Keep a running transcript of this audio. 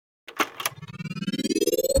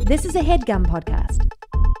This is a HeadGum podcast.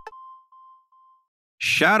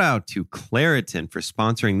 Shout out to Claritin for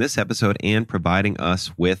sponsoring this episode and providing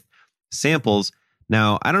us with samples.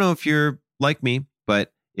 Now, I don't know if you're like me,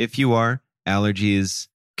 but if you are, allergies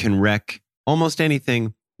can wreck almost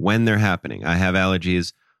anything when they're happening. I have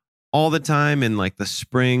allergies all the time in like the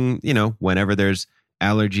spring, whenever there's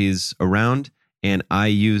allergies around, and I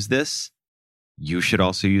use this. You should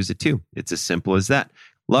also use it too. It's as simple as that.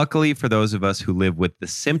 Luckily, for those of us who live with the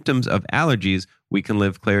symptoms of allergies, we can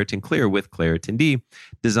live Claritin Clear with Claritin D.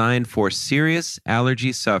 Designed for serious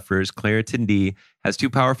allergy sufferers, Claritin D has 2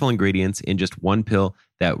 powerful ingredients in just 1 pill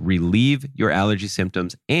that relieve your allergy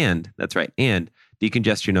symptoms and, that's right, and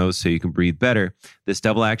decongest your nose so you can breathe better. This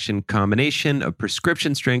double action combination of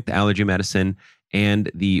prescription strength allergy medicine and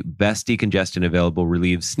the best decongestant available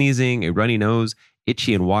relieves sneezing, a runny nose,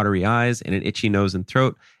 itchy and watery eyes, and an itchy nose and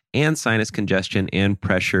throat, and sinus congestion and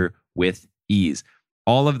pressure with ease.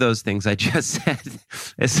 All of those things I just said,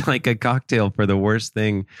 it's like a cocktail for the worst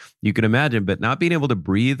thing you can imagine, but not being able to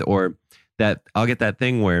breathe, or that I'll get that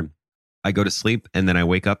thing where I go to sleep and then I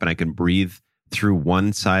wake up and I can breathe through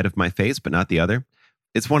one side of my face, but not the other.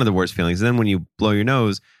 It's one of the worst feelings. And then when you blow your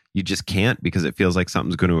nose, you just can't because it feels like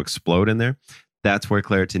something's going to explode in there. That's where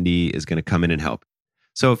Claritin D is going to come in and help.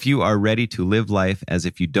 So if you are ready to live life as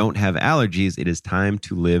if you don't have allergies, it is time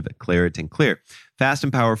to live Claritin Clear. Fast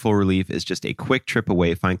and powerful relief is just a quick trip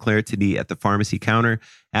away. Find Claritin D at the pharmacy counter.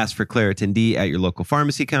 Ask for Claritin D at your local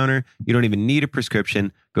pharmacy counter. You don't even need a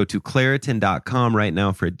prescription. Go to Claritin.com right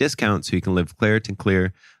now for a discount so you can live Claritin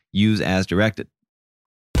Clear. Use as directed.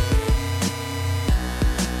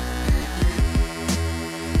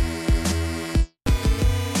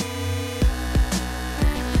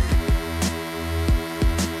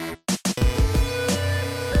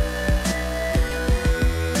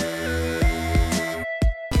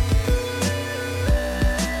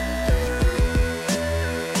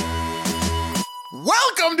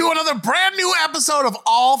 Welcome to another brand new episode of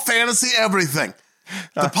All Fantasy Everything,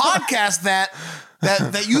 the podcast that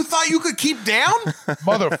you thought you could keep down,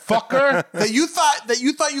 motherfucker. That you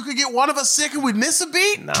thought you could get one of us sick and we'd miss a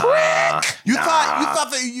beat. Nah, you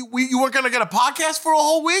thought that you weren't gonna get a podcast for a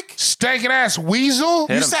whole week. Stinking ass weasel.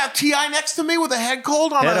 You sat T.I. next to me with a head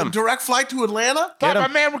cold on a direct flight to Atlanta. Thought my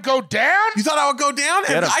man would go down. You thought I would go down,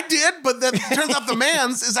 and I did, but then it turns out the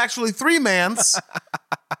man's is actually 3 mans.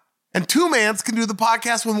 And 2 mans can do the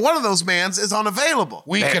podcast when one of those mans is unavailable.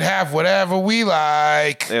 We could have whatever we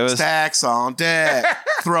like. Stacks on deck,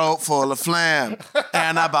 throat full of phlegm,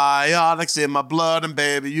 antibiotics in my blood, and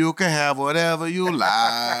baby, you can have whatever you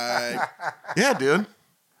like. Yeah, dude.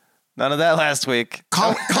 None of that last week.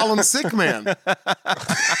 Call him sick man.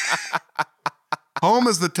 Home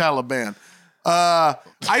is the Taliban.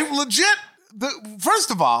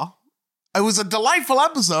 First of all, it was a delightful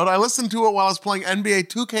episode. I listened to it while I was playing NBA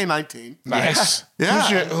 2K19. Nice. Yeah.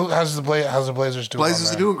 How's the Blazers doing?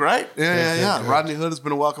 Blazers are doing great. Yeah. Rodney Hood has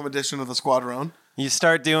been a welcome addition to the squadron. You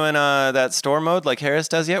start doing that store mode like Harris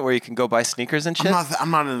does yet, where you can go buy sneakers and shit?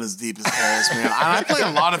 I'm not in as deep as Harris, man. I play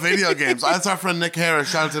a lot of video games. That's our friend Nick Harris.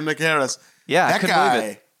 Shout out to Nick Harris. Yeah, that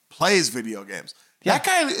guy plays video games. Yeah. That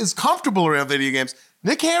guy is comfortable around video games.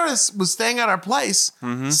 Nick Harris was staying at our place,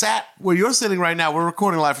 sat where you're sitting right now. We're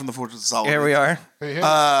recording live from the Fortress of Solomon. Here we are.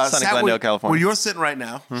 Sunny Glendale, California. Where you're sitting right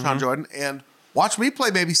now, Sean Jordan, and watch me play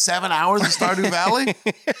maybe 7 hours of Stardew Valley,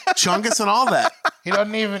 Chungus and all that.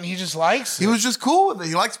 He just likes it. He was just cool with it.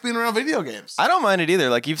 He likes being around video games. I don't mind it either.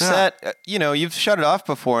 Like you've you've shut it off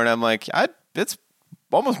before, and I'm like, it's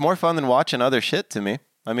almost more fun than watching other shit to me.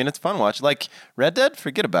 I mean, it's fun watching. Like Red Dead,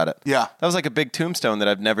 forget about it. Yeah. That was like a big tombstone that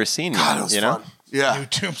I've never seen. God, it was fun. Yeah. New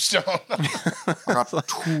tombstone. I got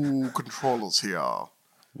 2 controllers here.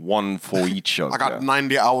 1 for each of I got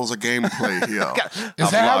 90 hours of gameplay here.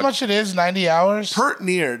 Is that how much it is? 90 hours? Pert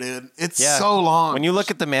near, dude. It's so long. When you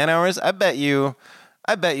look at the man hours, I bet you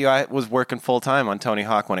I was working full time on Tony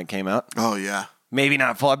Hawk when it came out. Oh, yeah. Maybe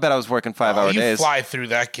not full. I bet I was working 5-hour days. You fly through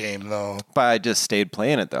that game, though. But I just stayed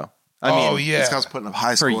playing it, though. I mean, this guy's putting up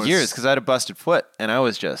high scores. For years, because I had a busted foot, and I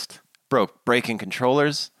was just breaking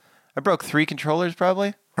controllers. I broke 3 controllers,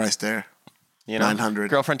 probably. Price there. You know, 900.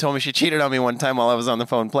 Girlfriend told me she cheated on me one time while I was on the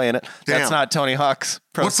phone playing it. Damn. That's not Tony Hawk's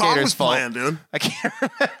Pro what song Skater's was fault. playing, dude? I can't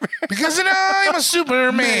remember. Because I'm a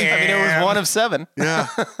Superman. I mean, it was 1 of 7. Yeah.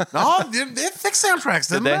 No, they had thick soundtracks,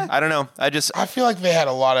 didn't they? I don't know. I feel like they had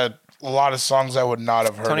a lot of songs I would not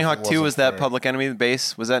have heard. Tony Hawk 2 was that Public Enemy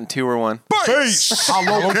bass? Was that in 2 or 1? Bass! How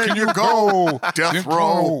low can you go? Death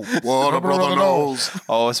Row. What a brother knows.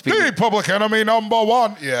 Oh, Public Enemy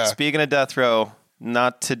 #1. Yeah. Speaking of Death Row,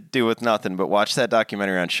 not to do with nothing, but watch that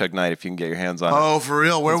documentary on Suge Knight if you can get your hands on it. Oh, for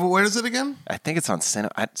real? Where is it again? I think it's on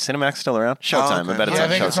Cinemax still around? Showtime. okay. I bet it's Yeah, I on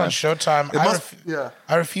think Showtime. it's on Showtime. Yeah.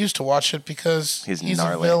 I refuse to watch it because he's a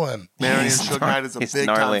gnarly. villain. Marion Suge Knight is a He's big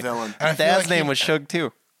gnarly. time villain. And I feel Dad's like name was Suge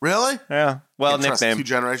too. Really? Yeah. Well, Can't trust nickname. 2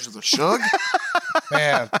 generations of Suge?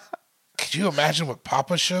 Man, could you imagine what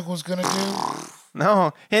Papa Suge was going to do?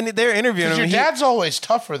 No. And they're interviewing Because him. your dad's always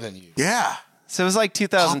tougher than you. Yeah. So it was like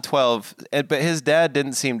 2012, but his dad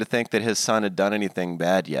didn't seem to think that his son had done anything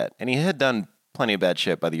bad yet. And he had done plenty of bad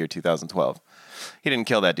shit by the year 2012. He didn't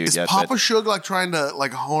kill that dude Is yet. Papa but Suge like trying to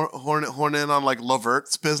like horn in on like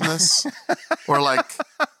Lavert's business? Or like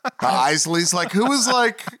the Isleys? Like who was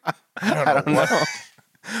like... I don't know.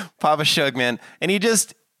 Papa Suge, man. And he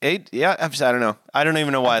just... I don't know. I don't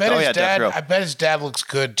even know why. Death Row. I bet his dad looks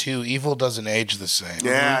good too. Evil doesn't age the same.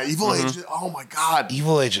 Yeah, Evil Age. Oh my God.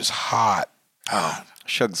 Evil Age is hot.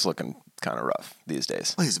 Suge's looking kind of rough these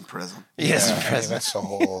days. Well, he's in prison. Yes, I mean, that's the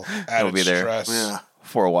whole He'll added be there. stress. Yeah.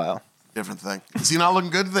 For a while. Different thing. Is he not looking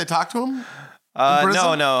good? Did they talk to him?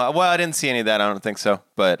 No. Well, I didn't see any of that. I don't think so.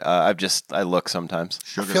 But I look sometimes.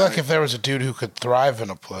 I feel like if there was a dude who could thrive in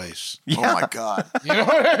a place, Oh my God. you know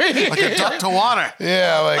what I mean? Like a duck to water.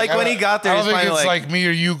 Yeah, Like when he got there, I he's don't think probably it's like, like me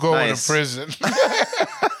or you going nice. to prison.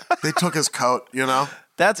 They took his coat, you know?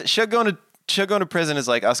 That's Suge going to prison is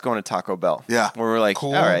like us going to Taco Bell. Yeah. Where we're like,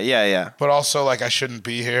 Cool. all right, yeah. But also, like, I shouldn't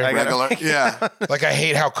be here. Regular. Yeah. Like, I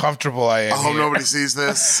hate how comfortable I am. I hope here. nobody sees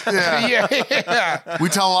this. Yeah. Yeah. We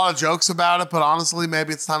tell a lot of jokes about it, but honestly,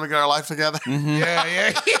 maybe it's time to get our life together.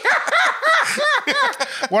 Yeah.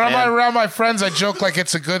 When I'm around my friends, I joke like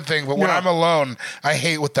it's a good thing, but when Yeah. I'm alone, I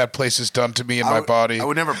hate what that place has done to me and my body. I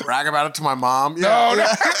would never brag about it to my mom. No.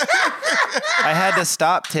 I had to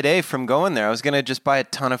stop today from going there. I was going to just buy a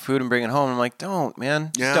ton of food and bring it home. I'm like, don't,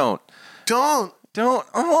 man. Yeah. Just Don't. Don't.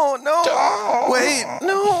 Oh, no. Wait.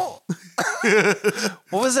 No.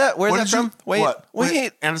 What was that? Where's What that did you- from? Wait. what?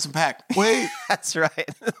 Wait. Anderson Paak. Wait. That's right.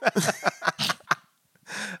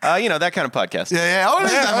 That kind of podcast. Yeah. Oh, it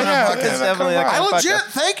is that kind of podcast. It's definitely that I kind of legit podcast.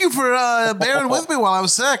 thank you for bearing with me while I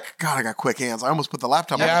was sick. God, I got quick hands. I almost put the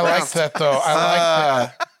laptop on Yeah, I the ground. like that, though. I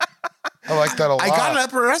like that. I like that a lot. I got an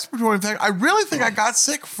upper respiratory infection. I really think I got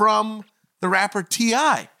sick from the rapper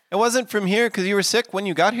T.I. It wasn't from here because you were sick when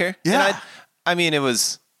you got here. Yeah. And I mean, it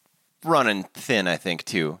was running thin, I think,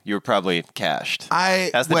 too. You were probably cashed.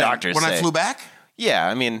 As the doctors when say. I flew back? Yeah,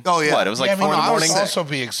 I mean, Oh, yeah. what? It was like Yeah, 4 in the I morning. would also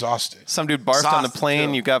be exhausted. Some dude barfed on the Exhausted, plane.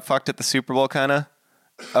 too. You got fucked at the Super Bowl, kind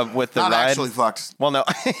of, with the Not ride. actually fucked. Well, no.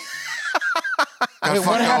 Got Wait, what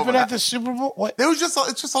fucked happened over. at the Super Bowl? What? It's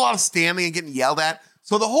just a lot of standing and getting yelled at.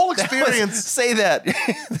 So the whole experience, Say that.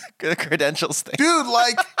 The credentials thing. dude,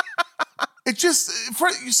 like, it just,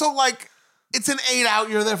 it's an 8 hour,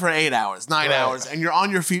 you're there for 8 hours, 9 hours, and you're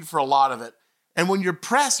on your feet for a lot of it. And when you're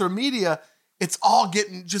press or media, it's all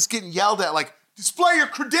getting yelled at, like, display your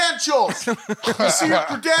credentials. I see your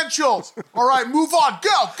credentials. All right, move on. Go.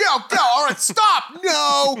 All right, stop.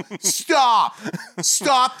 No,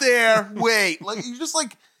 stop there. Wait. Like, you just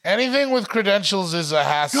like, Anything with credentials is a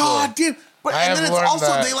hassle. God damn. But I and have then it's learned also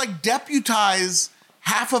that. they like deputize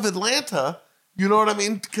half of Atlanta. You know what I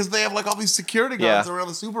mean? Because they have like all these security guards Yeah. around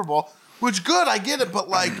the Super Bowl. Which good, I get it, but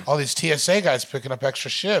like All these TSA guys picking up extra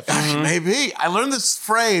shifts. maybe I learned this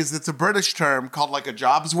phrase that's a British term called like a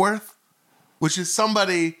job's worth, which is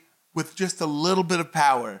somebody with just a little bit of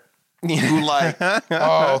power who like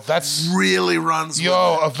Oh, that's really runs.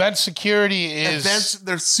 yo. with Event security it. is. Events,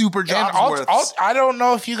 they're super and jobs worths. I don't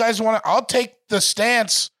know if you guys want to. I'll take the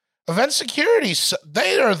stance. Event security,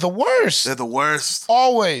 they are the worst. They're the worst.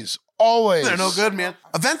 Always. They're no good, man.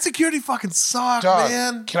 Event security fucking suck, Dog,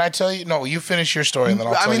 man. can I tell you? No, you finish your story and then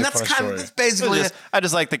I'll tell I mean, you a that's funny kind story. of that's basically it. I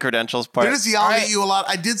just like the credentials part. They're just yelling at you a lot.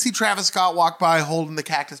 I did see Travis Scott walk by holding the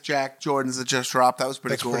Cactus Jack Jordans that just dropped. That was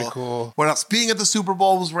That's cool. pretty cool. What else? Being at the Super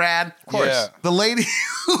Bowl was rad. Of course. Yeah. The lady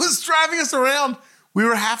who was driving us around, we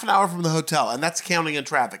were half an hour from the hotel, and that's counting in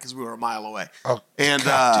traffic because we were a mile away. Oh, and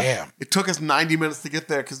God damn. it took us 90 minutes to get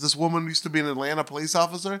there because this woman used to be an Atlanta police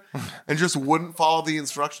officer and just wouldn't follow the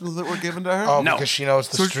instructions that were given to her. Oh, because she knows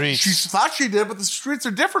the So streets. she thought she did, but the streets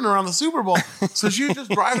are different around the Super Bowl. So she was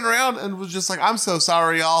just driving around and was just like, I'm so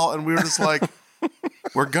sorry, y'all. And we were just like,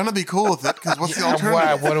 we're going to be cool with it because what's the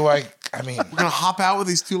alternative? What do I mean? We're going to hop out with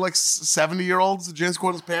these two like 70-year-olds, James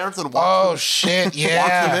Corden's parents, and walk, Oh them, shit! Yeah,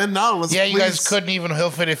 walk them in. No, let's yeah. You guys please. couldn't even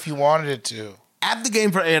hoof it if you wanted it to. At the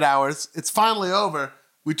game for 8 hours. It's finally over.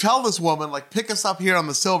 We tell this woman, like, pick us up here on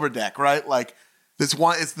the silver deck, right? Like, it's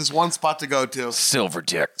this one spot to go to. Silver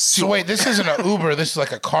dick. So wait, this isn't an Uber. This is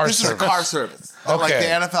like a car This service. is a car service. Like Okay.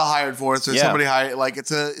 the NFL hired for us or Yeah. somebody hired. Like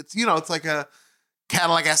it's like a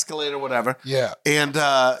Cadillac Escalade or whatever. Yeah. And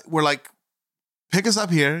we're like, pick us up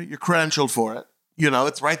here. You're credentialed for it.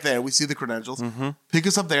 It's right there. We see the credentials. Pick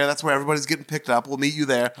us up there. That's where everybody's getting picked up. We'll meet you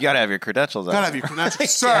there. You got to have your credentials out. Gotta have your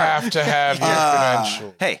credentials, sir. You have to have your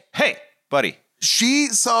credentials. Hey, buddy.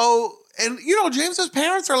 James's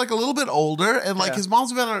parents are like a little bit older, and like his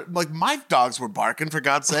mom's been like my dogs were barking for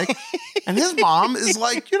God's sake, and his mom is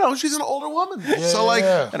like she's an older woman,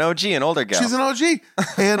 an OG, an older gal. She's an OG,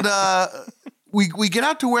 and we get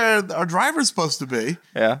out to where our driver's supposed to be,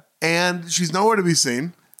 and she's nowhere to be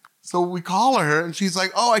seen. So we call her, and she's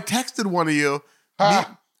like, "Oh, I texted one of you.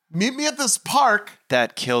 Meet me at this park."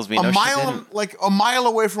 That kills me. A mile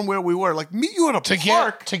away from where we were. Like, meet you at a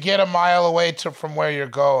park. To get a mile away from where you're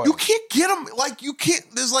going. You can't get them. Like, you can't.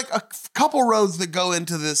 There's like a couple roads that go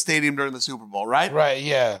into the stadium during the Super Bowl, right? Right,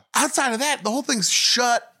 yeah. Outside of that, the whole thing's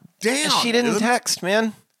shut down. She didn't text,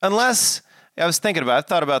 man. Unless... I I've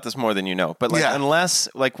thought about this more than you know, but unless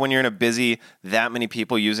when you're in a busy, that many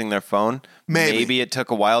people using their phone, maybe it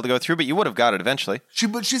took a while to go through, but you would have got it eventually.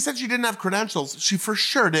 But she said she didn't have credentials. She for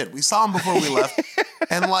sure did. We saw them before we left.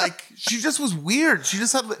 And she just was weird. She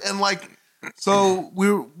just had, so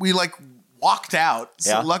we walked out.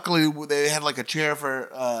 So luckily they had a chair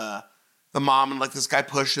for the mom, and this guy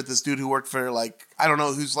pushed it. This dude who worked for I don't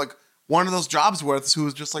know, who's one of those Jobsworths who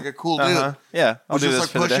was just a cool dude. Yeah, I'll was do just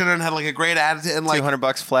this for pushing the day. her and had a great attitude and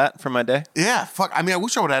 $200 flat for my day. Yeah, fuck. I mean, I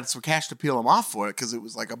wish I would have had some cash to peel him off for it because it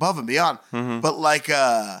was above and beyond. But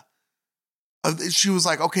she was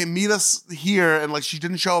like, "Okay, meet us here," and she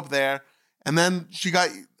didn't show up there, and then she got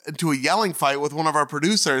into a yelling fight with one of our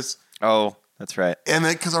producers. Oh. That's right. And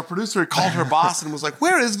then, because our producer called her boss and was like,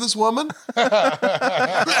 "Where is this woman?"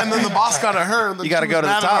 And then the boss got at her. And then you got to go to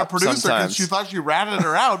the top. Our producer, because she thought she ratted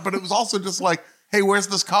her out, but it was also just "Hey, where's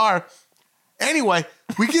this car?" Anyway,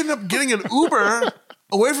 we ended up getting an Uber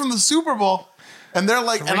away from the Super Bowl, and they're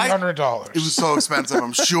like, $300. It was so expensive,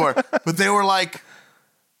 I'm sure, but they were like,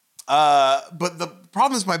 but the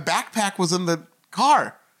problem is my backpack was in the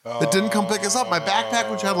car that didn't come pick us up. My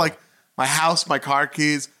backpack, which had my house, my car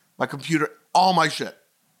keys, my computer. All my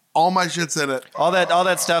shit's in it. All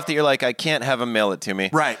that stuff that you're like, I can't have them mail it to me.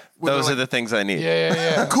 Right. Those are the things I need.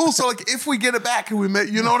 Yeah. Cool. So if we get it back, can we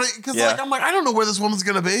make, because I'm I don't know where this woman's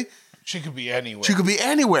going to be. She could be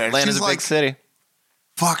anywhere. Atlanta's a big city.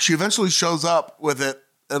 Fuck. She eventually shows up with it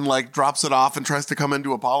and drops it off and tries to come in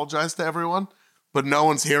to apologize to everyone, but no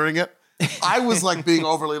one's hearing it. I was being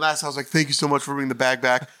overly nice. I was like, "Thank you so much for bringing the bag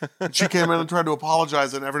back." And she came in and tried to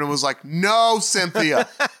apologize, and everyone was like, "No, Cynthia,"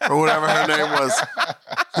 or whatever her name was.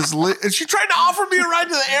 And she tried to offer me a ride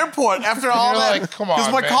to the airport after all that. Come on,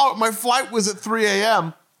 because my flight was at 3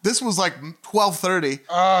 a.m. This was 12:30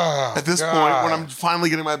 at this point when I'm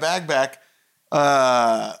finally getting my bag back.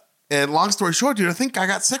 And long story short, dude, I think I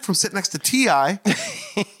got sick from sitting next to T.I.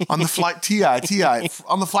 on the flight. T.I.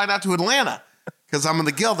 on the flight out to Atlanta. Because I'm in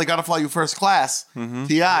the Guild, they got to fly you first class.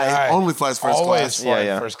 T.I. only flies first class.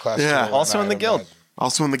 Yeah. First class. Yeah. Also in the Guild.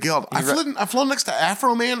 Also in the Guild. I've flown next to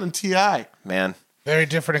Afro Man and T.I. Man. Very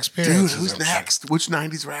different experience. Dude, who's next? Which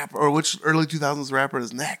 90s rapper or which early 2000s rapper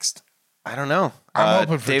is next? I don't know. I'm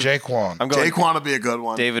hoping for Jaquan. Jaquan would be a good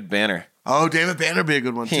one. David Banner. Oh, David Banner would be a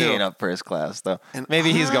good one, too. He ain't up first class, though. And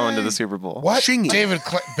maybe he's going to the Super Bowl. What? Shingy. David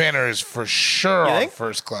Banner is for sure on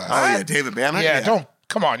first class. Oh, yeah, David Banner? Yeah,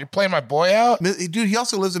 come on, you're playing my boy out? Dude, he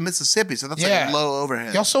also lives in Mississippi, so that's a low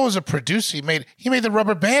overhead. He also was a producer. He made the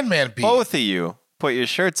Rubber Band Man beat. Both of you put your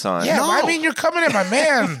shirts on. Yeah, I mean, you're coming in, my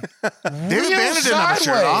man. David Banner didn't have a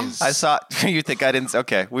shirt on. I saw, you think I didn't?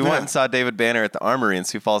 Okay, we went and saw David Banner at the Armory in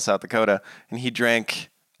Sioux Falls, South Dakota, and he drank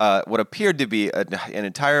what appeared to be an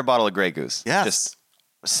entire bottle of Grey Goose. Yes. Just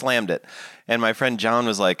slammed it. And my friend John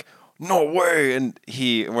was like, "No way." And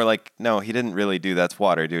we're like, "No, he didn't really do that's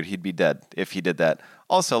water, dude. He'd be dead if he did that."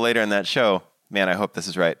 Also, later in that show, man, I hope this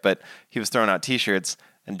is right, but he was throwing out T-shirts,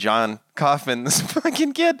 and John Kaufman, this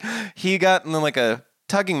fucking kid, he got in a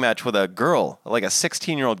tugging match with a girl, a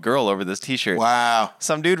 16-year-old girl over this T-shirt. Wow.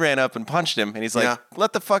 Some dude ran up and punched him, and he's like,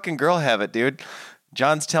 "Let the fucking girl have it, dude."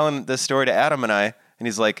 John's telling this story to Adam and I, and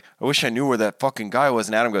he's like, "I wish I knew where that fucking guy was."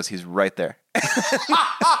 And Adam goes, "He's right there."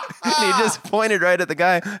 And he just pointed right at the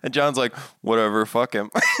guy, and John's like, "Whatever, fuck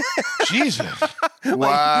him." Jesus.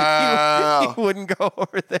 Wow. He wouldn't go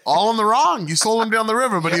over there. All in the wrong. You sold him down the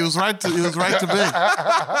river, but he was right to be.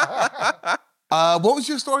 What was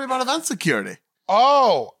your story about event security?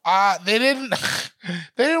 Oh, they didn't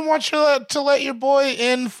want you to let your boy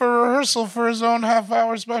in for rehearsal for his own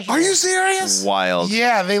half-hour special. Are you serious? Wild.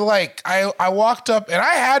 Yeah, they I walked up and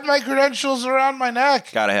I had my credentials around my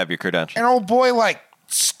neck. Gotta have your credentials. And old boy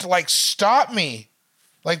stopped me,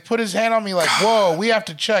 put his hand on me, "Whoa, we have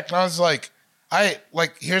to check." And I was like,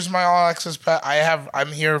 Here's my all access pass. I'm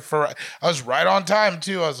here I was right on time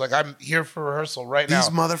too. I was like, I'm here for rehearsal right now. These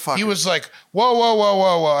motherfuckers. He was like,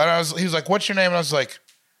 whoa. And he was like, what's your name? And I was like,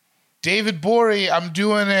 David Gborie. I'm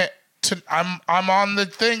doing it. I'm on the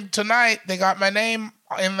thing tonight. They got my name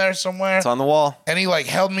in there somewhere. It's on the wall. And he like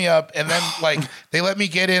held me up, and then like they let me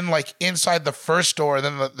get in like inside the first door. And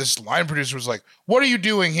then this line producer was like, "What are you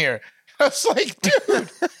doing here?" I was like, "Dude,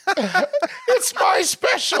 it's my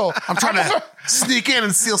special. I'm trying to sneak in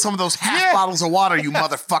and steal some of those half bottles of water, you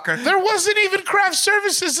motherfucker." There wasn't even craft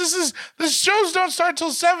services. The shows don't start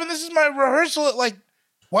till 7. This is my rehearsal at like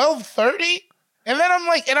 12:30. And then I'm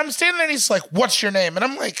like, and I'm standing there and he's like, "What's your name?" And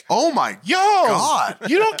I'm like, Oh my God,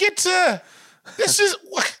 you don't get to, this is,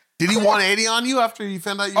 Did he 180 on you after you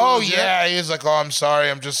found out you were oh legit? yeah. He was like, "Oh, I'm sorry.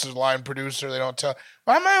 I'm just a line producer. They don't tell."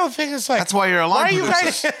 My whole thing is like, That's why you're a line Why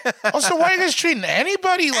producer. are you guys treating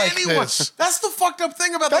anybody like this? That's the fucked up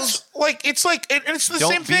thing about That's those. like, it's like, it's the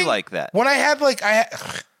Don't same be thing. like that. When I had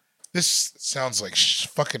this sounds like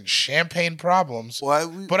fucking champagne problems. Why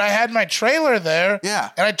But I had my trailer there.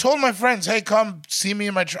 Yeah. And I told my friends, "Hey, come see me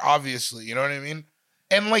in my obviously, you know what I mean?"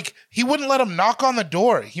 And like, he wouldn't let him knock on the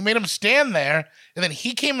door. He made him stand there. And then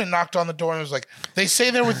he came and knocked on the door and was like, "They say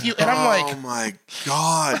they're with you." And I'm like, oh my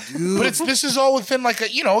God, dude. but this is all within like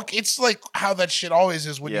it's like how that shit always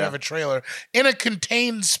is when you Yeah. have a trailer in a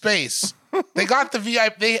contained space. They got the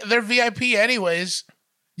VIP, they're VIP anyways.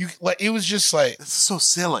 It was just like, It's so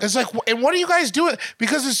silly. it's like, and what are you guys doing?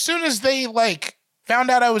 Because as soon as they like found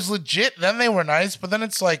out I was legit, then they were nice. But then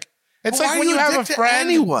it's like, it's But like why when are you have a dick to friend.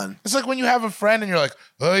 anyone? It's like when you have a friend and you're like,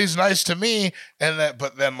 "Oh, he's nice to me,"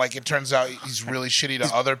 but then like it turns out he's really shitty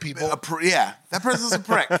to other people. Yeah, that person's a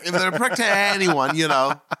prick. If they're a prick to anyone,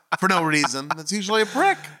 for no reason, that's usually a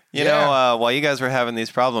prick. You know, while you guys were having these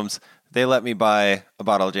problems, they let me buy a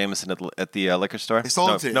bottle of Jameson at the liquor store. They sold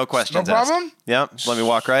it to you. No questions No problem? asked. Yeah, let me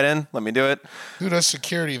walk right in. Let me do it. Who does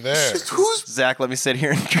security there? Zach, let me sit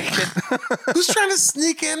here and drink it. Who's trying to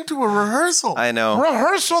sneak into a rehearsal? I know.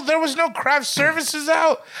 Rehearsal, there was no craft services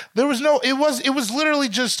out. There was no, it was literally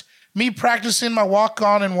just me practicing my walk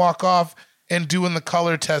on and walk off and doing the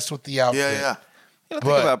color test with the outfit. yeah. You don't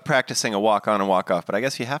think about practicing a walk on and walk off, but I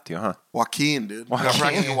guess you have to, huh? Joaquin, dude. You're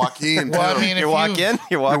practicing Joaquin, too. Well, I mean, You're walking.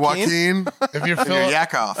 You're Joaquin. if you're and you're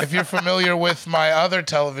yak off. if you're familiar with my other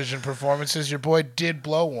television performances, your boy did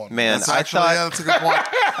blow one. Man, That's actually, that's a good point.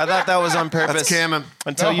 I thought that was on purpose. That's canon.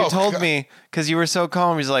 Until you Oh, told God. me, because you were so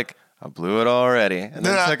calm. He's like, "I blew it already," and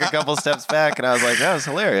then took a couple steps back, and I was like, "That was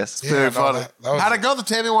hilarious." Yeah, Very no, funny. that was- How'd it go? The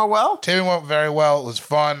taping went well? Taping went very well. It was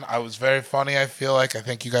fun. I was very funny. I feel like. I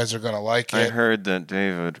think you guys are gonna like I it. heard that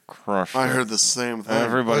David crushed. I it. heard the same thing.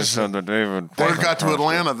 Everybody said that David. Word fucking got to crushed it.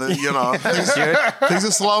 Atlanta that, things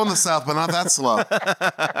are slow in the South, but not that slow.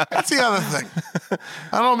 That's the other thing.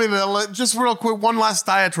 I don't mean to, just real quick, one last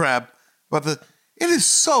diatribe, but it is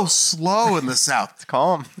so slow in the South. It's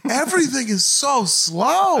calm. Everything is so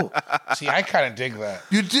slow. See, I kind of dig that.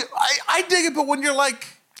 I dig it, but when you're like,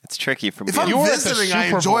 It's tricky for me. if I'm You were at the visiting, I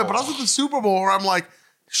Super enjoy it, Bowl. but I was at the Super Bowl where I'm like,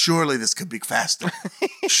 surely this could be faster.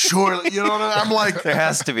 Surely, you know what I'm like? There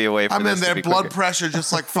has to be a way for I'm this in to there, be blood quicker. pressure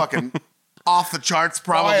just like fucking off the charts,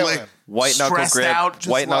 probably. Violent. White knuckle Stressed grip. out, just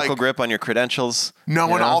White knuckle like grip on your credentials.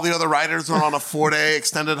 knowing you know? all the other writers are on a 4-day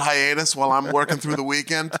extended hiatus while I'm working through the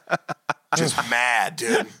weekend. Just mad,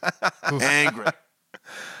 dude. Angry.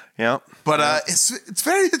 Yeah. But it's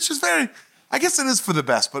just very, I guess it is for the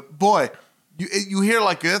best. But boy, you hear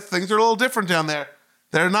like things are a little different down there.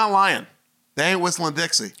 They're not lying. They ain't whistling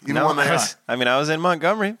Dixie, even No, when they are. I mean, I was in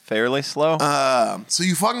Montgomery, fairly slow. So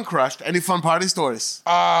you fucking crushed. Any fun party stories?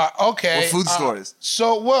 Okay. Or food stories?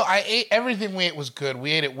 So, well, I ate everything we ate was good.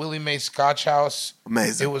 We ate at Willie Mae's Scotch House.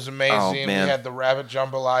 Amazing. It was amazing. Oh, man. We had the rabbit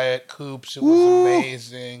jambalaya at Coop's. It was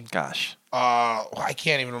amazing. Gosh. I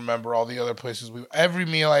can't even remember all the other places every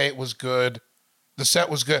meal I ate was good. The set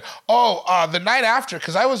was good. Oh, the night after,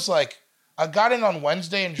 because I got in on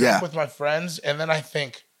Wednesday and drank Yeah. with my friends, and then I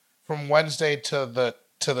think from Wednesday to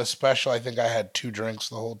the special, I think I had 2 drinks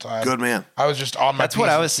the whole time. Good man. I was just on my That's what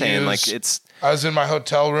I P's was and saying. Q's. Like, it's. I was in my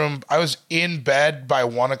hotel room. I was in bed by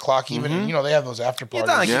 1 o'clock. Even they have those after It's parties.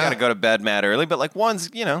 not like you Yeah. got to go to bed mad early, but like one's,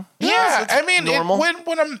 Yeah, it's I mean, normal.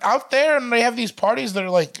 when I'm out there and they have these parties that are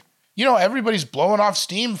like, everybody's blowing off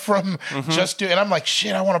steam from and I'm like,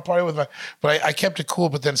 shit, I want to party with but I kept it cool.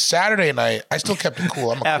 But then Saturday night, I still kept it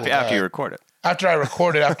cool. I'm a after, cool guy. after you record it. After I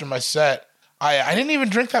recorded, after my set, I didn't even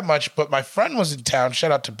drink that much, but my friend was in town.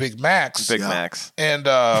 Shout out to Big Max. Big Max. And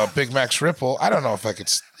Big Max Ripple. I don't know if I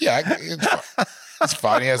could. It's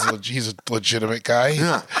fine. He's a legitimate guy.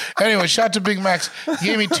 Yeah. Anyway, shout out to Big Max. He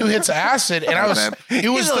gave me 2 hits of acid, and I was. It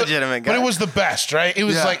was He's a legitimate guy. but it was the best, right? It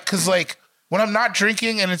was Yeah. because when I'm not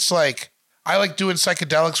drinking and it's like, I like doing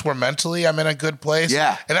psychedelics where mentally I'm in a good place.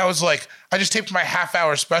 Yeah. And I was like, I just taped my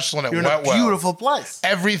half-hour special and it You're in a went well. beautiful place.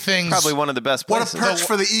 Everything's Probably one of the best What places. a perch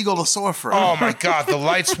for the eagle to soar from. Oh my God, the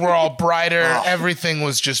lights were all brighter. Everything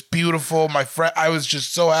was just beautiful. I was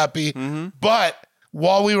just so happy. But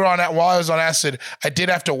while I was on acid, I did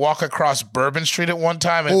have to walk across Bourbon Street at one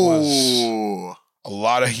time. It was Ooh. a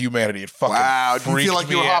lot of humanity. It fucking Wow. Do you freaked feel like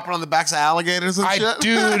you were me out. hopping on the backs of alligators and shit?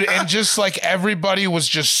 Dude, and just like everybody was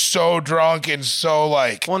just so drunk and so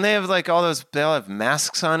like, Well, and they have like they all have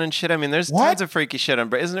masks on and shit. I mean, there's What? tons of freaky shit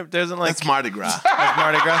on. Isn't it? There isn't like That's Mardi Gras. like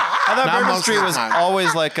Mardi Gras. I thought Not Bourbon most of Street the was time.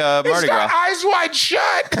 always like Mardi it's got Gras. eyes wide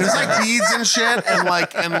shut. There's like beads and shit and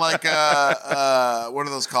like what are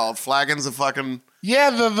those called? Flagons of fucking Yeah,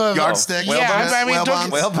 the yardstick. Yeah, I mean, Whale don't-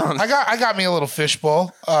 bones? Whale bones. I got me a little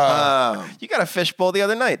fishbowl. You got a fishbowl the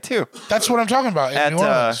other night too. That's what I'm talking about in At New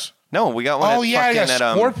Orleans. no, we got one. Oh at yeah, I fucking got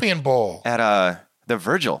a scorpion bowl. at the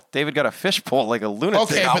Virgil. David got a fishbowl like a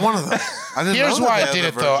lunatic. Okay, I but one of them. I didn't here's know why that I they did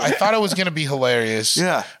had it the though. version. I thought it was gonna be hilarious.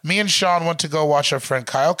 Yeah. Me and Sean went to go watch our friend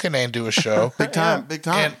Kyle Kinane do a show. Big time. Big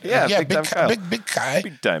time. And, Yeah, big big time Kyle. Big Kai.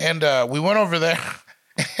 Big time. And we went over there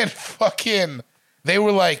and fucking they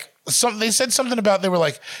were like they said something about they were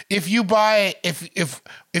like, if you buy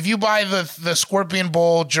the scorpion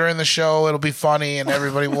bowl during the show, it'll be funny and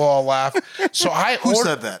everybody will all laugh. So Who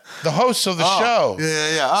said that? The host of the show.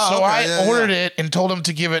 Yeah. Oh, So okay, I ordered it and told him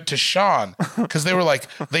to give it to Sean because they were like,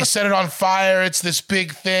 they set it on fire. It's this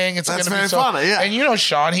big thing. It's That's going to be very so funny, yeah. And you know,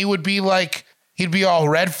 Sean, he would be like, he'd be all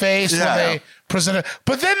red faced Yeah. when they presented.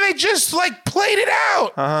 But then they just like played it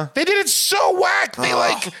out. They did it so whack. They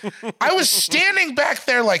I was standing back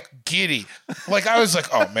there like giddy. Like I was like,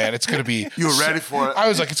 oh man, it's going to be. You were ready for it. I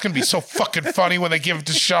was like, it's going to be so fucking funny when they give it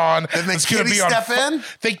to Sean. And they It's gonna kitty be on step in?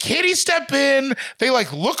 They kitty step in. They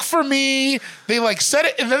like look for me. They like set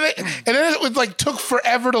it, and then it would like took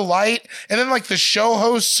forever to light. And then like the show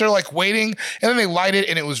hosts are like waiting, and then they light it,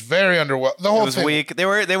 and it was very underwhelming. The whole It was thing. weak. They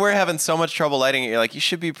were having so much trouble lighting it. You're like, you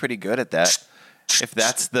should be pretty good at that. If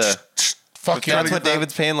that's Fucking that's what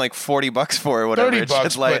David's paying like $40 for or whatever. $30, It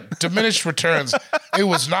should light. but diminished returns. It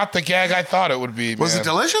was not the gag I thought it would be. Was man. it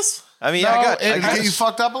delicious? I mean, No, I Did it got get you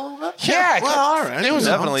fucked up a little bit? Yeah, Well, all right. It was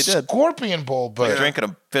Definitely a did. scorpion bowl, but drinking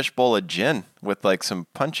a fishbowl of gin with like some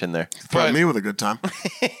punch in there. Put me with a good time.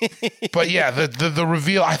 But yeah, the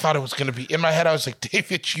reveal, I thought it was going to be, in my head, I was like,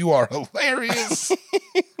 David, you are hilarious.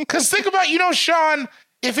 Because think about, Sean,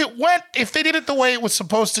 if they did it the way it was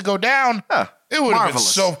supposed to go down, it would have been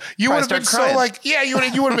Marvelous. so, you would have Probably been start so crying. like, yeah, you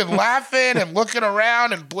would have been laughing and looking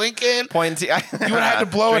around and blinking. Pointing. You would have had to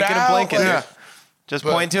blow it Drinking out, and blinking. like- dude. Just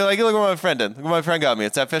point to it like, look what my friend did. Look what my friend got me.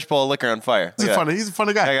 It's that fishbowl of liquor on fire. He's Look at funny. He's a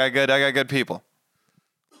funny that. guy. I got good people.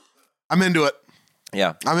 I'm into it.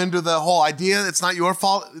 Yeah. I'm into the whole idea. It's not your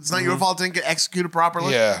fault. It's not your fault it didn't get executed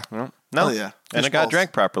properly. Yeah. No. Hell yeah. And it got Fishbowls.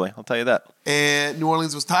 drank properly. I'll tell you that. And New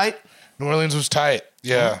Orleans was tight. New Orleans was tight.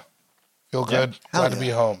 Yeah. Feel good. Hell Glad to yeah. be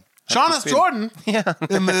home. Sean S. Jordan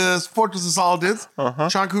in the Fortress of Solid Dudes.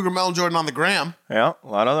 Sean Cougar Melon Jordan on the gram. Yeah. A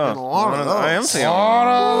lot of those. A lot of those. I am seeing them.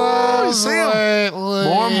 Oh, you see 'em. Lately.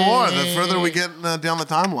 More and more the further we get down the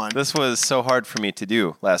timeline. This was so hard for me to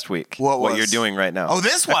do last week. What was? you're doing right now. Oh,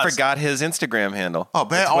 this I was? forgot his Instagram handle. Oh,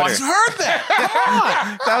 man. on Oh, I Twitter. heard that. Come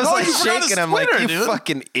on. I was No, like you forgot his shaking. I'm like, Twitter, you dude.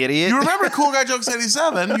 fucking idiot. You remember Cool Guy Jokes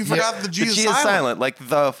 87. You forgot the G The is G silent. is silent, like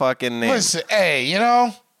the fucking name. Listen, hey,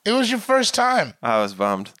 it was your first time. I was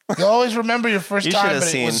bummed. You always remember your first You time, should've but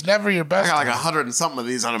it seen- was never your I best got like time. 100 and something of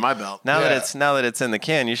these under my belt. Now Yeah. that it's in the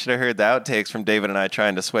can, you should have heard the outtakes from David and I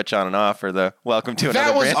trying to switch on and off or the welcome to That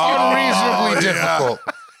another was brand. unreasonably difficult.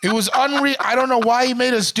 It was I don't know why you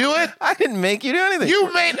made us do it. I didn't make you do anything.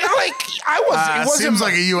 You made I was. It wasn't. Seems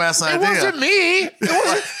like a U.S. It idea. wasn't me. It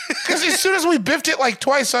wasn't because as soon as we biffed it like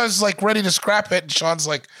twice, I was like ready to scrap it, and Sean's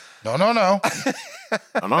like, no. No.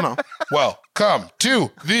 Welcome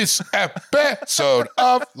to this episode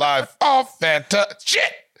of Live Off Fanta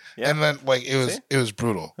Shit. Yeah. And then like it was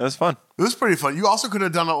brutal. It was fun. It was pretty fun. You also could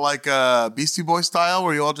have done it like Beastie Boy style,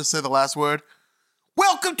 where you all just say the last word.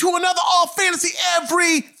 Welcome to another All Fantasy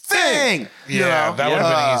Everything. Yeah, that would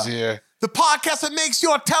have Yeah. been easier. The podcast that makes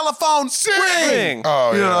your telephone ring. Ring.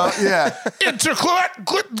 Oh You yeah. know, yeah. Intergalactic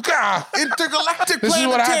This is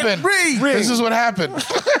what happened. planetary. This is what happened.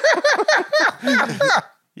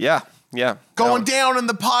 Yeah. Going down in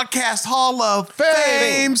the podcast Hall of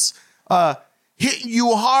Fames. Hitting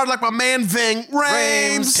you hard like my man Ving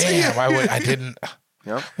Rames. Damn, I didn't.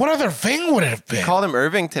 Yep. What other Ving would it have been? Called him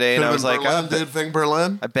Irving today, and I was like, Berlin, dude, Ving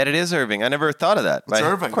Berlin. I bet it is Irving. I never thought of that. It's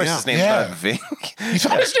Irving, Of course, yeah. his name's Yeah. not Ving. You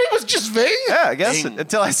thought his name was just Ving? Yeah, I guess Ving.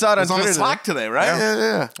 until I saw it on It's on Twitter. the Slack today, right? Yeah.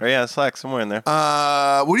 Yeah. Oh yeah, Slack somewhere in there.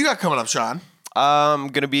 What do you got coming up, Sean?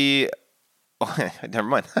 Gonna be. Oh, never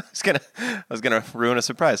mind. I was gonna ruin a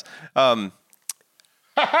surprise.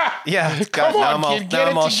 Yeah, God, Come now on, I'm all, kid, now get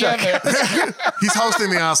I'm it all shook. together. He's hosting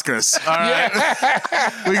the Oscars. All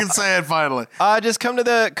right, we can say it finally. Just come to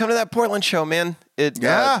that Portland show, man.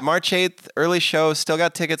 Yeah. March 8th, early show. Still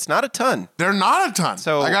got tickets. Not a ton. They're not a ton.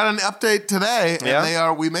 So- I got an update today, and Yeah? they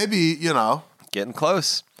are. We may be, Getting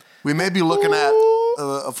close. we may be looking at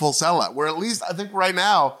a full sellout. We're at least, I think, right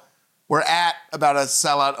now, we're at about a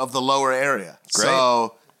sellout of the lower area. Great.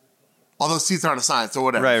 So, all those seats aren't assigned, so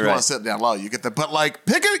whatever. Right, if you right. want to sit down low, you get the. But like,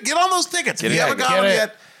 pick it, get on those tickets. If you it. haven't Get got them it.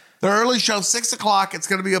 yet, the early show, 6:00. It's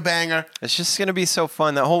going to be a banger. It's just gonna be so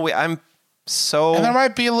fun. That whole week. I'm so And there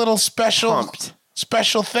might be a little special pumped.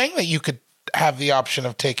 thing that you could have the option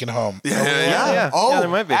of taking home. Yeah. Oh, Yeah, there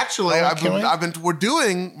might be. actually, Oh, we're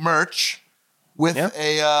doing merch with Yeah.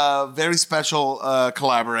 a very special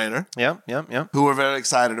collaborator Yeah. who we're very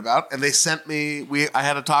excited about, and they sent me. I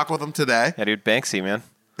had a talk with them today. Yeah, dude, Banksy, man.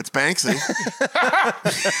 It's Banksy,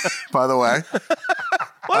 by the way,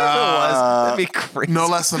 What if it was? That'd be crazy. no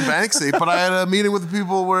less than Banksy. But I had a meeting with the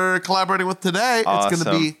people we're collaborating with today. Awesome. It's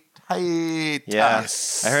going to be tight. Yeah,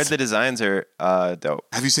 I heard the designs are dope.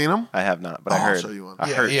 Have you seen them? I have not, but I I'll heard. show you one. I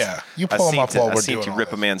Yeah, heard. yeah. You I pull 'em seen up while I we're seen doing to all rip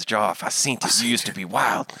a this. man's jaw off. I seen it. You used to be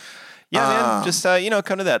wild. Yeah, man. Just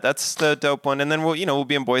come to that. That's the dope one, and then we'll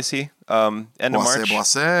be in Boise end of March.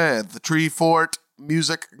 Boise, the Tree Fort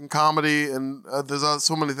Music and Comedy, and there's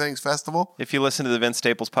so many things festival. If you listen to the Vince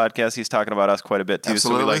Staples podcast, he's talking about us quite a bit too. So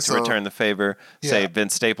we Absolutely. like to return the favor. Say Yeah.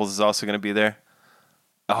 Vince Staples is also going to be there.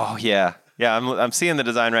 Oh yeah. I'm seeing the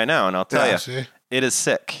design right now, and I'll tell Yeah, you, see? it is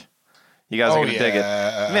sick. You guys are Oh, gonna dig it,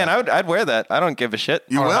 yeah. man. I'd wear that. I don't give a shit.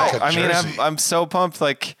 You will. like a I mean, jersey. I'm so pumped.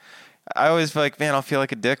 Like, I always feel like, man, I'll feel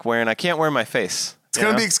like a dick wearing. I can't wear my face. It's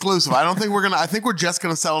gonna be exclusive. I don't think we're gonna. I think we're just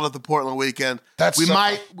gonna sell it at the Portland weekend.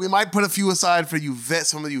 We might put a few aside for you,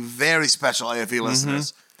 some of you very special AFE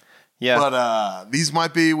listeners. Yeah. But these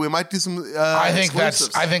might be. We might do some. I think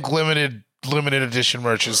exclusives. limited edition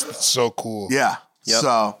merch is so cool. Yeah. Yep.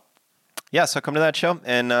 So Yeah, so come to that show,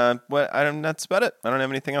 and that's about it. I don't have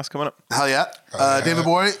anything else coming up. hell yeah. David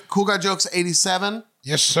Gborie, Cool Guy Jokes 87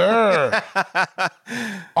 Yes, sir.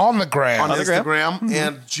 On the gram. on the gram? Instagram,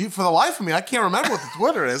 and gee, for the life of me, I can't remember what the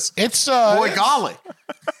Twitter is. It's Boy, golly.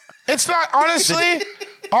 It's not honestly.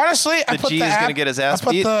 Honestly, I put G the is app, gonna get his ass I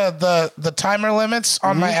put beat. the timer limits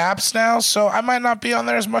on my apps now, so I might not be on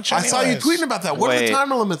there as much. I saw you anyways. tweeting about that. What do the Wait.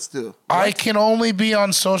 timer limits do? I can only be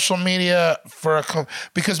on social media for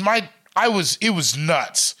because it was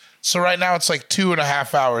nuts. So right now it's like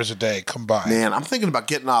 2.5 hours a day combined. Man, I'm thinking about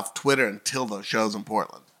getting off Twitter until those shows in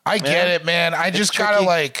Portland. I get it, man. I just gotta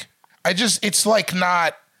tricky. it's like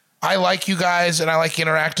not. I like you guys and I like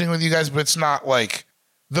interacting with you guys, but it's not like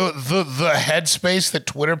the headspace that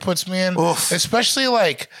Twitter puts me in. Oof. Especially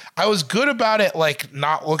like I was good about it, like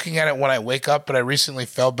not looking at it when I wake up, but I recently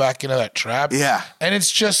fell back into that trap. Yeah. and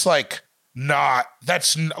it's just like. Not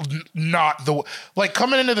the like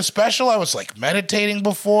coming into the special. I was like meditating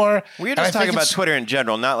before. We're and I just think talking about it's- Twitter in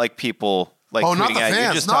general, not like people like Oh, not tweeting the at you. You're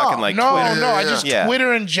fans, just no. talking like No, Twitter. no, I just Yeah.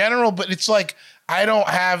 Twitter in general, but it's like I don't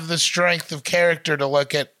have the strength of character to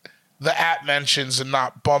look at the app mentions and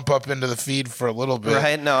not bump up into the feed for a little bit.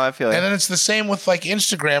 Right? No, I feel like And then it's the same with like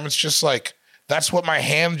Instagram. It's just like that's what my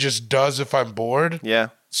hand just does if I'm bored. yeah.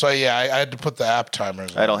 So yeah, I had to put the app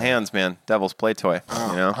timers on. Idle hands, man. Devil's play toy.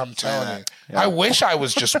 You know? I'm telling you. I wish I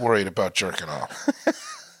was just worried about jerking off. I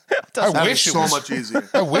That wish is it so was. much easier.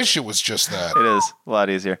 I wish it was just that. It is a lot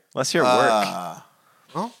easier. Unless you're at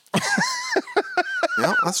work.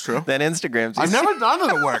 Yeah, that's true. Then Instagram's I've easy. never done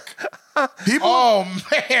it at work. People, Oh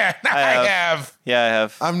man, I have. Yeah, I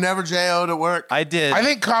have. I've never JO'd at work. I did. I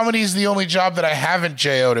think comedy is the only job that I haven't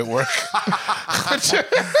JO'd at work.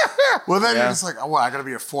 Well, then you're just like, oh, what, I gotta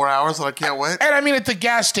be here 4 hours and I can't wait. And I mean, at the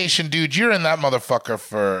gas station, dude, you're in that motherfucker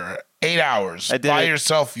for 8 hours I did by it-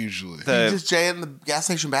 yourself usually. You the, just J in the gas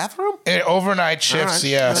station bathroom? And overnight shifts,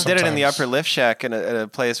 right. yeah. I did it in the sometimes. upper lift shack at a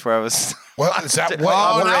place where I was. Well, is that what?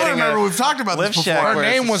 Oh, what- now I operating remember. a We've talked about this lift shack before. her where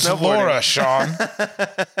name it's was snowboarding. Laura, Sean.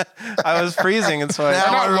 I was freezing, and so I, Now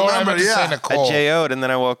Not I Laura, I remember, meant to say yeah. Nicole. I JO'd, and then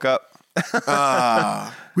I woke up.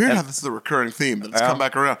 Weird how this is a recurring theme, but it's come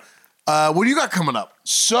back around. What do you got coming up?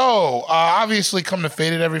 So, obviously, come to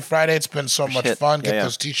Faded every Friday. It's been so much fun. Get Yeah.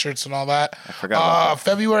 those T-shirts and all that. I forgot about that.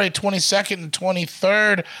 February 22nd and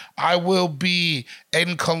 23rd, I will be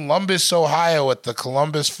in Columbus, Ohio at the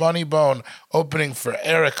Columbus Funny Bone opening for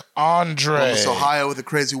Eric Andre. Columbus, Ohio with a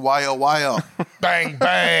crazy YO. Bang,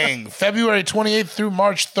 bang. February 28th through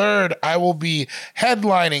March 3rd, I will be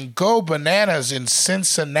headlining Go Bananas in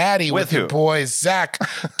Cincinnati with your who? boy, Zach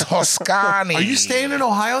Toscani. Are you staying in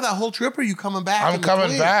Ohio that whole trip, or are you coming back? I'm in coming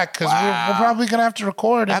between? back because we're probably going to have to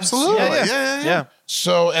record. Absolutely. Yeah. Yeah.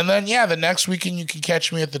 So, and then, the next weekend you can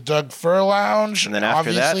catch me at the Doug Fur Lounge. And then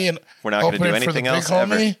after that, obviously, and we're not gonna do opening for the anything big else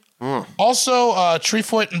ever. homie. Also,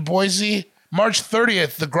 Treefoot in Boise. March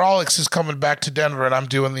 30th, the Grolix is coming back to Denver, and I'm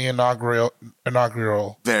doing the inaugural.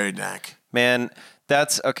 Very dank. Man,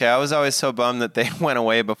 that's okay. I was always so bummed that they went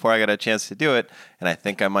away before I got a chance to do it, and I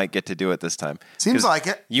think I might get to do it this time. Seems 'Cause like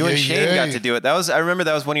it. You and Yeah, Shane yeah. got to do it. I remember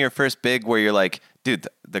that was one of your first big where you're like, dude,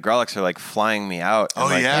 the Grolics are like flying me out. And Oh,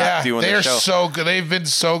 like, yeah. doing They're the show. so good. They've been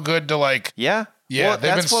so good to like. Yeah. Yeah, Well, they've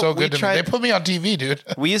been that's what so we good to me. tried- They put me on TV, dude.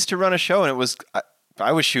 We used to run a show, and it was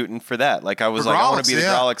I was shooting for that. Like I was The like, I want Grolics, to be the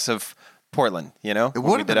yeah. Grolics of Portland. You know, It when we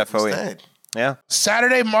would have did been if we FOE. stayed. Yeah.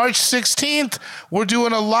 Saturday, March 16th, we're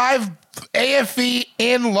doing a live AFE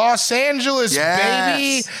in Los Angeles, Yes.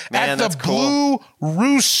 baby, Man, at the that's cool. Blue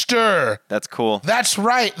Rooster. That's cool. That's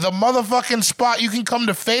right, the motherfucking spot. You can come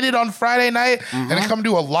to Faded on Friday night and come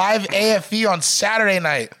do a live AFE on Saturday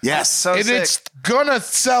night. Yes. So And sick. it's gonna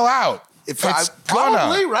sell out. If It's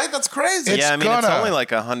probably, right? That's crazy. It's Yeah, I mean, it's gonna. only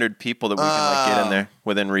like 100 people that we can like get in there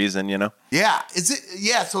within reason, you know? Yeah. Is it?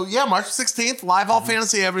 Yeah. So March 16th, live all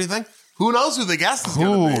fantasy everything. Who knows who the guest is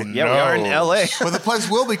going to be? Yeah, we are in LA. But the place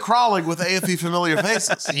will be crawling with AFE familiar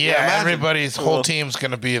faces. Yeah, Imagine. everybody's whole team's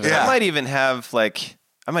gonna be there. Yeah. I might even have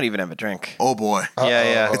a drink. Oh boy.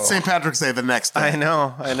 Yeah. It's St. Patrick's Day the next day. I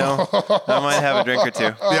know. I might have a drink or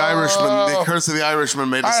two. The Irishman, the curse of the Irishman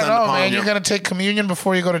may I descend don't know, upon man. you. You're gonna take communion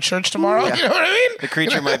before you go to church tomorrow. You know what I mean? The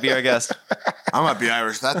creature might be our guest. I might be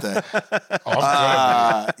Irish that day.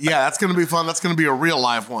 I'm good. Yeah, that's going to be fun. That's going to be a real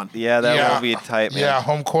live one. Yeah, that Yeah. will be tight, man. Yeah,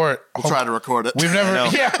 home court. We'll try to record it. We've never, know.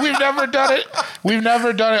 we've never done it. We've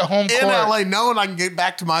never done it home in court. LA, knowing I can get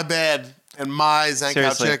back to my bed and my Zankow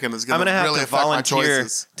Seriously. chicken is I'm going to gonna have really to affect my volunteer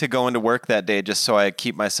choices. to go into work that day just so I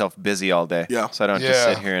keep myself busy all day. Yeah. So I don't just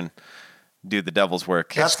Yeah. sit here and do the devil's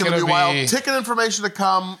work. That's going to gonna be wild. be- Ticket information to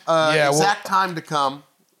come. Yeah, Exact time to come.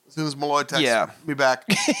 As soon as Malloy texts Yeah. me back.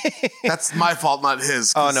 That's my fault, not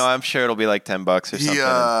his. Oh 'cause no, I'm sure it'll be like $10 or something.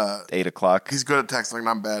 at 8 o'clock. He's good at texting, and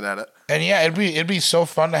I'm bad at it. And yeah, it'd be so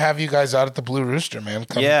fun to have you guys out at the Blue Rooster, man.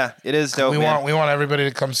 Come, Yeah, it is dope. we man. want everybody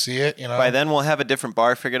to come see it. You know, By then we'll have a different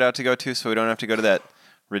bar figured out to go to, so we don't have to go to that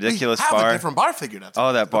ridiculous we have bar. a different bar figured out.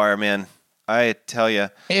 Oh, that bar, man! I tell you,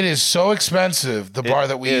 it is so expensive. The bar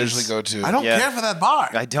that we is. usually go to. I don't Yeah. care for that bar.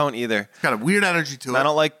 I don't either. It's got a weird energy to it. I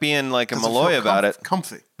don't like being like a Doesn't Malloy feel about it,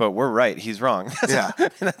 Comfy. but we're right. He's wrong. Yeah.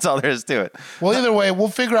 That's all there is to it. Well, either way, we'll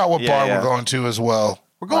figure out what Yeah, bar yeah. we're going to as well.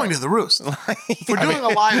 We're going to the Roost. We're doing a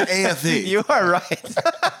live AFE. You are right.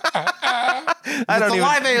 I don't It's a even.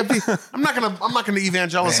 live AFE. I'm not gonna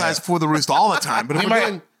evangelize for the Roost all the time, but if We we're might-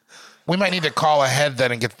 doing, We might need to call ahead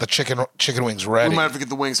then and get the chicken wings ready. we might have to get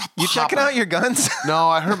the wings. You checking out your guns? No,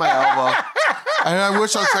 I hurt my elbow. I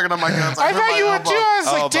wish I was checking out my guns. I hurt thought my you were elbow. too. I was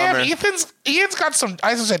Oh, like, damn, bummer. Ian's got some.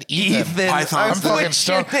 I just said Ethan. Python. I'm I'm fucking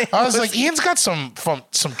stoned. I was like, Ian's got some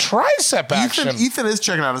tricep action. Ethan is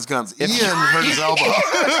checking out his guns. Ian hurt his elbow.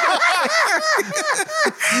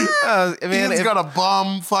 Man, Ian's got a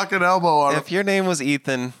bum fucking elbow on him. if your name was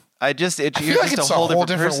Ethan, I you're feel like just it's a whole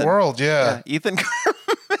different person. world. Yeah. Ethan.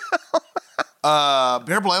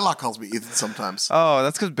 Bear Blaylock calls me Ethan sometimes. Oh,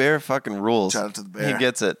 that's because Bear fucking rules. Shout out to the Bear. He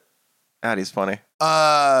gets it. God, he's funny.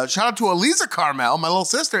 Shout out to Eliza Carmel, my little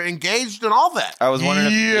sister, engaged and all that. I was wondering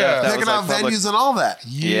if, Yeah. if that Picking was out like public. venues and all that.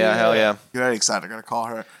 Yeah, hell yeah. You're very excited. I'm gonna call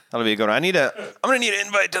her. That'll be a good one. I'm gonna need an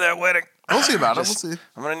invite to that wedding. We'll see about it. We'll see.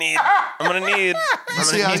 I'm gonna need We'll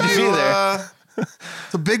see how to be you. there.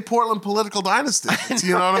 It's a big Portland political dynasty.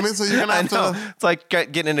 You know what I mean? So you're gonna I have know. to. It's like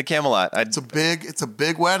getting into Camelot. It's a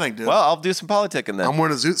big wedding, dude. Well, I'll do some politicking then. I'm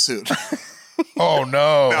wearing a zoot suit. Oh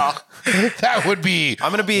no. No. That would be.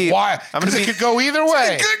 I'm gonna be. Why? I'm gonna Because be. it could go either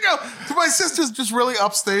way. Good go. So my sister's just really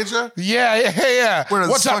upstage her. Yeah. Where does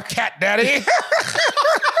What's up, fuck- cat daddy?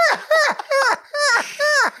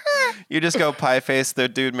 You just go pie face the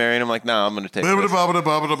dude marrying him. Like, no, I'm gonna take. Take This.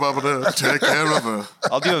 care of her.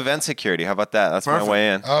 I'll do event security. How about that? That's Perfect. my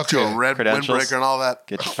way in. To a red Credentials. windbreaker and all that.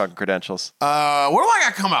 Get your fucking credentials. What do I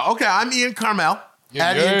got come out? Okay, I'm Ian Carmel.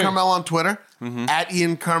 At Ian Carmel on Twitter. At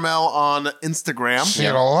Ian Carmel on Instagram. You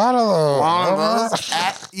get a lot of those. One of those.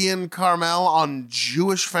 At Ian Carmel on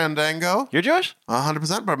Jewish Fandango. You're Jewish?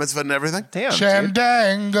 100%. Bar mitzvah and everything. Damn.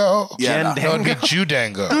 Chandango. Yeah, No, it'd be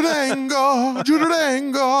Judango. Judango,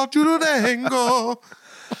 Judango, Judango,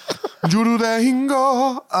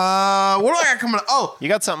 Judango. What do I got coming up? Oh, You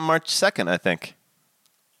got something March 2nd, I think.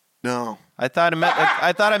 no. I thought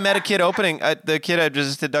I met a kid opening. The kid I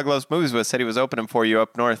just did Doug Loves Movies with said he was opening for you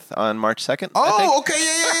up north on March 2nd. Oh, okay.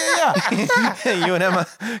 Yeah. You and Emma,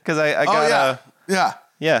 because I got Yeah.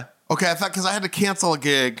 Okay, I thought because I had to cancel a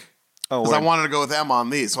gig because I wanted to go with Emma on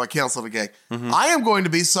these, so I canceled a gig. I am going to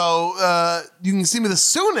be, so you can see me the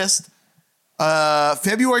soonest.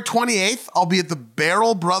 February 28th, I'll be at the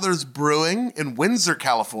Barrel Brothers Brewing in Windsor,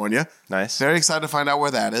 California. Nice. Very excited to find out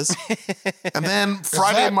where that is. And then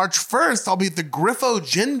Friday, March 1st, I'll be at the Griffo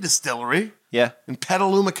Gin Distillery Yeah. in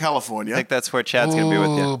Petaluma, California. I think that's where Chad's going to be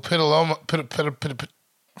with you. Petaluma. Petaluma.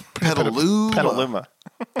 Petaluma.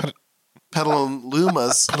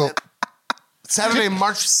 Petalumas. Saturday,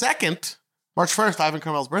 March 2nd. March 1st, Ivan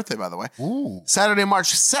Carmel's birthday, by the way. Ooh. Saturday,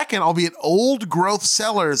 March 2nd, I'll be at Old Growth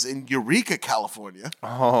Cellars in Eureka, California.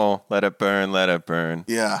 Oh, let it burn, let it burn.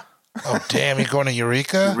 Yeah. Oh, damn, you're going to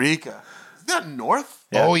Eureka? Eureka. Isn't that north?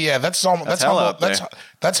 Yeah. Oh, yeah, that's hell Humboldt. up there.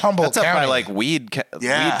 That's Humboldt That's up County. by like weed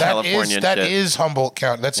Yeah. California that shit. is Humboldt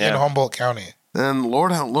County. That's in Yeah. Humboldt County. And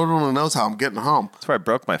Lord only knows how I'm getting home. That's where I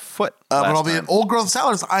broke my foot. But last I'll be time. at Old Growth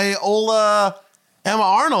Cellars. Emma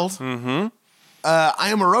Arnold. I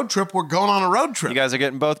am a road trip. We're going on a road trip. You guys are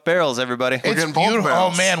getting both barrels, everybody. We're It's getting both beautiful.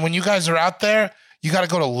 barrels. Oh, man, when you guys are out there, you got to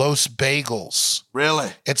go to Los Bagels. Really?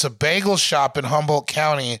 It's a bagel shop in Humboldt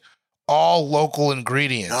County, all local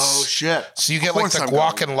ingredients. Oh, shit. So you get Of like course the I'm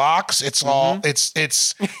guac going. and lox. It's all it's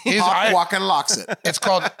Pop, walk, and locks it. it's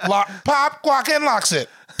called Pop Guac and Locks It.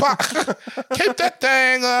 Pop. Keep that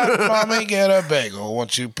thing up, mommy. Get a bagel.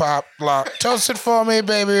 Once you pop, lock, toast it for me,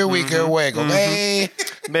 baby. We can wiggle. Hey,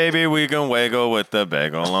 Maybe we can wiggle with the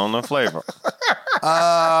bagel on the flavor.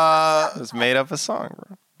 It's made up a song,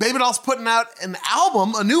 bro. Baby Doll's putting out an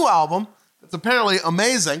album, a new album. It's apparently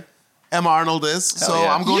amazing. Emma Arnold is. So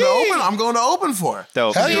yeah. I'm going to open for her.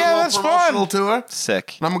 Dope. Hell Do a yeah, little that's promotional fun. tour.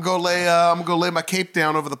 Sick. And I'm gonna lay my cape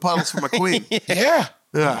down over the puddles for my queen. yeah.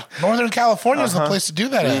 Yeah. Northern California is the place to do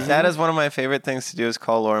that at. That is one of my favorite things to do is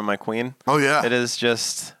call Laura my queen. Oh yeah. It is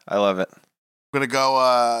just, I love it. I'm gonna go,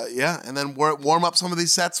 and then warm up some of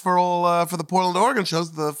these sets for the Portland, Oregon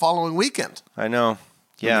shows the following weekend. I know.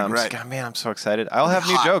 Yeah, be great. I'm so excited. I'll have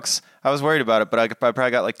new Hot. jokes. I was worried about it, but I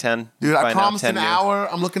probably got like 10. Dude, by I now, promised 10 an new. hour.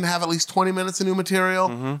 I'm looking to have at least 20 minutes of new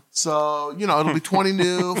material. So, it'll be 20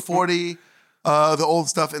 new, 40 the old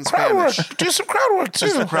stuff in Crowd work. Spanish. Do some crowd work too.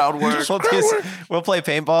 Just some crowd work. We'll play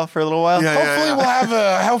paintball for a little while. Yeah,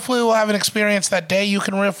 yeah. Hopefully we'll have an experience that day you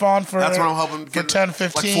can riff on for That's what I'm hoping for get 10,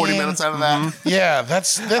 15. like 40 minutes out of that. Yeah,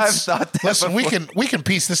 that's I've thought that listen, before. we can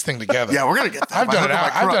piece this thing together. Yeah, we're gonna get that. I've By done hook an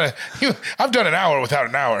or by hour. crook. I've done an hour without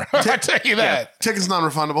an hour. I tell you that. Tickets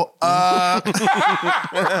non-refundable.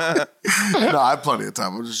 No, I have plenty of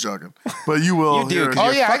time. I'm just joking. But you will. You do, hear- 'cause Oh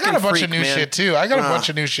You're yeah, I got fucking a bunch freak, of new man. shit too. I got a bunch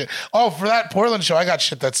of new shit. Oh, for that Portland show, I got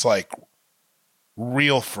shit that's like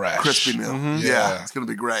real fresh, crispy meal. Yeah, Yeah. it's gonna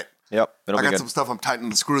be great. Yep, it'll I be got good. some stuff I'm tightening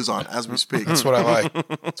the screws on as we speak. That's what I like.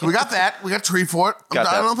 So we got that. We got Tree Fort. Got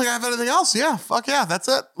I that. don't think I have anything else. Yeah, fuck yeah, that's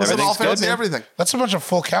it. Listen to all Everything's good, fancy man. everything. That's a bunch of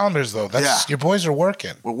full calendars though. That's Yeah. your boys are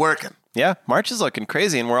working. We're working. Yeah, March is looking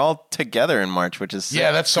crazy, and we're all together in March, which is sick.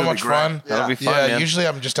 Yeah, that's so It'll be much great. fun. That'll be fun, Yeah, man. usually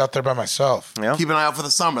I'm just out there by myself. Yeah. Keep an eye out for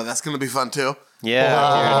the summer. That's gonna be fun too.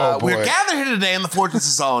 Yeah. Oh, boy. We're gathered here today in the Fortress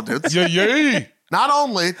of Solitude. Yay! Not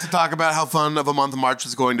only to talk about how fun of a month March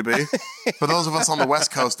is going to be, for those of us on the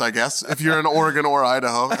West Coast, I guess, if you're in Oregon or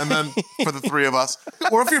Idaho, and then for the three of us,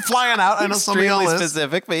 or if you're flying out, I know some of y'all Extremely is.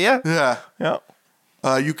 specific, but yeah. Yeah.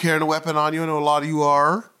 Yeah. You carrying a weapon on you? I know a lot of you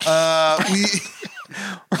are.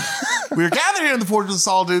 We're gathered here in the Fortress of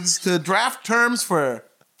Solitudes to draft terms for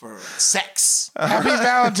sex. Happy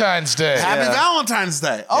Valentine's Day. Happy Yeah. Valentine's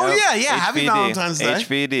Day. Oh, Yep. yeah. Happy HVD. Valentine's Day.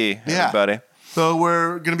 HVD, Yeah. everybody. So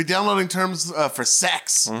we're going to be downloading terms for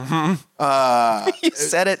sex. You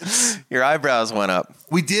said it. Your eyebrows went up.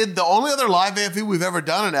 We did the only other live AFE we've ever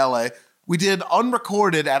done in LA. We did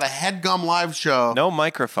unrecorded at a HeadGum live show. No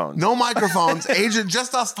microphone. No microphones. Agent,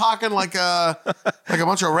 just us talking like a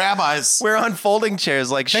bunch of rabbis. We're on folding chairs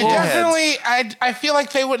like They shitheads. definitely. I feel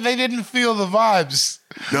like they didn't feel the vibes.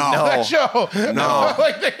 No. That show. No.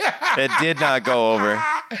 It did not go over.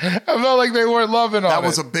 I felt like they weren't loving on That it.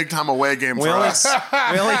 was a big time away game We for only, us.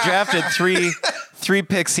 we only drafted three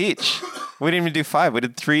picks each. We didn't even do 5. We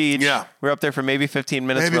did 3 each. Yeah. We were up there for maybe 15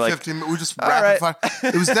 minutes. Maybe we're 15 minutes. We just all rapid right. fire.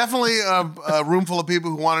 It was definitely a room full of people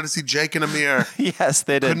who wanted to see Jake and Amir. Yes,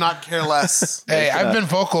 they did. Could not care less. Hey, I've been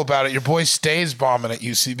vocal about it. Your boy stays bombing at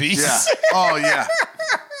UCB. Yeah. Oh, yeah.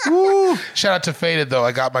 Shout out to Faded, though.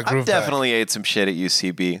 I got my groove back. Definitely ate some shit at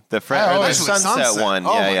UCB. The Especially Sunset one.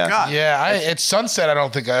 Oh, yeah, my yeah. God. Yeah, it's Sunset. I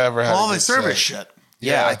don't think I ever had. All a they good serve set. is shit.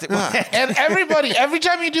 Yeah. And everybody, every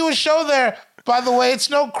time you do a show there, by the way, it's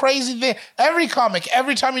no crazy thing. Every comic,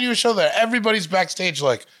 every time you do a show there, everybody's backstage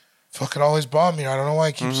like, fucking always bomb here. I don't know why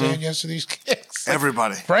I keep saying yes to these gigs. Like,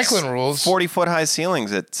 Everybody. Franklin rules. 40-foot high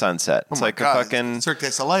ceilings at Sunset. It's Oh, my like God. a fucking... Cirque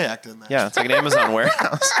du Soleil act in there. Yeah, it's like an Amazon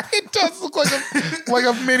warehouse. It does look like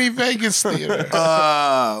a mini Vegas theater.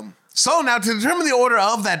 So now to determine the order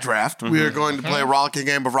of that draft, we are Mm-hmm. going to play a rollicking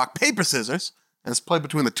game of rock, paper, scissors. And it's played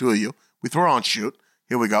between the two of you. We throw on shoot.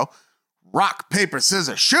 Here we go. Rock, paper,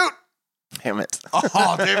 scissors, shoot. Damn it.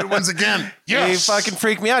 Oh, David wins again. He fucking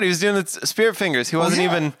freaked me out. He was doing the spirit fingers. He wasn't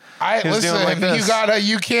even... He was Listen, doing like this.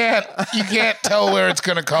 you can't tell where it's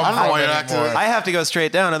gonna come I don't know from why you're acting anymore. I have to go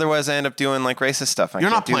straight down. Otherwise, I end up doing like racist stuff. You're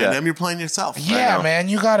not playing him. You're playing yourself. Yeah, know. man,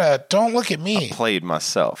 don't look at me. Played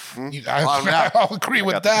myself. I'll agree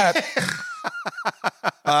with that.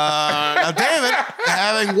 Now, David,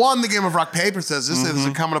 having won the game of rock, paper, scissors, it is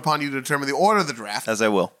incumbent upon you to determine the order of the draft. As I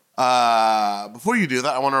will. Before you do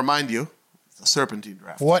that, I want to remind you, the Serpentine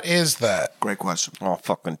draft. What is that? Great question. I'll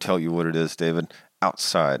fucking tell you what it is, David.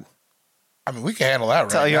 Outside. I mean, we can handle that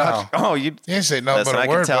Tell right you now. how... Oh, you... You ain't say nothing Listen, but a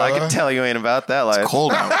word, I brother. can tell you ain't about that life.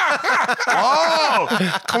 Cold out.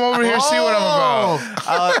 Oh! Come over here, see what I'm about.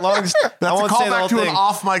 I That's won't a say the whole callback to an thing.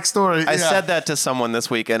 off-mic story. I said that to someone this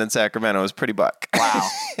weekend in Sacramento. It was pretty buck. Wow.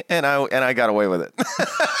 and I got away with it.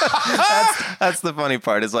 That's the funny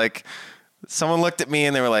part. Is like someone looked at me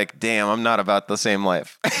and they were like, "Damn, I'm not about the same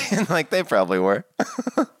life." And like they probably were.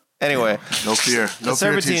 Anyway, No fear. No the fear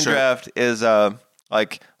Serpentine t-shirt. draft is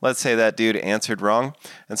like, let's say that dude answered wrong,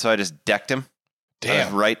 and so I just decked him.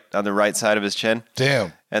 Damn. On the right side of his chin.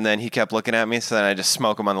 Damn. And then he kept looking at me, so then I just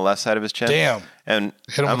smoke him on the left side of his chin. Damn. And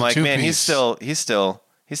Hit him I'm with a like, man, two-piece. he's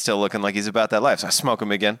still looking like he's about that life. So I smoke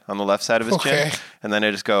him again on the left side of his Okay. chin. And then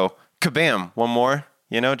I just go, kabam, one more,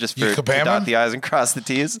 just You for to kabam dot him? the I's and cross the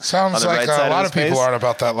T's. on Sounds the like right side a lot his of people face. aren't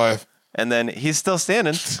about that life. And then he's still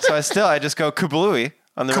standing. So I just go kablooey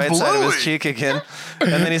on the right side of his Kablooey. cheek again.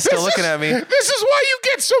 And then he's still looking at me. This is why you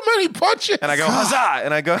get so many punches. And I go, huzzah!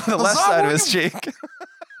 And I go to the left Huzzah, side of what his cheek.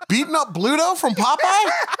 Beating up Bluto from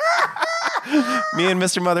Popeye? Me and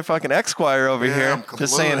Mr. Motherfucking Esquire over Yeah, here kablooey.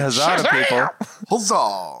 just saying huzzah to people.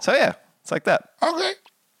 Huzzah. So yeah, it's like that. Okay.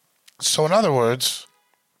 So in other words,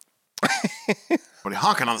 What are you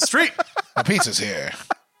honking on the street? the pizza's here.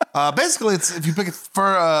 Basically, it's if you pick it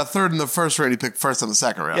for third in the first round, you pick first in the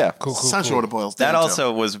second round. Yeah. Cool, Essentially what it boils down That to.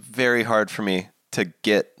 also was very hard for me to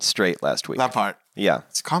get straight last week. That part. Yeah.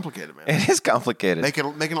 It's complicated, man. It is complicated.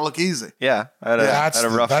 Making it look easy. Yeah. I had a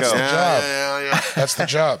rough that's go. the job. Yeah. That's the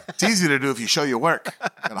job. It's easy to do if you show your work.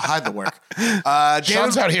 Gotta hide the work.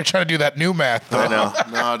 Sean's out here trying to do that new math. Though. I know.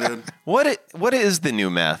 No, dude. What is the new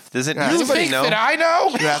math? Does it Yeah. You anybody think know? that I know?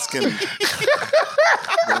 You're asking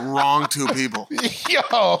the wrong two people.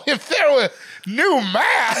 Yo, if there were new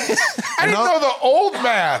math, I didn't know the old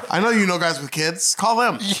math. I know you know guys with kids. Call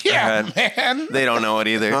them. Yeah, Right. man. They don't know it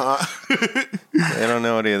either. They don't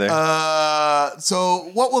know it either. So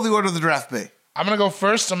what will the order of the draft be? I'm going to go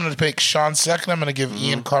first. I'm going to pick Sean second. I'm going to give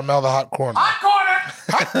Ian Carmel the hot corner.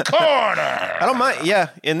 Hot Corner! I don't mind. Yeah.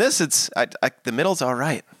 In this, it's the middle's all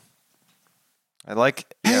right. I like.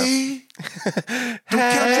 Yeah. Hey, don't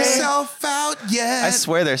count yourself out yet. I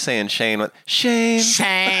swear they're saying Shane. Shane.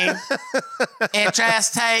 Shame. It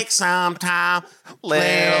just takes some time.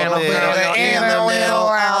 Little bit in the middle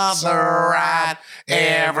of the ride.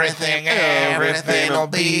 Everything will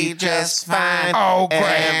be just fine. Oh,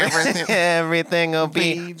 great. Everything will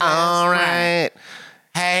be just all right.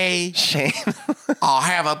 Hey, Shane. I'll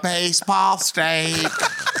have a baseball stake.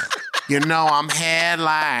 You know I'm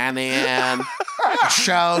headlining a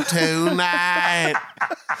show tonight.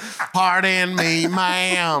 Pardon me,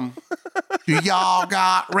 ma'am. Do y'all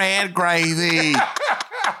got red gravy?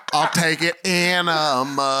 I'll take it in a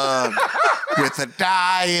mug with a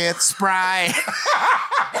diet Sprite.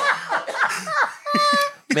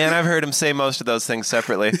 Man, I've heard him say most of those things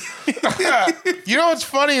separately. You know what's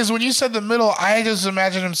funny is when you said the middle, I just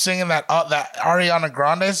imagined him singing that Ariana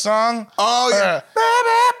Grande song. Oh, yeah.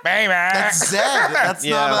 Baby. That's Zed. That's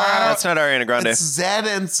Yeah, not that's not Ariana Grande. It's Zed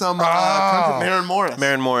and some country Maren Morris.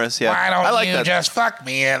 Maren Morris, yeah. Why don't I like you that. just fuck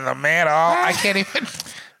me in the middle? I can't even.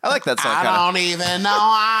 I like that song. I Kinda. don't even know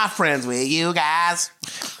I'm friends with you guys.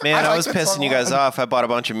 Man, I like was that pissing song you a lot. guys off. I bought a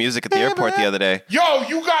bunch of music at the airport the other day. Yo,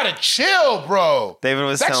 you gotta chill, bro. David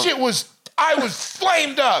was that telling- shit was. I was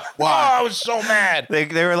flamed up. Why? Oh, I was so mad. They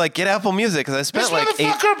were like, get Apple Music because I spent This like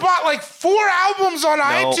motherfucker bought like 4 albums on No,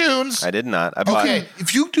 iTunes. I did not. I bought. Okay.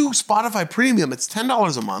 If you do Spotify Premium, it's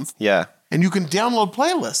 $10 a month, Yeah. and you can download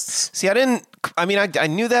playlists. See, I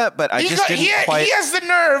knew that, but I just didn't quite. He has the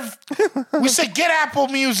nerve. We say get Apple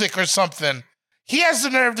Music or something. He has the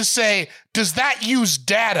nerve to say, "Does that use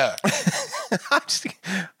data?"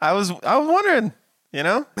 I was wondering.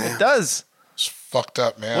 It does. It's fucked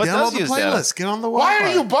up, man. What Download does the use data? playlist. Get on the Why Wi-Fi.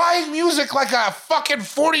 are you buying music like a fucking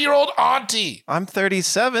 40-year-old auntie? I'm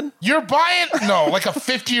 37. You're buying like a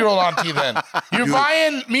 50-year-old auntie. Then you're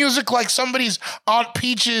buying music like somebody's Aunt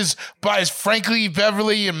Peaches buys Frankly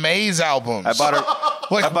Beverly and Mays albums. I bought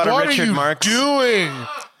a. Like, I bought a what Richard are you Marx. doing?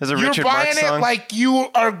 There's a You're Richard buying Marx it song. like you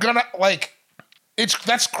are gonna like.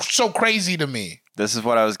 That's so crazy to me. This is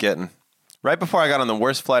what I was getting. Right before I got on the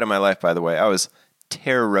worst flight of my life, by the way, I was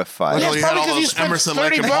terrified. Well, It's you had probably all 'cause you those spent Emerson, 30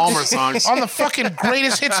 Lake and bucks Palmer songs. on the fucking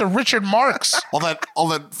greatest hits of Richard Marx. All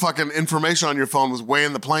that fucking information on your phone was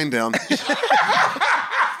weighing the plane down.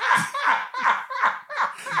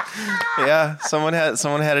 Yeah, someone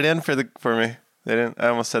had it in for me. They didn't. I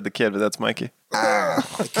almost said the kid, but that's Mikey.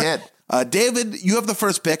 The kid. David, you have the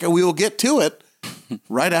first pick, and we will get to it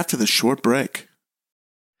right after the short break.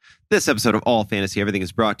 This episode of All Fantasy Everything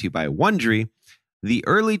is brought to you by Wondery. The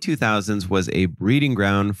early 2000s was a breeding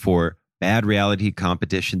ground for bad reality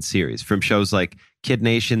competition series, from shows like Kid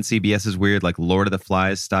Nation, CBS's weird like Lord of the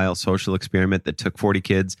Flies style social experiment that took 40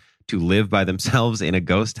 kids to live by themselves in a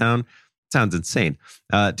ghost town. Sounds insane.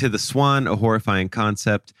 To The Swan, a horrifying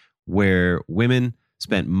concept where women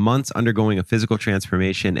spent months undergoing a physical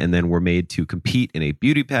transformation and then were made to compete in a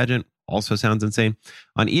beauty pageant. Also sounds insane.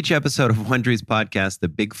 On each episode of Wondery's podcast, The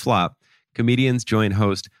Big Flop, comedians join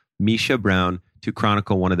host Misha Brown to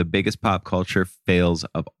chronicle one of the biggest pop culture fails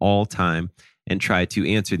of all time and try to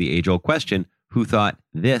answer the age-old question, who thought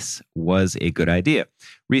this was a good idea?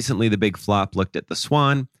 Recently, The Big Flop looked at The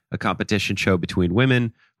Swan, a competition show between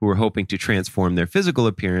women who were hoping to transform their physical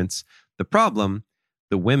appearance. The problem,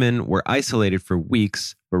 the women were isolated for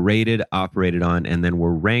weeks, berated, operated on, and then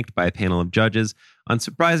were ranked by a panel of judges.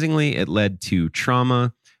 Unsurprisingly, it led to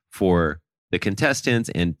trauma for the contestants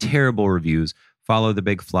and terrible reviews. Follow The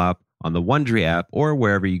Big Flop on the Wondery app or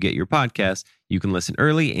wherever you get your podcasts. You can listen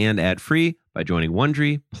early and ad-free by joining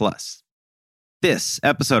Wondery Plus. This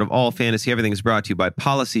episode of All Fantasy Everything is brought to you by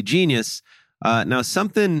Policy Genius. Now,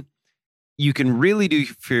 something you can really do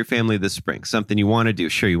for your family this spring, something you want to do.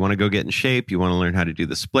 Sure, you want to go get in shape. You want to learn how to do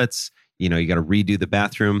the splits. You got to redo the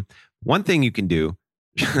bathroom. One thing you can do,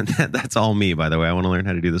 that's all me, by the way. I want to learn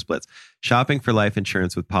how to do the splits. Shopping for life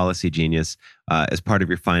insurance with Policy Genius as part of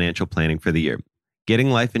your financial planning for the year.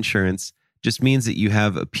 Getting life insurance just means that you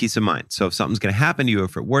have a peace of mind. So if something's going to happen to you,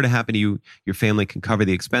 if it were to happen to you, your family can cover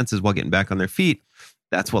the expenses while getting back on their feet.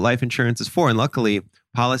 That's what life insurance is for. And luckily,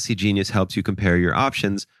 Policy Genius helps you compare your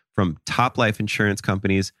options from top life insurance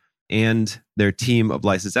companies and their team of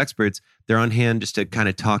licensed experts. They're on hand just to kind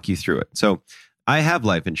of talk you through it. So I have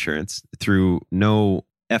life insurance through no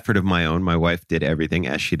effort of my own. My wife did everything,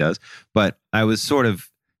 as she does. But I was sort of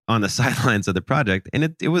on the sidelines of the project.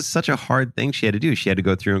 And it was such a hard thing she had to do. She had to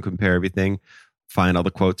go through and compare everything, find all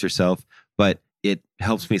the quotes herself. But it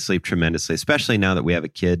helps me sleep tremendously, especially now that we have a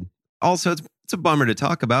kid. Also, it's a bummer to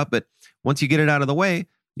talk about, but once you get it out of the way,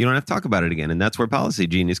 you don't have to talk about it again. And that's where Policy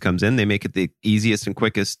Genius comes in. They make it the easiest and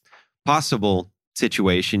quickest possible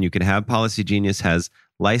situation you can have. Policy Genius has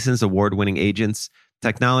licensed award-winning agents,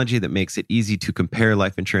 technology that makes it easy to compare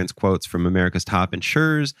life insurance quotes from America's top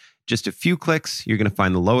insurers. Just a few clicks, you're going to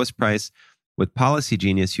find the lowest price. With Policy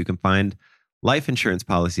Genius, you can find life insurance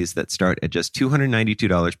policies that start at just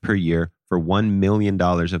 $292 per year for $1 million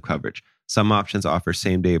of coverage. Some options offer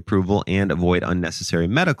same-day approval and avoid unnecessary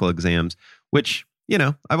medical exams, which,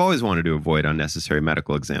 I've always wanted to avoid unnecessary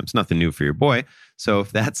medical exams. Nothing new for your boy. So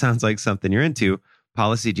if that sounds like something you're into,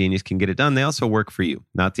 Policy Genius can get it done. They also work for you,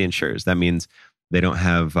 not the insurers. That means they don't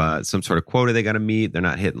have some sort of quota they got to meet. They're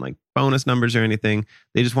not hitting like bonus numbers or anything.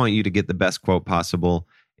 They just want you to get the best quote possible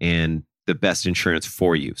and the best insurance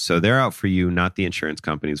for you. So they're out for you, not the insurance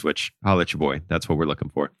companies, which I'll let your boy. That's what we're looking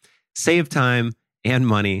for. Save time and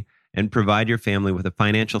money and provide your family with a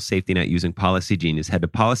financial safety net using Policy Genius. Head to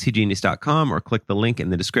policygenius.com or click the link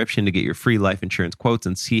in the description to get your free life insurance quotes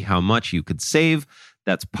and see how much you could save.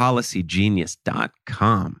 That's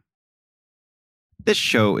policygenius.com. This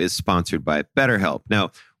show is sponsored by BetterHelp.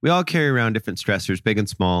 Now, we all carry around different stressors, big and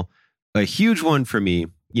small. A huge one for me,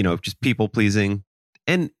 just people pleasing.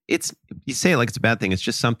 And you say it like it's a bad thing. It's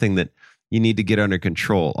just something that you need to get under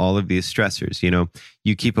control. All of these stressors,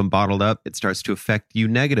 you keep them bottled up. It starts to affect you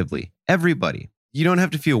negatively. Everybody. You don't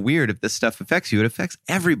have to feel weird if this stuff affects you. It affects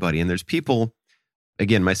everybody. And there's people,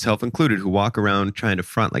 again, myself included, who walk around trying to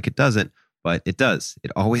front like it doesn't, but it does.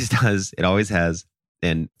 It always does. It always has.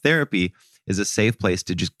 And therapy is a safe place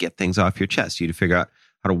to just get things off your chest. You to figure out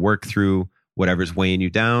how to work through whatever's weighing you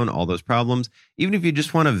down, all those problems. Even if you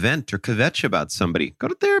just want to vent or kvetch about somebody, go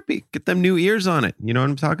to therapy. Get them new ears on it. You know what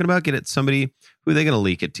I'm talking about? Get it somebody who they're going to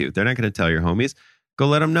leak it to. They're not going to tell your homies. Go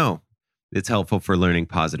let them know. It's helpful for learning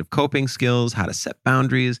positive coping skills, how to set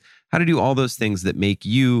boundaries, how to do all those things that make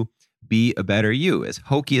you be a better you. As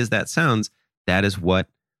hokey as that sounds, that is what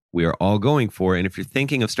we are all going for. And if you're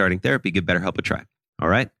thinking of starting therapy, give BetterHelp a try. All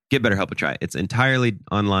right? Give BetterHelp a try. It's entirely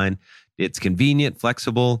online. It's convenient,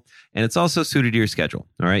 flexible, and it's also suited to your schedule.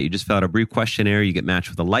 All right? You just fill out a brief questionnaire. You get matched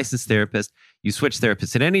with a licensed therapist. You switch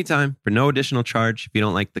therapists at any time for no additional charge. If you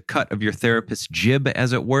don't like the cut of your therapist's jib,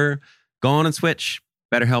 as it were, go on and switch.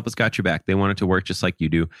 BetterHelp has got your back. They want it to work just like you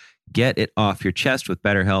do. Get it off your chest with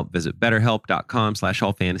BetterHelp. Visit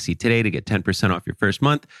BetterHelp.com/allfantasy today to get 10% off your first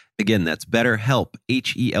month. Again, that's BetterHelp,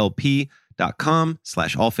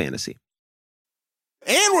 HELP.com/allfantasy.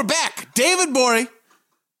 And we're back. David Gborie,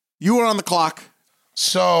 you were on the clock.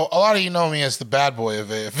 So a lot of you know me as the bad boy of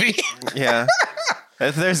AFV. Yeah.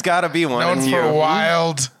 There's got to be one. Known in for you.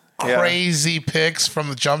 wild, crazy picks from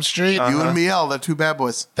the Jump Street. You and Miel, they're two bad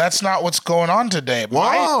boys. That's not what's going on today.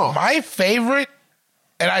 Whoa. My favorite,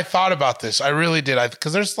 and I thought about this. I really did.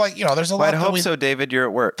 Because there's there's a Well, lot. I'd hope so, David. You're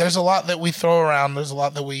at work. There's a lot that we throw around. There's a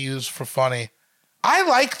lot that we use for funny. I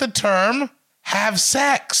like the term have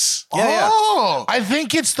sex. Oh. I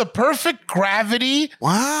think it's the perfect gravity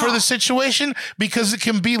for the situation because it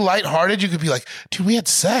can be lighthearted. You could be like, dude, we had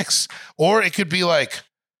sex. Or it could be like,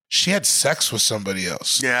 she had sex with somebody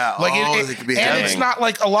else. Yeah. Like it could be and damning. it's not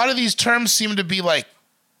like a lot of these terms seem to be like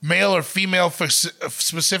male or female for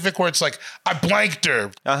specific where it's like, I blanked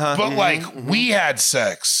her. But like, we had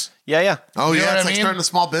sex. Yeah. Oh, You know yeah. what It's I like mean? starting a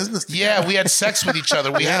small business together. Yeah, we had sex with each other.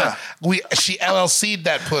 She LLC'd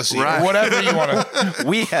that pussy Right. or whatever you want to.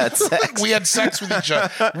 We had sex. We had sex with each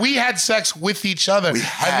other. We had sex with each other.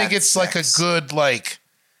 I think it's like a good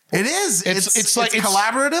It is. It's like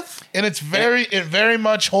collaborative. and it very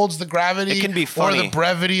much holds the gravity. It can be or funny. the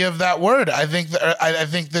brevity of that word. I think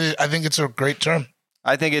it's a great term.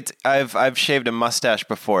 I think I've shaved a mustache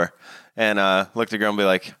before and looked at a girl and be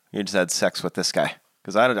like, you just had sex with this guy.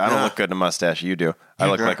 Because I don't look good in a mustache. You do. I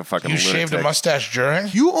look like a fucking You lunatic. shaved a mustache during?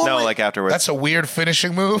 No, like afterwards. That's a weird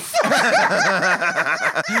finishing move.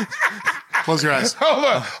 Close your eyes. Hold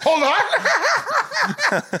on.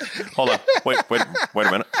 Hold on. Wait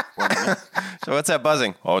a minute. So what's that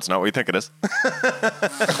buzzing? Oh, it's not what you think it is.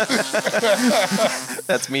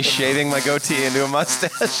 That's me shaving my goatee into a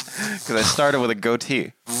mustache because I started with a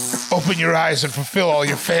goatee. Open your eyes and fulfill all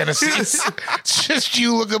your fantasies. It's just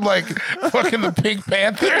you looking like fucking the Pink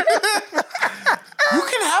Panther. You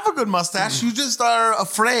can have a good mustache. You just are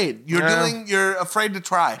afraid. You're afraid to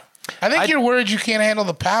try. I think you're worried you can't handle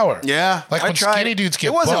the power. Yeah. Like when skinny dudes get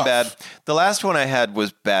It wasn't buff. bad. The last one I had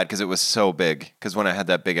was bad because it was so big. Because when I had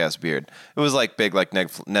that big ass beard, it was like big like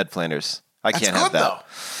Ned Flanders. I can't have that. Though.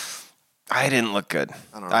 I didn't look good.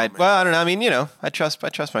 I don't know. I don't know. I mean, I trust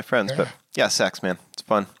my friends, but yeah, sex, man, it's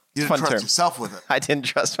fun. You It's a didn't fun trust term. yourself with it. I didn't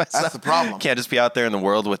trust myself. That's the problem. Can't just be out there in the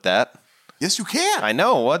world with that. Yes, you can. I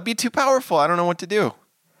know. Well, it'd be too powerful. I don't know what to do.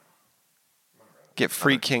 Get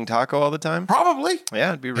free King Taco all the time? Probably. Yeah,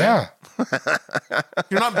 it'd be Yeah. rad.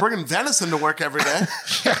 You're not bringing venison to work every day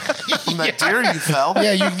from that deer you fell.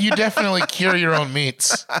 Yeah, you definitely cure your own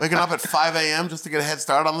meats. Waking up at 5 a.m. just to get a head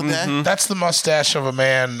start on the day. That's the mustache of a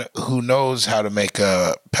man who knows how to make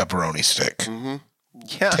a pepperoni stick.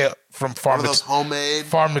 Yeah. From One of those homemade.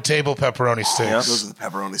 farm to table pepperoni sticks. Those are the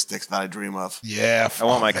pepperoni sticks that I dream of. Yeah. I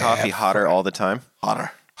want my coffee hotter all the time.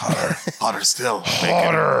 Hotter. Hotter still.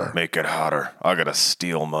 Hotter. Make it hotter. I got a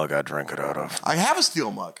steel mug I drink it out of. I have a steel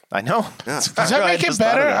mug. I know. Yeah. Does that make it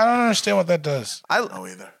better? I don't understand what that does. I don't know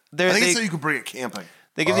either. I They think it's so you can bring it camping.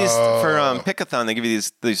 give these for Pickathon. They give you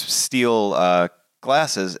these steel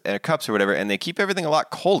glasses and cups or whatever, and they keep everything a lot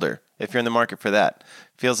colder. If you're in the market for that,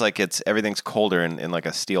 feels like everything's colder in like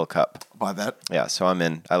a steel cup. Buy that. Yeah, so I'm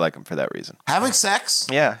in. I like them for that reason. Having sex.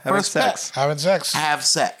 Yeah, having First sex. step. Having sex. Have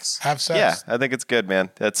sex. Have sex. Yeah, I think it's good, man.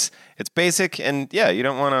 It's basic, and yeah, you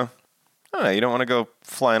don't want to. I don't know. You don't want to go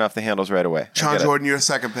flying off the handles right away. I Sean get it. Jordan, you're a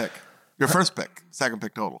second pick. Your first pick. Second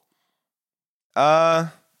pick total.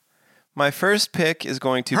 My first pick is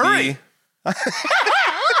going to Hurry. be.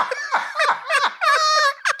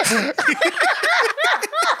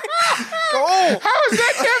 Go How has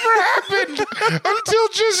that never happened until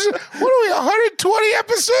just, what are we, 120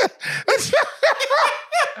 episodes?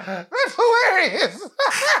 That's hilarious.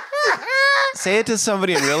 Say it to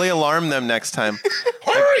somebody and really alarm them next time.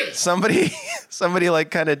 Hurry! Somebody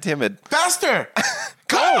like kind of timid. Faster.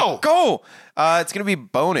 Go! It's going to be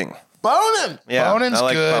boning. Boning. Yeah, Boning's I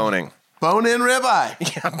like good. boning. Bone in ribeye.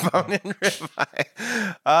 Yeah, bone and ribeye.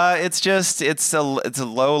 It's a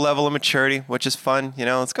low level of maturity, which is fun. You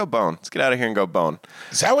know, let's go bone. Let's get out of here and go bone.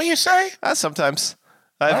 Is that what you say? Sometimes.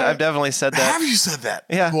 I've definitely said that. Have you said that?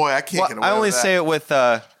 Yeah. Boy, I can't get away I only with that. say it with,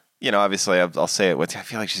 obviously I'll say it with, I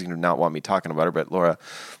feel like she's going to not want me talking about her, but Laura,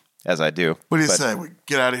 as I do. What do you But, say? We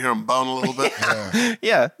get out of here and bone a little bit?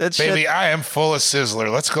 Yeah, that's Baby, shit. I am full of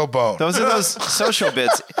sizzler. Let's go bone. Those are those social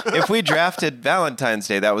bits. If we drafted Valentine's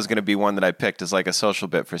Day, that was going to be one that I picked as like a social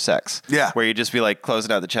bit for sex. Yeah. Where you just be like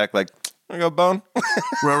closing out the check, like, I go bone.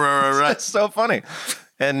 Right. It's so funny.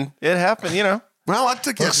 And it happened, you know. Well, I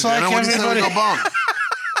took you Looks to dinner. like What do you say we go everybody- bone?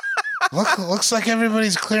 Looks like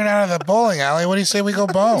everybody's clearing out of the bowling alley. What do you say we go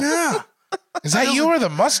bone? Yeah. Is that you or the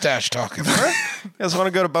mustache talking? You guys want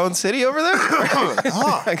to go to Bone City over there?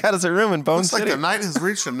 I got us a room in Bone Looks like City. the night has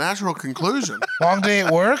reached a natural conclusion. Long day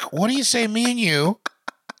at work. What do you say me and you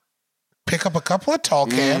pick up a couple of tall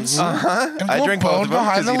cans and I go drink both bone of them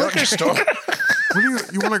behind 'cause the you don't liquor drink. store? What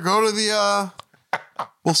do you want to go to the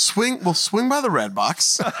We'll swing by the Red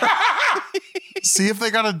Box. See if they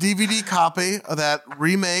got a DVD copy of that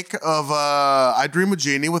remake of I Dream of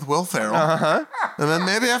Jeannie with Will Ferrell. And then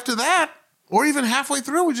maybe after that, or even halfway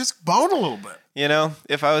through, we just bone a little bit. You know,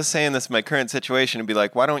 if I was saying this in my current situation, it'd be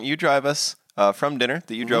like, why don't you drive us from dinner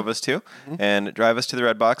that you drove us to and drive us to the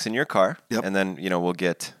Red Box in your car? Yep. And then, we'll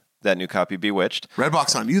get that new copy, Bewitched. Red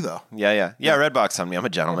Box on you, though. Yeah, Red Box on me. I'm a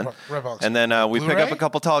gentleman. Red Box. And then we pick Blu-ray? up a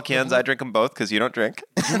couple tall cans. I drink them both because you don't drink.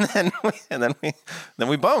 and then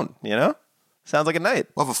we bone, Sounds like a night.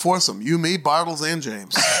 We'll have a foursome. You, me, Bartles, and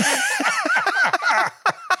James.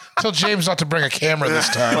 Tell James not to bring a camera this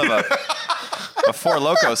time. We'll have a Four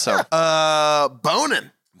Loko song.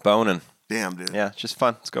 Boning. Boning. Damn, dude. Yeah, it's just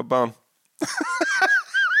fun. Let's go bone. I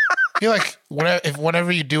feel like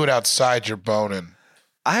whenever you do it outside, you're boning.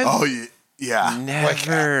 I've Oh, yeah.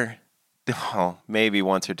 never, maybe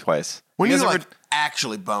once or twice. When You you're guys like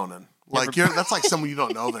actually boning. Like that's like someone you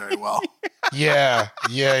don't know very well. Yeah.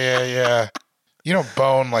 You don't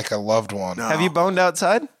bone like a loved one. No. have you boned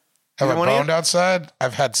outside? Have I Either one of you? boned outside?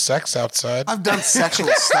 I've had sex outside. I've done sexual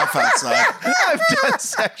stuff outside. I've done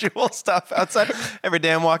sexual stuff outside. Every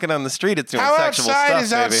day I'm walking on the street, it's doing How sexual outside stuff, is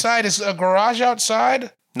baby. outside? Is a garage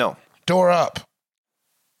outside? No. Door up.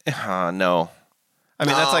 No. I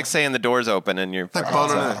mean, that's No. like saying the door's open and you're It's like fucking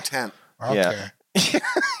boning in outside. a tent, Okay. Yeah.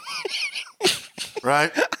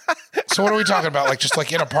 right? So what are we talking about? Like just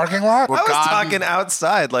like in a parking lot? Well, I was God, talking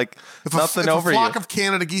outside, like nothing over if a you. flock of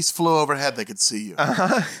Canada geese flew overhead, they could see you.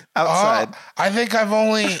 Outside. Oh, I think I've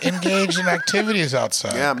only engaged in activities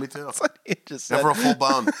outside. Yeah, me too. You just said, Never a full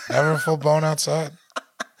bone. Never a full bone outside.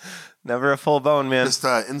 never a full bone, man. Just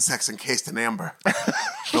insects encased in amber.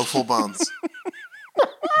 No full bones.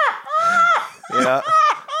 Yeah.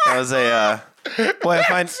 That was a, boy, if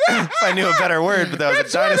I knew a better word, but that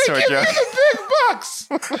was a dinosaur joke. The big bucks.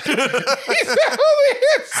 He's only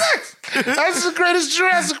insects. That's the greatest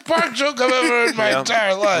Jurassic Park joke I've ever heard in my Yeah.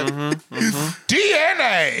 entire life.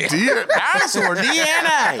 DNA. Dinosaur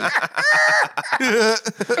DNA.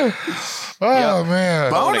 Oh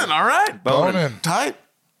man. Boning, all right. Boning. Tight.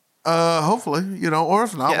 Hopefully, or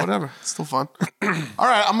if not, Yeah. whatever. It's still fun. All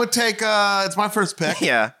right, I'm gonna take. It's my first pick.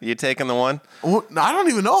 Yeah. You taking the one? Well, I don't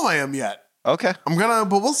even know if I am yet. Okay. I'm gonna,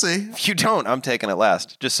 but we'll see. If you don't, I'm taking it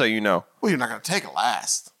last, just so you know. Well, you're not gonna take it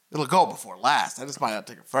last. It'll go before last. I just might not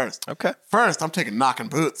take it first. Okay. First, I'm taking knocking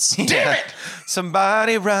boots. Damn it.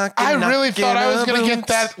 Somebody rocking. I really thought I was gonna get boots.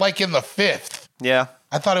 that like in the fifth. Yeah.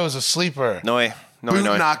 I thought it was a sleeper. No. Boot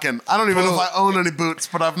knocking. I don't even know if I own any boots,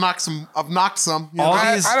 but I've knocked some. I've knocked some. All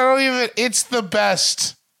I these- don't even. It's the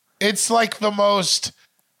best. It's like the most.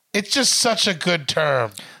 It's just such a good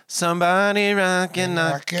term. Somebody rocking,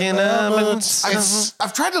 knocking the boots. boots.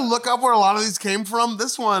 I've tried to look up where a lot of these came from.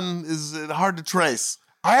 This one is hard to trace.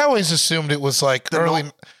 I always assumed it was like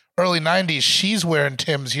early 90s. She's wearing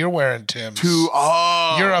Tim's. You're wearing Tim's.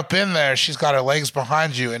 You're up in there. She's got her legs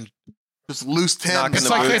behind you, and just loose Knocking Timbs.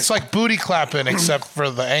 the boots. it's like booty clapping, except for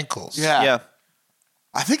the ankles. Yeah. Yeah.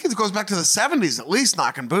 I think it goes back to the 70s at least,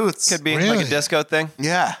 knocking boots. Could be Really? like a disco thing.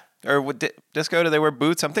 Yeah. Or disco, do they wear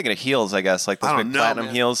boots? I'm thinking of heels, I guess. Like those I big don't know, platinum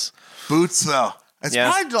man. heels. Boots, though. It's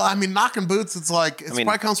Yeah. probably, I mean, knocking boots, it's like, it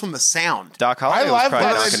probably comes from the sound. Doc Holliday was love probably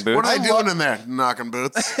that. knocking boots. What are they doing in there? Knocking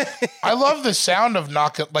boots. I love the sound of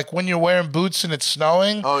knocking, like when you're wearing boots and it's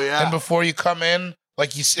snowing. Oh, yeah. And before you come in,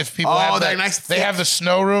 like if people Oh, have that that, nice they thick- have the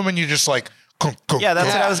snow room and you just like, Yeah, that's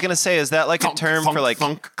what Yeah. I was gonna say. Is that like a Thunk, term thunk, for like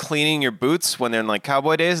thunk. cleaning your boots when they're in like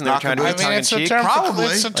cowboy days and they're Knocking trying to be boots. tongue in it's a cheek? term. Probably.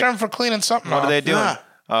 It's a term for cleaning something. What are off. they doing?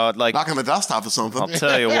 Yeah. Like Knocking the dust off of something. I'll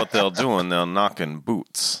tell you what they'll do when they're knocking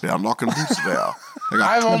boots. Yeah, I'm knocking boots there. I got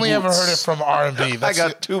I've two only ever boots. heard it from R&B. I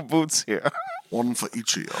got 2 boots here. One for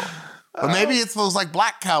each of you. But maybe it's those like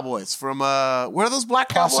black cowboys from, where are those black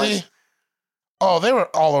cowboys? Posse. Oh, they were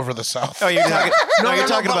all over the South. Oh, you're talking. No, you're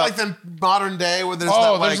talking but about. like the modern day where there's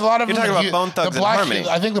Oh, that, there's like, a lot of you're them talking in about Bone Thugs the and black, Harmony.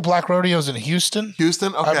 I think the Black Rodeo's in Houston.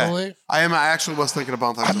 Houston. Okay, believe. I actually was thinking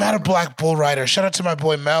about that. I met a black bull rider. Shout out to my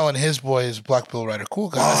boy Mel and his boy is black bull rider. Cool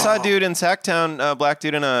guy. I saw a dude in Sacktown, black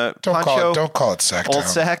dude in a poncho, Don't call it Sacktown. old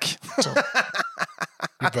sack.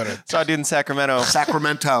 You better. Saw a dude in Sacramento,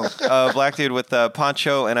 Sacramento. black dude with a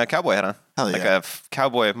poncho and a cowboy hat on. Hell Like yeah. a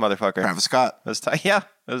cowboy motherfucker. Travis Scott. It was yeah,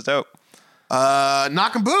 it was dope.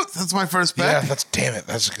 Knocking boots. That's my first pick. Yeah, damn it.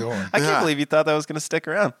 That's a good one. I Yeah. can't believe you thought that was going to stick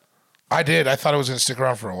around. I did. I thought it was going to stick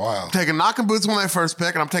around for a while. Taking knocking boots with my first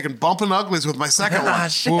pick, and I'm taking bumping uglies with my second one.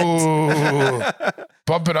 Shit. Ooh.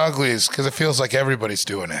 Bumping uglies because it feels like everybody's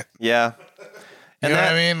doing it. Yeah. You know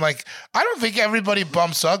what I mean? Like, I don't think everybody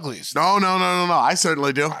bumps uglies. No. I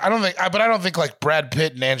certainly do. I don't think like Brad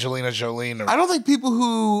Pitt and Angelina Jolie. I don't think people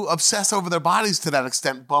who obsess over their bodies to that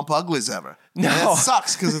extent bump uglies ever. No. And it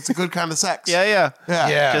sucks because it's a good kind of sex. Yeah.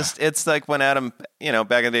 Yeah. Just it's like when Adam,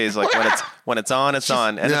 back in the days, like when it's on, it's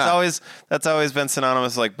on, and Yeah. that's always been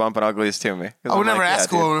synonymous with like bumping uglies to me. 'Cause I would I'm never like, ask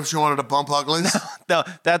a dude. woman if she wanted to bump uglies. No,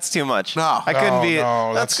 that's too much. No. I couldn't No, be.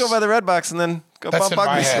 no, Let's that's- go by the red box and then go That's bump in my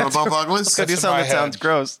uglies. head. You want to bump uglies? Let's go do That's in something my that sounds head.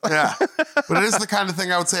 gross. Yeah. But it is the kind of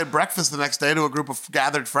thing I would say at breakfast the next day to a group of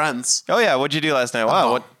gathered friends. Oh yeah, what'd you do last night?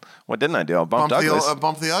 Wow, what didn't I do? I bumped uglies.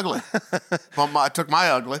 Bump the ugly. I took my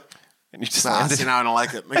ugly. And you just Nah, landed. see, now I don't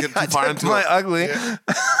like it. Make it too I far took into my it. ugly.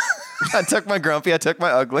 I took my grumpy. I took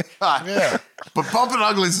my ugly. Yeah. But bumping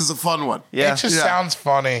uglies is a fun one. Yeah, It just Yeah. sounds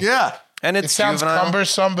funny. Yeah. and It it's sounds juvenile.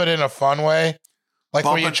 cumbersome, but in a fun way. Like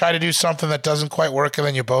where you Bumping- try to do something that doesn't quite work and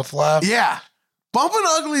then you both laugh. Yeah. Bumping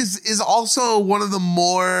uglies is also one of the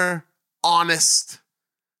more honest,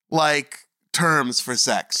 like, terms for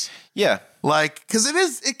sex. Yeah, Like, because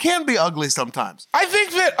it can be ugly sometimes. I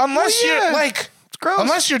think that unless Well, yeah. you're like, it's gross.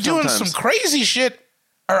 unless you're doing sometimes. some crazy shit,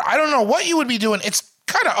 or I don't know what you would be doing, it's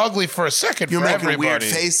kind of ugly for a second You're for making everybody. weird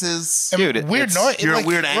faces. And Dude, weird it's- noise. you're at like,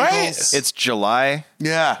 weird right? angles. It's July.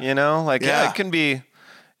 Yeah. Like Yeah. it can be.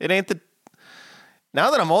 It ain't the. Now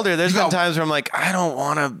that I'm older, there's You been got- times where I'm like, I don't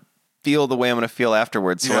want to feel the way I'm going to feel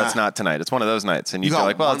afterwards, so Yeah. it's not tonight. It's one of those nights, and you You feel got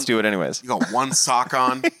like, well, one- let's do it anyways. You got one sock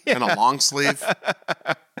on and a long sleeve.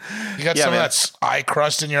 You got Yeah, some man. of that eye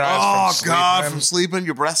crust in your eyes Oh, from God. sleeping. From sleeping,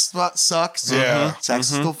 your breast sucks. Yeah. Sex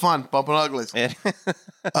is still fun. Bumping uglies. And-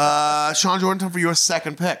 Sean Jordan, time for your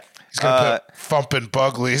second pick. He's gonna put thumping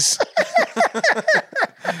buglies.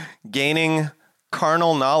 Gaining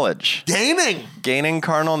carnal knowledge. Gaining.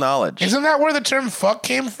 Carnal knowledge. Isn't that where the term "fuck"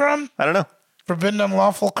 came from? I don't know. Forbidden,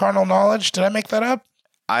 unlawful, carnal knowledge. Did I make that up?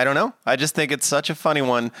 I don't know. I just think it's such a funny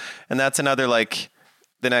one, and that's another like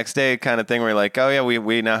the next day kind of thing where you're like, oh yeah,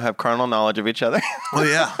 we now have carnal knowledge of each other. Oh,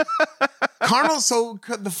 yeah. Carnal. So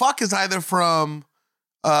the fuck is either from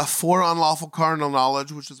for unlawful carnal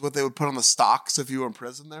knowledge, which is what they would put on the stocks if you were in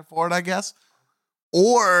prison there for it, I guess.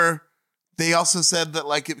 Or they also said that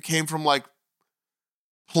like it came from like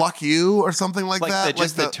pluck you or something like that.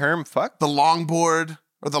 Just the term fuck. The longboard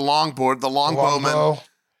or the longbowman Longbow.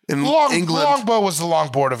 in England. Longbow was the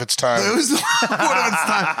longboard of its time. It was the longboard of its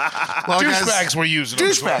time. Well, guys, Douchebags were using them.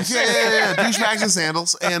 is what I'm Douchebags, saying. yeah. Douchebags and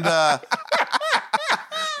sandals, and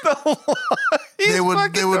they would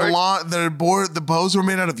the bows were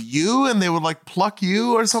made out of yew, and they would like pluck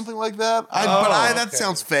you or something like that. That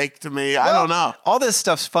sounds fake to me. I don't know. All this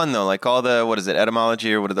stuff's fun though, like all the what is it,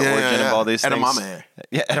 etymology or what is the origin of all these things? Edamame.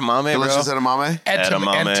 Yeah, edamame, Delicious bro. edamame.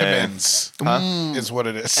 Edamame. Entomins is what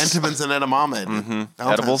it is. Entomins and edamame. Valentine's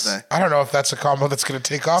Edibles. Day. I don't know if that's a combo that's going to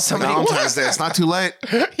take off. Valentine's Day. It's not too late.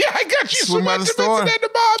 Yeah, I got you Swing some by the Entomins store. and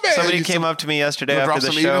edamame. Somebody came up to me yesterday Drop after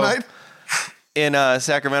the some E show tonight. in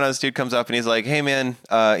Sacramento. This dude comes up and he's like, "Hey man,"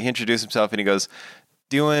 he introduced himself and he goes,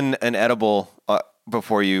 "Doing an edible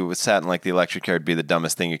before you sat in like the electric chair would be the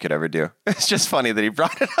dumbest thing you could ever do." It's just funny that he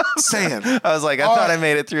brought it up. Saying. I was like, I thought I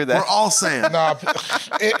made it through that. We're all saying. No,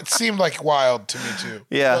 it seemed like wild to me too.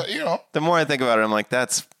 Yeah. But, you know, The more I think about it, I'm like,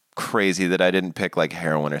 that's crazy that I didn't pick like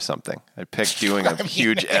heroin or something. I picked doing a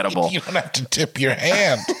huge edible. You don't have to tip your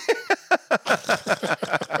hand.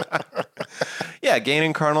 Yeah, Yeah,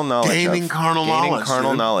 gaining carnal knowledge. Gaining carnal knowledge.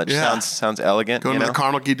 Carnal dude. knowledge. Yeah. Sounds elegant. Going to the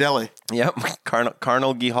Carnegie Deli. Yep.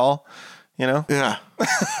 Carnegie Hall. You know? Yeah.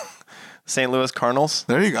 St. Louis Cardinals.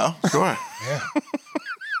 There you go. Sure. Yeah.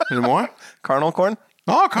 Any more? Carnal corn.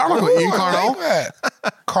 Oh, Carnal. Ooh, Ian I Carnal. like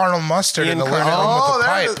that. Carnal mustard in the living room Oh, with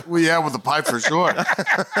the there it pipe. is. Well, yeah, with the pipe for sure.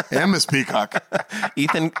 And Miss Peacock.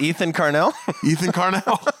 Ethan Carnell. Ethan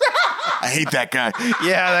Carnell. I hate that guy.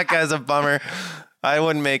 Yeah, that guy's a bummer. I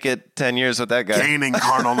wouldn't make it 10 years with that guy. Gaining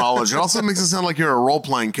carnal knowledge. It also makes it sound like you're a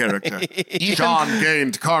role-playing character. John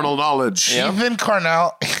gained carnal knowledge. Yep. Ethan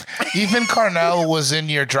Carnell was in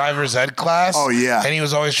your driver's ed class. Oh, yeah. And he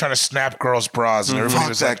was always trying to snap girls' bras. And everybody Fuck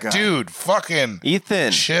was that like, guy. dude, fucking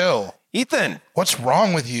Ethan. chill. Ethan, What's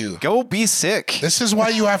wrong with you? go be sick. This is why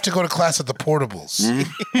you have to go to class at the portables.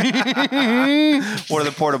 What are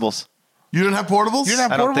the portables? You didn't have portables? You didn't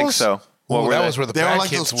have I don't think portables? so. What Well, were that they? was where the They were bad like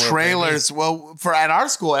kids those were, trailers. Well, at our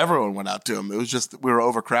school, everyone went out to them. It was just we were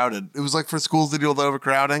overcrowded. It was like for schools that deal with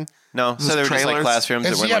overcrowding. No, Those so they were just like trailers. classrooms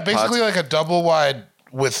It's that were like basically pods. like a double wide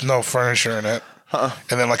with no furniture in it. And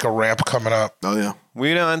then like a ramp coming up. Oh yeah.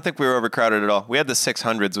 We don't think we were overcrowded at all. We had the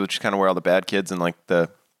 600s, which is kind of where all the bad kids and like the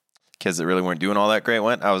kids that really weren't doing all that great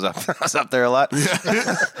went. I was up there a lot.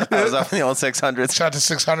 I was up in the old 600s. Shout to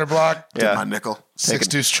 600 block. My Yeah. nickel. Six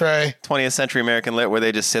deuce tray. 20th century American lit where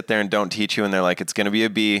they just sit there and don't teach you and they're like, it's going to be a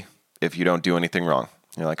B if you don't do anything wrong.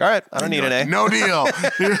 You're like, all right, I don't need an A. No deal.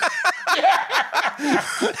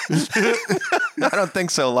 I don't think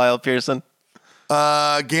so, Lyle Pearson.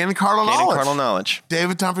 Gaining carnal Gaining knowledge. carnal knowledge.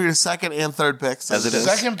 David, time for your second and third picks. As it is.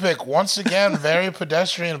 Second pick, once again, very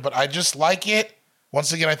pedestrian, but I just like it.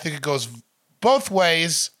 Once again, I think it goes both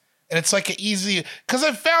ways. And it's like an easy, because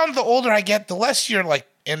I've found the older I get, the less you're like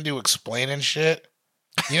into explaining shit.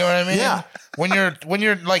 You know what I mean? Yeah. When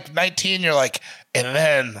you're like 19, you're like, and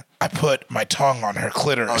then I put my tongue on her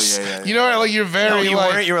clitoris. Oh, yeah. You know, like you're very No, you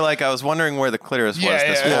like, weren't. You were like, I was wondering where the clitoris was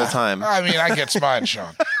this whole time. I mean, I get mine,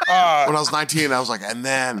 Sean. When I was 19, I was like, and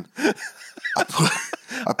then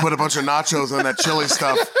I put a bunch of nachos and that chili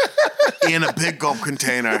stuff in a big gulp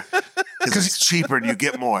container because it's cheaper and you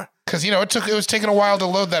get more. Because it was taking a while to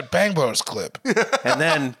load that Bang Bros clip. And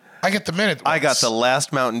then I get the minute. I got the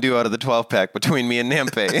last Mountain Dew out of the 12-pack between me and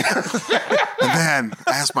Nampe. And then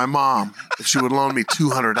I asked my mom if she would loan me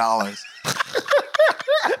 $200.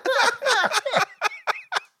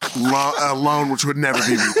 A loan which would never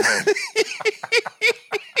be repaid.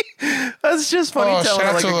 That's just funny Oh, telling shout it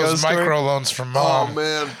out like to a those ghost story. micro loans from Oh,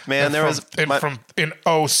 mom. man. There was in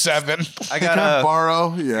 07. I got a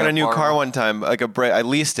Borrow. Yeah, got a new borrow. car one time, like I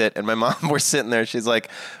leased it, and my mom were sitting there. She's like,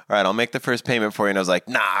 "All right, I'll make the first payment for you." And I was like,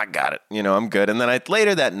 "Nah, I got it. I'm good." And then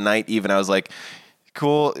later that night, even I was like,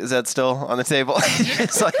 "Cool, is that still on the table?"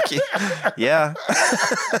 It's like, "Yeah."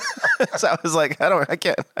 So I was like, I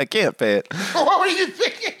can't pay it." What were you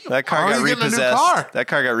thinking? That car How are got you getting a new repossessed. car? That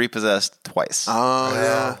car got repossessed twice. Oh,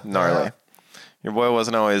 yeah. Gnarly. Yeah. Your boy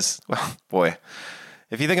wasn't always. Well, boy.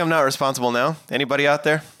 If you think I'm not responsible now, anybody out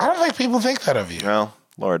there? I don't think people think that of you. Well,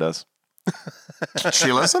 Laura does.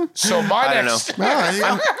 She listen? So my I don't next, know.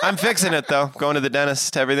 Yeah. I'm fixing it though. Going to the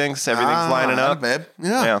dentist. Everything's lining up. Babe.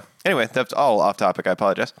 Yeah. Anyway, that's all off topic. I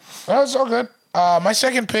apologize. That's all good. My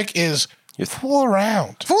second pick is fool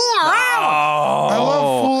around. Fool around. I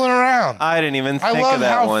love fooling around. I didn't even I think love of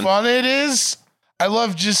that how one. fun it is. I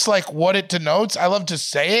love just like what it denotes. I love to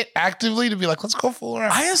say it actively to be like, let's go fool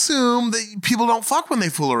around. I assume that people don't fuck when they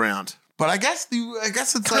fool around. But I guess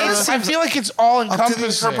it's I feel like it's all up to the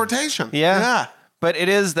encompassing. interpretation. Yeah. But it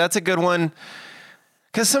is. That's a good one.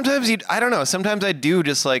 Because sometimes I don't know. Sometimes I do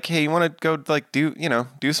just like, hey, you want to go like do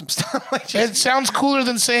some stuff like It sounds cooler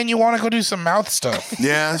than saying you want to go do some mouth stuff.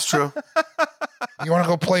 Yeah, that's true. You want to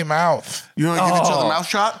go play mouth. You want to give each other a mouth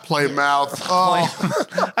shot? Play mouth.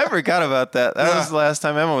 Oh, I forgot about that. That was the last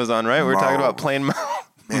time Emma was on, right? We were talking about plain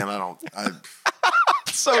mouth. man, I don't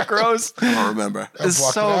So gross. remember. It's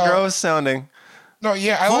Block so it out. gross sounding. No,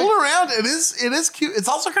 yeah, I Fool like. around. It is cute. It's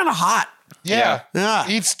also kind of hot. Yeah. Yeah.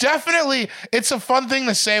 It's a fun thing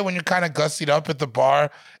to say when you're kind of gussied up at the bar,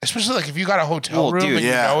 especially like if you got a hotel Well, room dude, and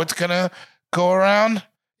yeah. you know it's going to go around.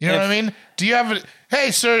 You know If- what I mean? Do you have hey,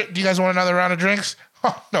 sir, do you guys want another round of drinks?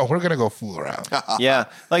 Oh, no, we're going to go fool around. Yeah.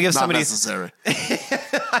 Like if Not somebody's necessary.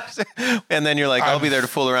 and then you're like, I'll be there to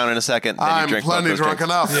fool around in a second. Then you I'm drink both plenty those drunk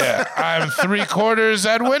drinks. enough. Yeah, I'm 3/4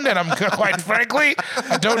 Edwin, and I'm quite frankly,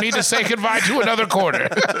 I don't need to say goodbye to another quarter.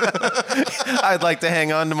 I'd like to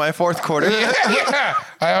hang on to my fourth quarter. Yeah,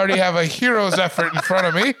 I already have a hero's effort in front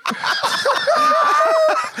of me.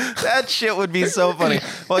 That shit would be so funny.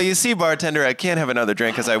 Well, you see, bartender, I can't have another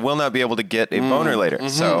drink because I will not be able to get a boner later.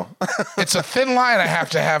 So It's a thin line I have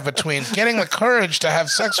to have between getting the courage to have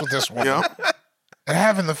sex with this woman Yep. and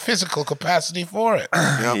having the physical capacity for it.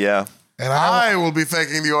 Yeah. And I will be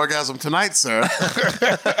faking the orgasm tonight, sir.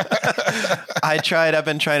 I've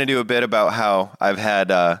been trying to do a bit about how I've had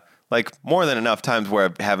like more than enough times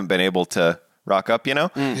where I haven't been able to rock up, you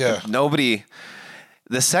know? Yeah. Nobody,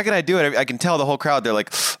 the second I do it, I can tell the whole crowd, they're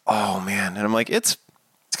like, oh man. And I'm like, it's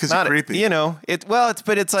because not, you're creepy. you know, it's like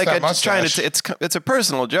that I'm just trying to, mustache. it's a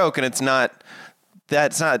personal joke and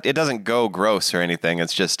it doesn't go gross or anything.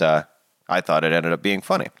 It's just, I thought it ended up being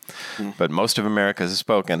funny, but most of America has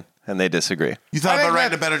spoken and they disagree. You thought I about think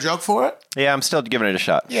writing a better joke for it? Yeah, I'm still giving it a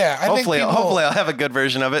shot. Yeah, I think hopefully I'll have a good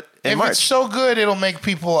version of it in if March. it's so good, it'll make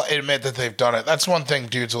people admit that they've done it. That's one thing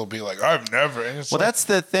dudes will be like, I've never. And it's Well, like, that's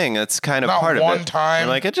the thing. That's kind of Not part of it. one time. And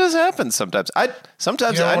like it just happens sometimes. I know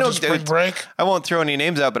to spring dudes. break. I won't throw any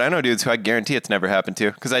names out, but I know dudes who I guarantee it's never happened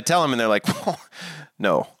to because I tell them and they're like, well,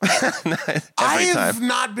 no. Every I've time.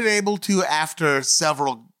 not been able to after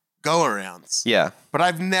several go-arounds. Yeah. But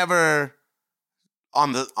I've never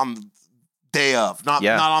on the day of, not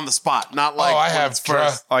on the spot, not like I when it's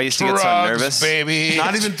first. I used to get so drugs, nervous. baby.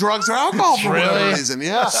 Not even drugs or alcohol for whatever Really? reason.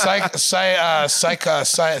 Yeah. Psycho.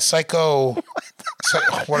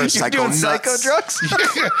 What is You're Psycho doing nuts. psycho drugs?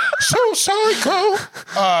 so psycho?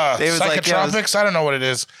 David's like, yeah, Psychotropics? I don't know what it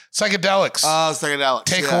is. Psychedelics. Psychedelics.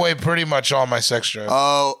 Take yeah. away pretty much all my sex drive.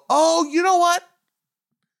 Oh, you know what?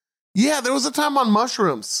 Yeah, there was a time on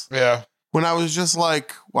mushrooms Yeah. when I was just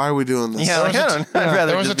like, why are we doing this? Yeah, like, I don't. I'd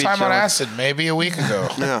rather There was a just be time on chilling. acid, maybe a week ago.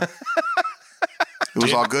 Yeah. It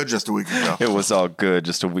was all good just a week ago. It was all good.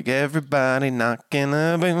 Just a week. Everybody knocking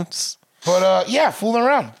the boots. But yeah, fooling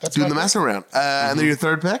around. That's Doing the my, mess around. And then your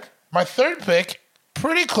third pick? my third pick,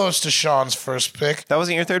 pretty close to Sean's first pick. That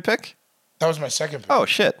wasn't your third pick? That was my second pick. Oh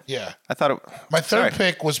shit. Yeah. I thought it. My third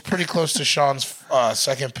sorry. pick was pretty close to Sean's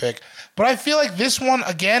second pick. But I feel like this one,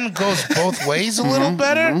 again, goes both ways a little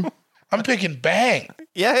better. I'm picking Bang.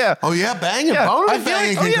 Yeah. Oh, yeah, bang and Yeah, boner I and feel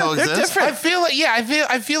banging like- can they're coexist. different.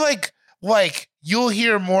 I feel like you'll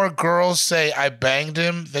hear more girls say I banged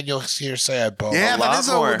him than you'll hear say I boned. Yeah, lot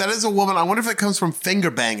more. that is a woman. I wonder if it comes from finger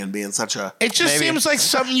banging being such a... It just Maybe. seems like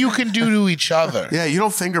something you can do to each other. Yeah, you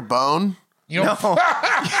don't finger bone. You know? No.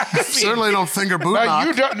 Certainly don't finger boot No, knock.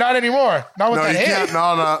 you don't. Not anymore. Not with No, that you hit. can't.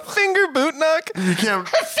 No. Finger boot knock. You can't.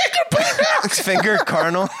 Finger boot. Finger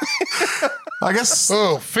carnal. I guess...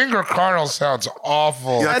 Oh, finger carnal sounds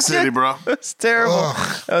awful. Yuck City, bro. That's terrible.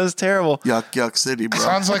 Ugh. That was terrible. Yuck City, bro.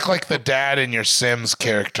 Sounds like the dad in your Sims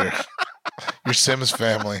character. Your Sims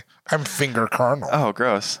family. I'm finger carnal. Oh,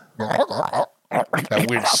 gross. That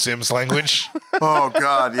weird Sims language Oh,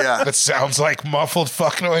 God, yeah. that sounds like muffled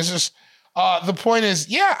fuck noises. The point is,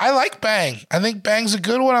 yeah, I like Bang. I think Bang's a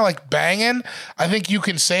good one. I like banging. I think you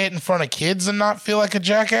can say it in front of kids and not feel like a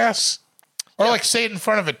jackass. Or like say it in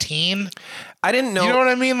front of a teen. I didn't know. You know what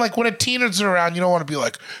I mean? Like when a teen is around, you don't want to be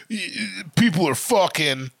like, people are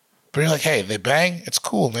fucking. But you're like, hey, they bang. It's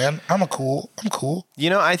cool, man. I'm cool.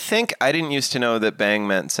 I think I didn't used to know that bang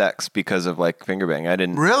meant sex because of like finger bang. I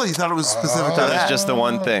didn't. Really? You thought it was specific to That was that? just the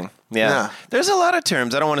one thing. Yeah. There's a lot of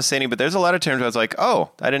terms. I don't want to say any, but there's a lot of terms where I was like,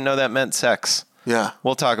 oh, I didn't know that meant sex. Yeah.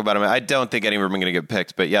 We'll talk about them. I don't think any of them are going to get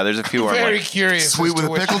picked, but yeah, there's a few where I'm Very like, curious. Sweet as with to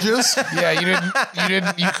a which- pickle juice? Yeah,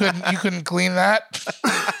 you couldn't clean that.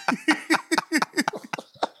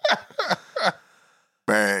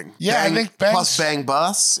 Bang. Yeah, I Bang think Bang's- plus bang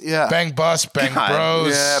bus. Yeah. Bang bus, bang God.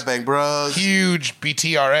 bros. Yeah, bang bros. Huge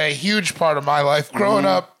BTRA, huge part of my life growing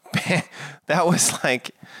up. that was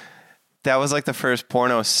like the first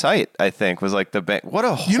porno site, I think, was like the bang. What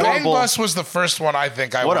a Bang horrible, bus was the first one I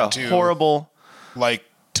think I what went a to. horrible, Like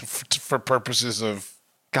for purposes of.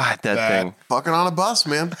 God, that That- thing. Fucking on a bus,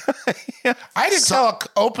 man. I had to tell an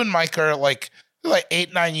open micer like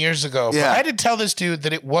 8-9 years ago. But Yeah. I had to tell this dude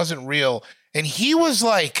that it wasn't real, and he was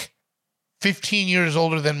like 15 years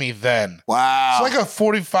older than me then. Wow. It's like a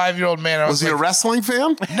 45-year-old man. I was he a like, wrestling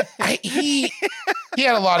fan? he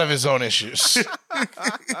had a lot of his own issues.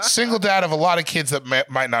 Single dad of a lot of kids that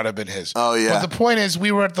might not have been his. Oh, yeah. But the point is,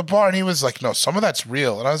 we were at the bar and he was like, "No, some of that's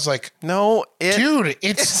real." And I was like, No, "Dude,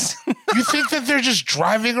 it's you think that they're just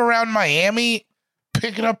driving around Miami,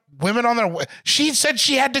 picking up women on their way?" She said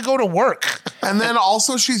she had to go to work, And then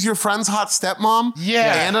also she's your friend's hot stepmom?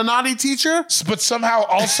 Yeah. And a naughty teacher? but somehow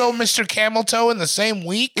also Mr. Camel Toe in the same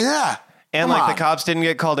week. Yeah. and Come like on. the cops didn't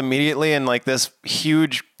get called immediately, and like this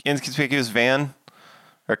huge inconspicuous van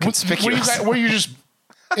or conspicuous. Were you just?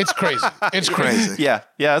 It's crazy. It's crazy. Crazy. yeah,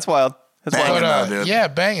 that's wild. That's Bang. wild. But though, dude. yeah,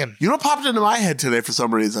 banging. You know what popped into my head today for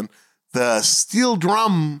some reason? The steel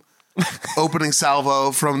drum opening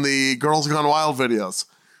salvo from the Girls Gone Wild videos.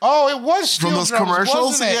 Oh, it was From steel those drums, commercials?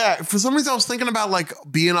 wasn't it? Yeah. For some reason I was thinking about like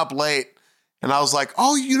being up late And I was like,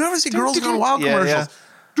 oh, you never see Girls Gone Wild Yeah, commercials. yeah.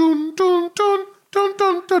 Dun, dun, dun, dun,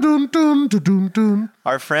 dun, dun, dun, dun, dun, dun.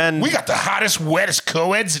 Our friend, We got the hottest, wettest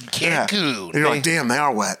co-eds in Yeah. Cancun. And you're like, damn, they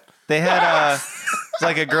are wet. they had it's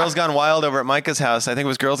like a Girls Gone Wild over at Micah's house. I think it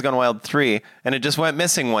was Girls Gone Wild 3, and it just went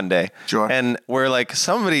missing one day. Sure. And we're like,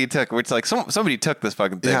 somebody took this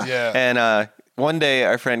fucking thing. Yeah. Yeah. And one day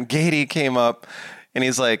our friend Gady came up, and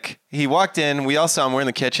he's like, he walked in, we all saw him, we're in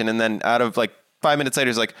the kitchen, and then out of like 5 minutes later,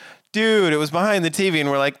 he's like, dude, it was behind the TV. And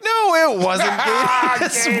we're like, no, it wasn't. Gady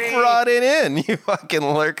just brought it in, you fucking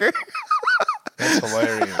lurker. That's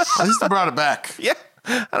hilarious. At least they brought it back. Yeah.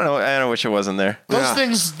 I don't know. I wish it wasn't there. Those Yeah.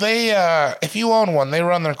 things, they, if you own one, they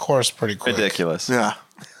run their course pretty quick. Ridiculous. Yeah.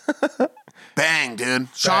 Bang, dude.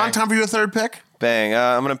 Sean, Bang. time for your third pick? Bang.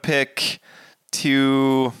 I'm going to pick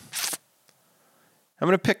to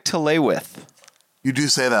lay with. You do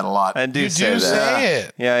say that a lot. I do You say do that. say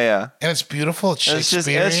it. Yeah. And it's beautiful. It's It's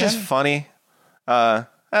Shakespearean. just funny. I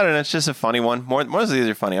don't know. It's just a funny one. Most of these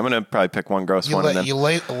are funny. I'm going to probably pick one gross You, one. And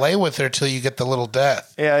then, lay with her till you get the little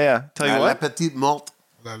death. yeah. Tell you La what. petite morte.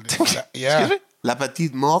 Yeah. Excuse me? La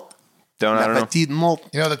petite morte. I La don't know. petite morte.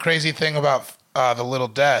 You know the crazy thing about the little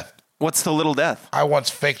death? What's the little death? I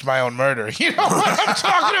once faked my own murder. You know what I'm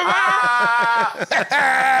talking about?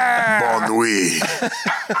 Bon nuit.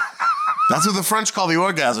 That's what the French call the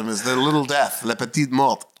orgasm, is the little death. La petite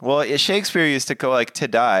morte. Well, Shakespeare used to go like to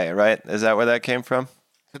die, right? Is that where that came from?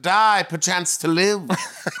 To die, perchance to live.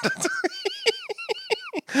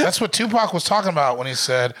 That's what Tupac was talking about when he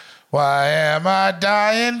said, "Why am I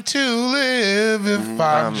dying to live if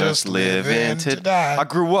I'm just living to die?" I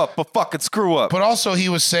grew up, but fucking screw up. But also he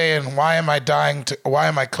was saying, "Why am I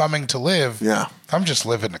coming to live? Yeah. I'm just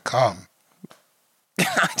living to come."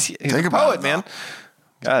 He's Think a about poet, it, man.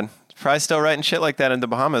 God, he's probably still writing shit like that in the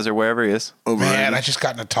Bahamas or wherever he is. Over Man, I just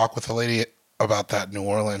got in a talk with a lady about that in New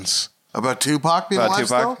Orleans. About Tupac being About alive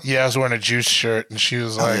Tupac? still? Yeah, I was wearing a Juice shirt, and she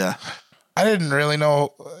was like, yeah. I didn't really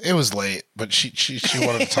know. It was late, but she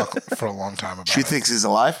wanted to talk for a long time about She it. thinks he's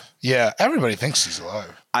alive? Yeah, everybody thinks he's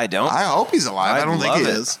alive. I don't. I hope he's alive. I don't think he love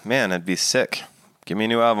it. is. Man, it'd be sick. Give me a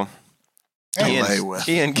new album. Lay with.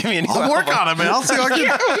 Ian, give me a new I'll album. work on it, man. I'll see what I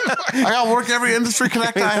can. I got to work every industry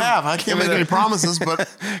connect I have. I can't make any promises, but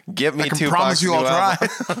Give me I can Tupac's promise you new I'll try.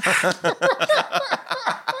 album.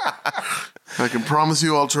 I can promise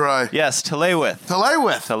you I'll try. Yes, to lay with. To lay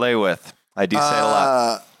with. To lay with. I do say it a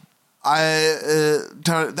lot.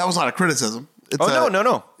 That was not a criticism. It's Oh,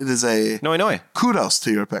 no. It is a No. kudos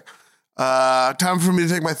to your pick. Time for me to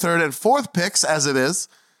take my third and fourth picks, as it is.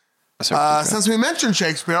 Since we mentioned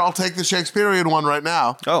Shakespeare, I'll take the Shakespearean one right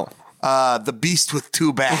now. Oh. The Beast with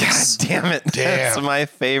Two Backs. God damn it. That's my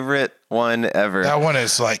favorite one ever. That one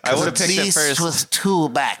is like, I would have picked it Beast first. with Two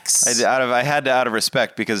Backs. I had to out of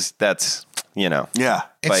respect because that's, Yeah.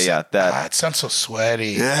 But yeah, that it sounds so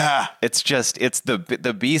sweaty. Yeah. it's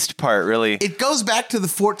the beast part really. It goes back to the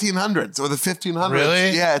 1400s or the 1500s.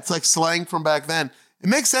 Really? Yeah, it's like slang from back then. It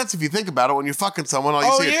makes sense if you think about it. When you're fucking someone, all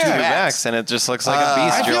you see are yeah. two Two backs. backs, and it just looks like a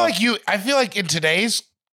beast. I feel like in today's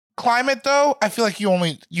climate though, I feel like you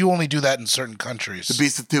only do that in certain countries. The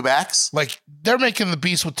Beast with Two Backs? Like they're making the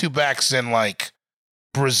beast with two backs in like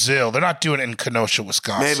Brazil. They're not doing it in Kenosha,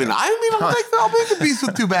 Wisconsin. Maybe not. I'll make the Beast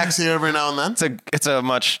with Two Backs here every now and then. It's a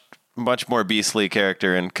much more beastly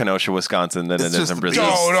character in Kenosha, Wisconsin than It's it is just in the Brazil.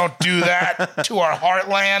 beast. No, don't do that to our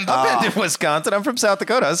heartland. I've been to Wisconsin. I'm from South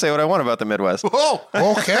Dakota. I say what I want about the Midwest. Whoa.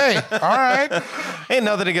 Okay, all right. Ain't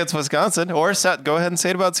nothing against Wisconsin. Or go ahead and say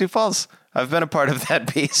it about Sioux Falls. I've been a part of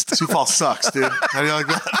that beast. Sioux Falls sucks, dude. How do you like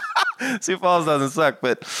that? Sioux Falls doesn't suck,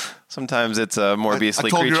 but sometimes it's a more beastly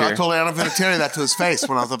creature. I told Adam Vinatieri that to his face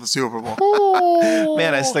when I was at the Super Bowl.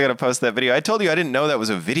 Man, I still got to post that video. I told you I didn't know that was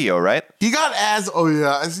a video, right? He got I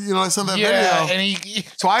sent that Yeah, video. and he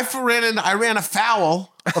So I ran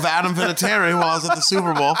afoul of Adam Vinatieri while I was at the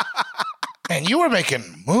Super Bowl. and you were making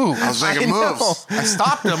moves. I was making moves. I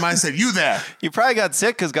stopped him. I said, "You there? You probably got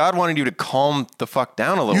sick because God wanted you to calm the fuck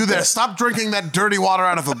down a little You bit. there? Stop drinking that dirty water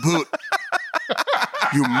out of a boot,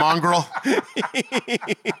 you mongrel."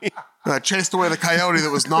 I chased away the coyote that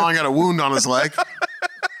was gnawing at a wound on his leg,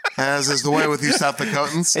 as is the way with you South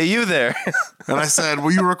Dakotans. Hey, you there? And I said,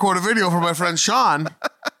 "Will you record a video for my friend Sean?"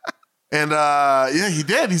 And he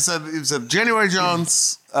did. He said January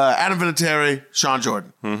Jones, Adam Vinatieri, Sean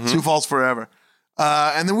Jordan, Sioux Falls forever.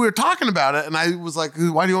 And then we were talking about it, and I was like,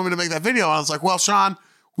 "Why do you want me to make that video?" And I was like, "Well, Sean,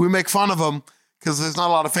 we make fun of him because there's not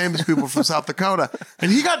a lot of famous people from South Dakota."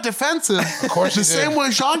 And he got defensive. Of course he the did. same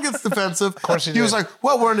way Sean gets defensive. Of course he was did. like,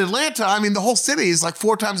 "Well, we're in Atlanta. I mean, the whole city is like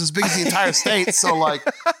 4 times as big as the entire state. So, like,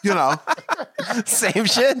 Same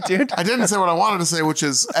shit, dude. I didn't say what I wanted to say, which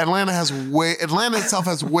is Atlanta itself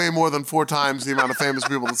has way more than 4 times the amount of famous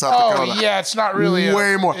people in South Dakota. Oh, yeah, it's not really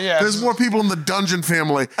way more. Yeah, There's more people in the Dungeon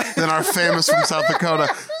family than are famous from South Dakota.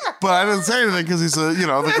 But I didn't say anything because he's the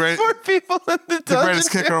More people in the Dungeon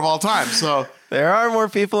greatest kicker of all time. So There are more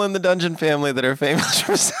people in the Dungeon family that are famous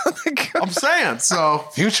from South Dakota. I'm saying so.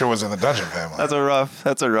 Future was in the Dungeon family. That's a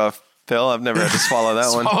rough pill. I've never had to swallow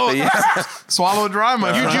that one. But yeah. Swallow it dry,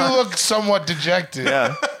 my You friend. do look somewhat dejected.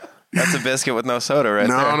 Yeah. That's a biscuit with no soda right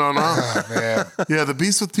there. No. Oh, man. Yeah, the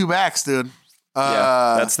beast with 2 backs, dude.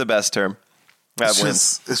 Yeah, that's the best term. That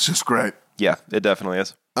wins. It's just great. Yeah, it definitely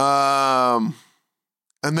is. And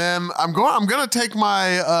then I'm gonna take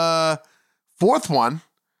my 4th one,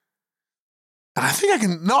 and I think I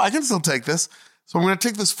can still take this. So I'm gonna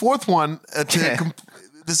take this 4th one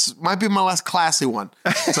this might be my last classy one.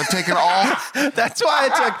 So I've taken all. That's why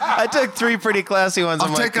I took 3 pretty classy ones.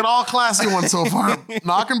 I've taken all classy ones so far.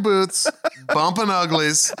 Knocking boots, bumping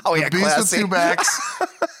uglies, Oh, yeah, the beast classy. with 2 backs,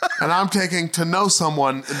 and I'm taking to know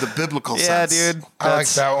someone in the biblical Yeah, sense. dude. I like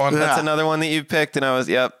that one. That's Yeah. another one that you picked, and I was,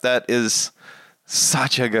 that is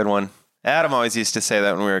such a good one. Adam always used to say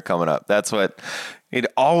that when we were coming up. That's what, he'd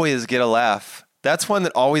always get a laugh. That's one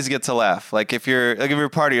that always gets a laugh. Like if you're a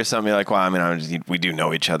party or something, you're like, well, I mean, we do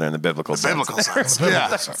know each other in the biblical sense. Biblical sense.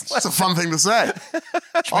 Yeah, it's a fun thing to say.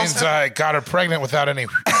 Which means I got her pregnant without any.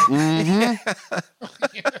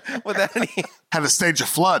 Without any, Had to stage a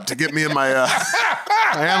flood to get me and my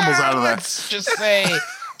animals out of there. Let's just say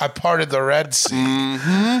I parted the Red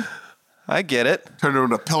Sea. I get it. Turned it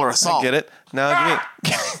into a pillar of salt. Get it? Now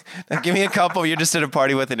give me a couple. You're just at a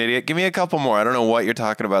party with an idiot. Give me a couple more. I don't know what you're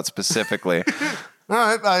talking about specifically.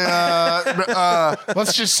 All right.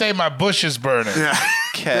 Let's just say my bush is burning. Yeah.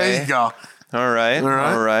 Okay. There you go. All right.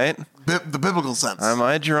 The biblical sense. Am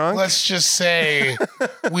I drunk? Let's just say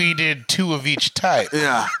we did 2 of each type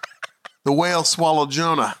Yeah. The whale swallowed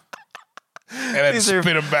Jonah. and then These are-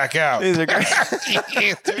 spit them back out. These are great.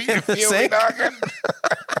 Do you feel me Sink. knocking?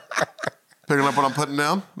 Picking up what I'm putting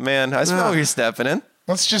down? Man, I smell what you're stepping in.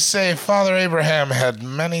 Let's just say Father Abraham had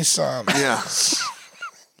many sons. Yeah.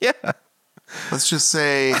 Yeah. Let's just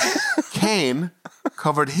say Cain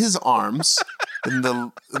covered his arms in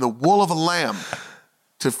the wool of a lamb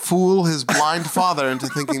to fool his blind father into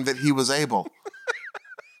thinking that he was Abel.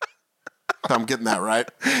 I'm getting that right.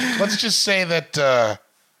 Let's just say that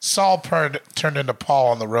Saul turned into Paul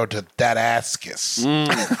on the road to Damascus. You know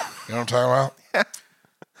what I'm talking about?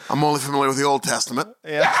 I'm only familiar with the Old Testament.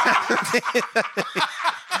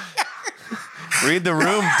 Read the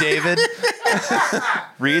room, David.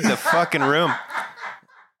 Read the fucking room.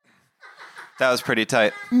 That was pretty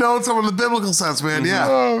tight. No, it's in the biblical sense, man. Yeah.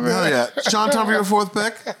 Oh, man. Hell yeah. Sean, time for your 4th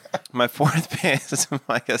pick. My 4th pick,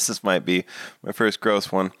 I guess this might be my first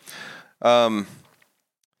gross one. And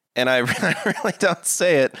I really don't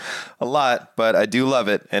say it a lot, but I do love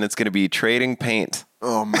it, and it's going to be trading paint.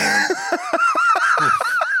 Oh, man.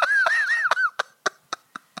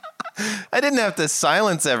 I didn't have to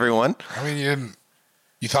silence everyone. I mean, you didn't.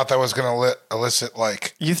 You thought that was going to elicit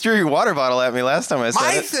like. You threw your water bottle at me last time I said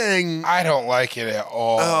My it. thing. I don't like it at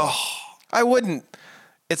all. I wouldn't.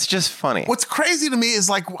 It's just funny. What's crazy to me is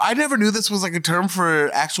like I never knew this was like a term for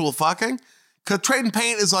actual fucking. Because trading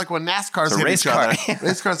paint is like when NASCARs hit race each other. car.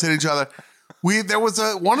 Race cars hit each other. There was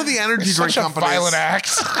one of the energy drink Such a companies. violent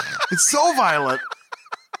act. It's so violent.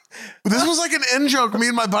 This was like an in joke me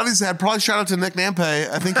and my buddies had. Probably shout out to Nick Nampe.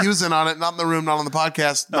 I think he was in on it. Not in the room, not on the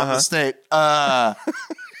podcast, not in the state.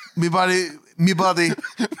 Me buddy, me buddy.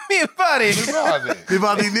 me buddy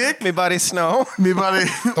Nick. Me buddy Snow. Me buddy.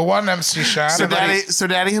 The one MC Shine. So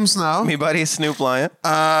daddy him Snow. Me buddy Snoop Lion. No,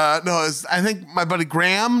 I think my buddy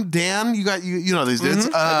Graham, Dan. You know these dudes.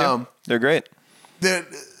 They're great. That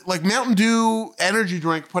like Mountain Dew energy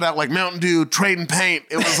drink put out like Mountain Dew trading paint.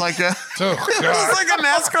 It was like a Oh, it was God. like a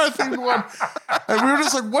NASCAR themed one, and we were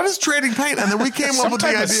just like, "What is trading paint?" And then we came Some up with the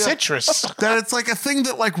type idea of citrus. that it's like a thing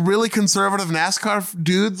that like really conservative NASCAR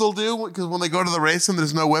dudes will do because when they go to the race and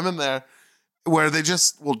there's no women there, where they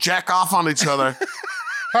just will jack off on each other,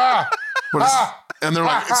 Ah, and they're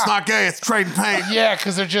like, "It's not gay, it's trading paint." yeah,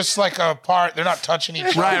 because they're just like apart. They're not touching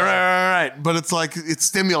each other. Right. But it's like it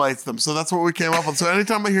stimulates them. So that's what we came up with. So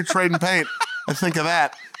anytime I hear trading paint, I think of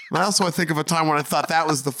that. And I think of a time when I thought that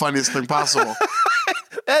was the funniest thing possible.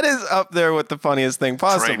 That is up there with the funniest thing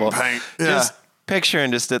possible. Trading paint. Yeah. Just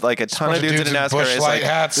picturing just like a ton Bunch of dudes in a NASCAR bush race. light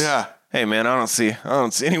Like, hats. Yeah. hey man, I don't see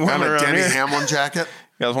any women Kind of around Denny here. Hamlin jacket.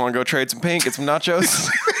 You guys want to go trade some paint, get some nachos?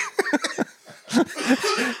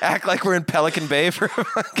 Act like we're in Pelican Bay for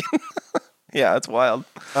fucking. Yeah, it's wild.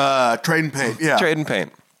 Trading paint. Yeah. Trading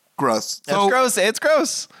paint. Gross. It's gross. It's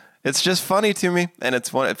gross. It's just funny to me, and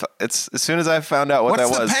it's as soon as I found out what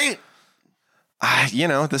What's that was. the paint?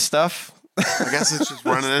 The stuff. I guess it's just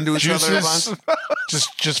running into each other a bunch.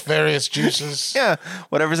 just various juices. Yeah,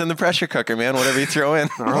 whatever's in the pressure cooker, man. Whatever you throw in.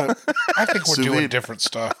 All right. I think we're Sous doing vide. different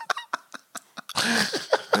stuff.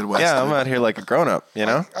 Midwest. Yeah, I'm out here like a grown up,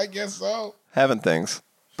 I guess so. having things.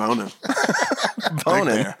 Boning.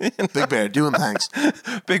 Boning. Big Bear doing things.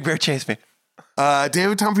 Big Bear chase me.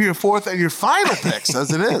 David, time for your fourth and your final picks,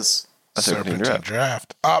 as it is. Serpentine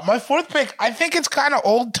draft. My fourth pick, I think it's kind of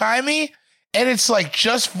old timey, and it's like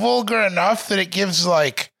just vulgar enough that it gives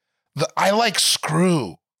like I like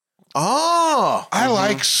screw. Oh. I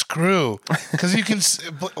like screw because you can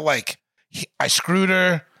like I screwed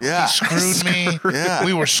her. Yeah. He screwed me. Yeah.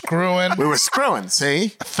 We were screwing. We were screwing,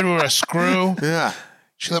 see? I threw her a screw. Yeah.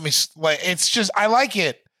 She let me like. It's just I like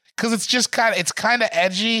it because it's just kind of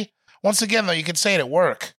edgy. Once again, though, you can say it at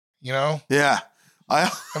work. Yeah. I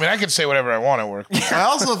mean, I can say whatever I want at work. I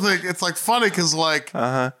also think it's like funny because like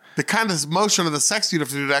the kind of motion of the sex you'd have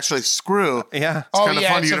to do to actually screw. Yeah. It's kind of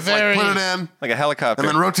funny. it's You have to like put it in Like a helicopter. and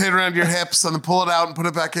then rotate around your hips and then pull it out and put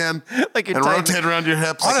it back in. Like you're and tightening- rotate around your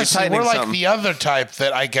hips. Honestly, tightening we're like something. the other type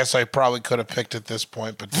that I guess I probably could have picked at this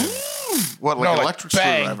point, but didn't. What, like No, an like electric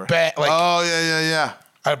bang, screwdriver? bang, like- oh, yeah.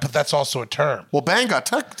 But that's also a term. Well, bang got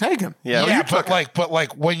taken. Yeah. Yeah, you took but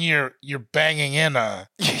like when you're banging in a,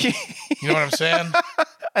 you know what I'm saying?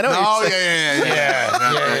 I know what Oh, you're saying.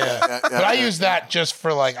 Yeah. But I use that just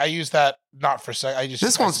for like I use that not for sex.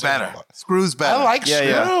 This one's better. Screw's better. I like Yeah, screw.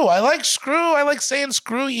 yeah. I like screw. I like saying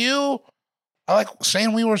screw you. I like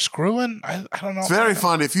saying we were screwing. I don't know. It's very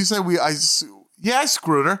funny. If you say I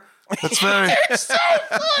screwed her. That's very. It's so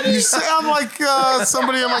funny. You sound like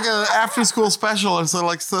somebody on like an after school special or something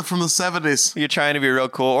like stuff from the 70s. You're trying to be real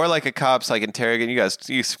cool, or like a cop's like interrogating you guys.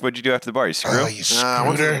 What'd you do after the bar? You screw? Oh, you I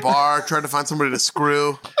went screwed to the her. bar, tried to find somebody to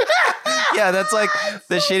screw. Yeah, that's like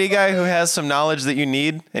the shitty guy who has some knowledge that you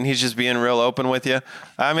need, and he's just being real open with you.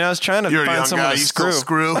 I mean, I was trying to You're a find young someone guy. to You screw. still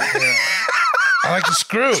screw. I like to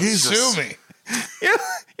screw. Jesus. Sue me.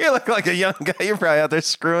 You look like a young guy. You're probably out there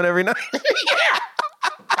screwing every night.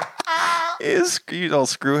 You all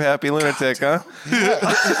screw happy lunatic, huh?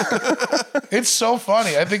 It's so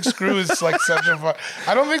funny. I think screw is like such a fun.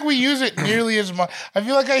 I don't think we use it nearly as much. I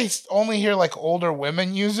feel like I only hear like older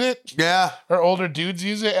women use it Yeah. or older dudes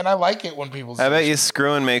use it, and I like it when people. I bet you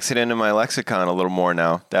screwing makes it into my lexicon a little more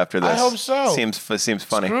now after this. I hope so. Seems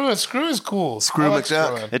funny. Screw is cool. Screw I like McDuck.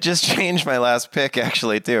 screwing. It just changed my last pick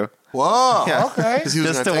actually too. Whoa. Yeah. Okay. 'Cause he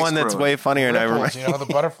was Just gonna the take one that's screwing. way funnier than I Ripples, remember. the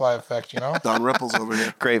butterfly effect, Don Ripples over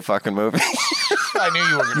here. Great fucking movie. I knew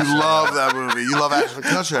you were going to You love that movie. You love Ashton I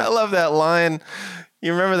Kutcher. love that line.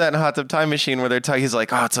 You remember that in Hot Tub Time Machine where they're talking? He's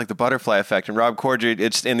like, "Oh, it's like the butterfly effect." And Rob Corddry,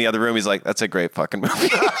 it's in the other room. He's like, "That's a great fucking movie."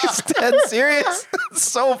 He's dead serious. It's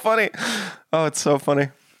so funny. Oh, it's so funny.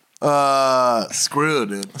 Screw,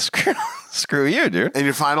 dude. Screw you, dude. And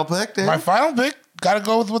your final pick, Dave? My final pick, got to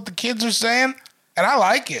go with what the kids are saying, and I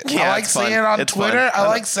like it. Yeah, I like it's fun. saying it on It's Twitter. fun. I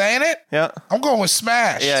like saying it. Yeah. I'm going with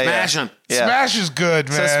Smash. Yeah, Smashing. Yeah. Smash is good,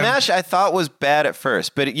 man. So Smash, I thought was bad at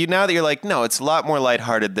first, but now that you're like, no, it's a lot more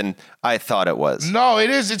lighthearted than I thought it was. No, it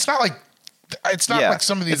is. It's not like like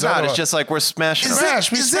some of these It's not. other It's ones. just like we're smashing. Is, them. Smash,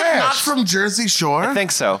 it, we is it smash. not from Jersey Shore? I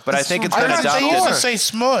think so, but I think it's I been thought they used to adopted. say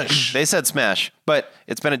Smush. They said Smash, but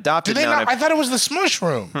it's been adopted Did they now. not? I thought it was the Smush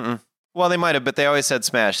room. Well, they might have, but they always said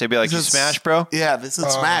Smash. They'd be like, "You This is- Smash, bro." Yeah, this is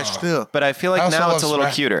Smash, too. But I feel I like also now love it's a little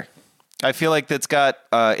Smash. cuter. I feel like it's got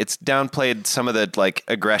it's downplayed some of the like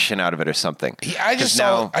aggression out of it or something. I just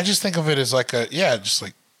 'Cause I just think of it as like just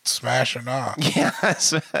like Smash or not. Yeah,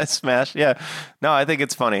 Smash. Yeah, no, I think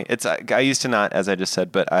it's funny. It's I used to not, as I just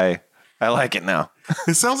said, but I like it now.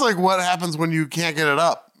 It sounds like what happens when you can't get it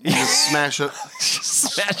up. You just smash it.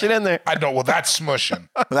 Smash it in there. I know. Well, that's smushing.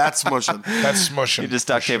 That's smushing. That's smushing. You just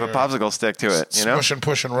duct tape a sure. popsicle stick to it. You know. Smushing,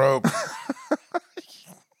 pushing rope.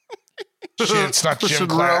 Shit, it's not gym Pushing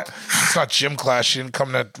class. rope. It's not gym class. She didn't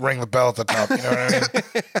come to ring the bell at the top. You know what I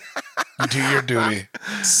mean? You do your duty.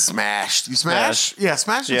 Smashed. You smash? Yeah,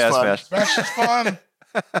 Smash is Yeah, fun. Smash. Smash is fun.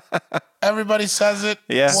 Everybody says it.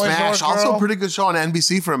 Yeah. Boys Smash, or also girl. a pretty good show on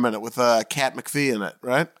NBC for a minute with Kat McPhee in it,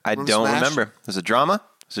 right? I don't Smash? remember. There's a drama.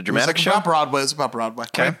 There's a It's dramatic like show. about Broadway. It's about Broadway.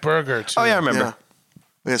 Great burger too. Oh yeah, I remember.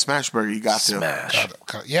 Yeah. Smash Burger, you got to. Smash.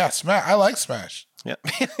 Yeah, Smash. I like Smash. Yeah.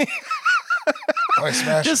 I like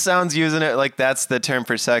Smash. Just sounds using it like that's the term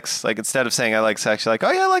for sex. Like instead of saying I like sex, you're like,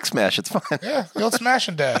 oh yeah, I like Smash. It's fine. yeah, the old Smash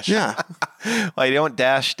and Dash. Yeah. Well, you don't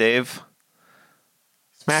dash, Dave.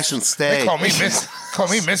 Smash and They stay. call me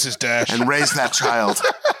Mrs. Dash. And raise that child.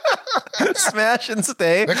 Smash and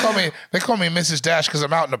stay. They call me Mrs. Dash because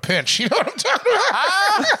I'm out in a pinch. You know what I'm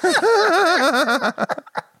talking about?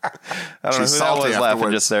 I don't know who She's that was salty laughing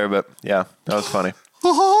afterwards. just there, but yeah, that was funny.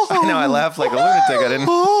 I know, I laughed like a lunatic. I didn't.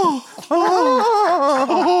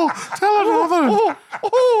 Tell another.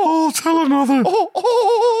 Tell another.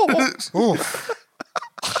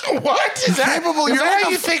 What? Is that, Capable, is you're that like how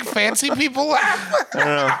a- you think fancy people laugh?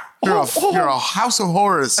 You're a house of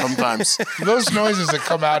horrors sometimes. Those noises that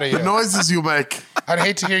come out of you. Noises you make. I'd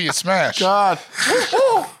hate to hear you smash. God.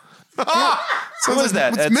 Who was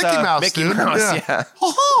that? It's Mickey Mouse, Mickey dude. Mouse, yeah.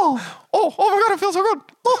 Oh my God, it feels so good.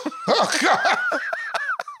 Oh, God.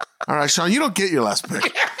 All right, Sean, you don't get your last pick.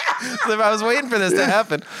 If I was waiting for this to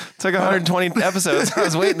happen, it took 120 episodes. I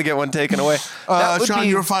was waiting to get one taken away. That would Sean, be-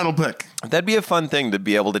 your final pick. That'd be a fun thing to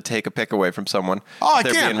be able to take a pick away from someone. Oh, I if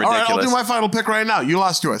they're can. being All right, I'll ridiculous. do my final pick right now. You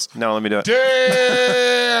lost yours. No, let me do it.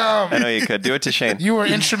 Damn. I know you could. Do it to Shane. You were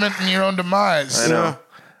instrument in your own demise. I know.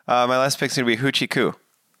 My last pick's going to be Hoochie Coo.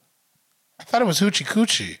 I thought it was Hoochie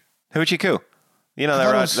Coochie. Hoochie Coo. You know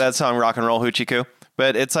that song, Rock and Roll Hoochie Coo?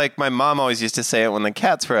 But it's like my mom always used to say it when the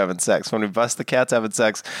cats were having sex. When we bust the cats having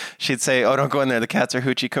sex, she'd say, "Oh, don't go in there. The cats are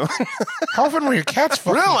hoochie coo." How often were your cats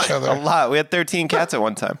fucking Really? each A other? lot. We had 13 cats at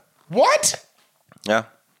one time. What? Yeah.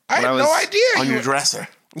 I When had no idea. On You your were- dresser.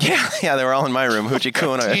 Yeah, they were all in my room. Hoochie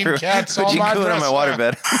Coo and I 13 threw cats on my Hoochie Coo on my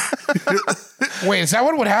dresser. waterbed. Wait, is that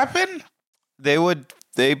what would happen? They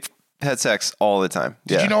had sex all the time.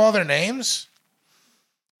 Did you know all their names?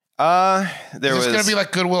 There Is was this going to be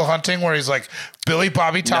like Goodwill Hunting where he's like Billy,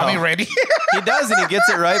 Bobby, Tommy, No. Randy? He does, and he gets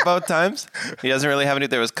it right both times. He doesn't really have any.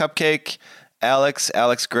 There was Cupcake, Alex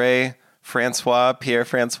Gray, Francois, Pierre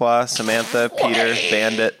Francois, Samantha, Peter,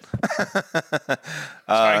 Bandit.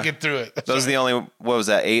 Try to get through it. Those are the only, what was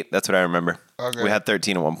that, 8? That's what I remember. Okay. We had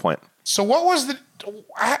 13 at one point. So what was the...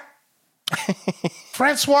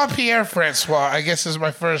 Francois, Pierre Francois, I guess is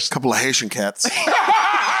my first... Couple of Haitian cats.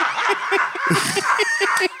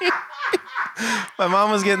 My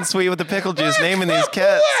mom was getting sweet with the pickle juice, naming these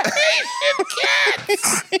cats.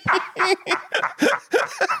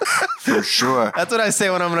 For sure. That's what I say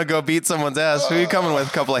when I'm going to go beat someone's ass. Who are you coming with?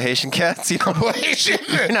 A couple of Haitian cats? You know,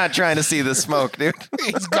 you're not trying to see the smoke, dude.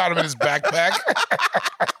 He's got him in his backpack.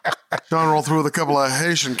 Sean rolled through with a couple of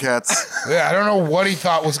Haitian cats. Yeah, I don't know what he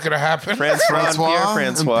thought was going to happen. Francois and Pierre and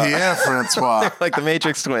Francois. Pierre Francois. Like the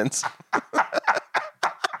Matrix twins.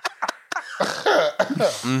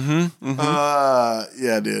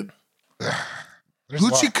 Yeah, dude. There's a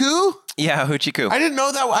lot. Hoochie Coo? Yeah, Hoochie Coo. I didn't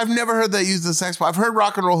know that. I've never heard that used in sex. I've heard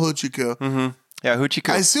rock and roll Hoochie Coo. Yeah, Hoochie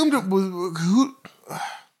Coo. I assumed it was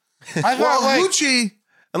I thought well, like... Hoochie.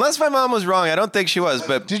 Unless my mom was wrong, I don't think she was.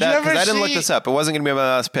 But Did you ever I didn't look see- this up. It wasn't going to be my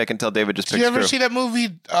last pick until David just Did picked you ever Screw. see that movie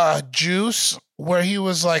Juice where he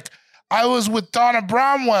was like, I was with Donna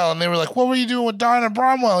Bromwell, and they were like, what were you doing with Donna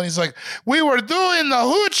Bromwell? And he's like, we were doing the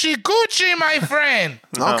hoochie coochie, my friend.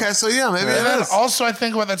 Okay, so yeah, maybe And it then is. also I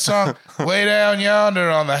think about that song, way down yonder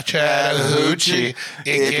on that Chattahoochee,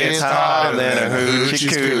 it gets hotter than a hoochie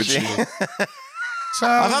coochie.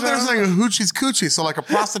 I thought they were saying a hoochie's coochie, so like a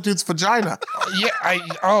prostitute's vagina. Yeah,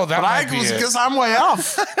 that But I might be was it. because I'm way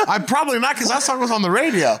off. I'm probably not because that song was on the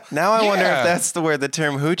radio. Now I wonder Yeah. if that's where the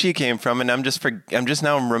term hoochie came from, and I'm just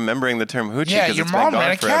now remembering the term hoochie Yeah, because your it's mom been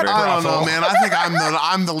ran gone a cat forever. I don't know, brothel. man. I think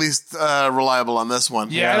I'm the least reliable on this one.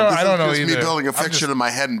 Yeah, I don't know This is either. me building a I'm fiction just- in my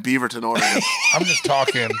head in Beaverton, Oregon. I'm just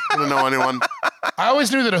talking. I don't know anyone. I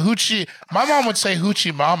always knew that a hoochie, my mom would say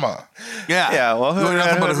hoochie mama. Yeah. Yeah, well, Know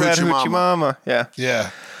nothing about a hoochie mama. Yeah, Yeah.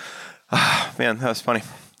 man, that was funny.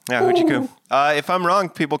 Yeah, hoochie coo. If I'm wrong,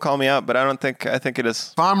 people call me out, but I think it is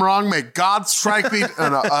If I'm wrong, may God strike me.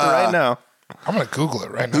 right now. I'm going to Google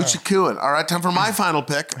it right now. Hoochie cooing. All right, time for my final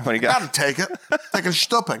pick. What do you got? Gotta take it. Taking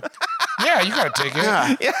Stupping. Yeah, you got to take it.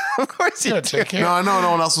 Yeah. Yeah, of course You you got to do. take it. No, I know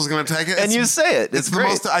no one else was going to take it. And It's- you say it. It's the great.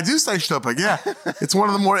 most. I do say Stupping. Yeah, it's one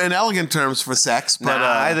of the more inelegant terms for sex. But, No,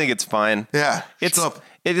 I think it's fine. yeah, It's Stupp.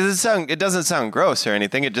 it doesn't sound gross or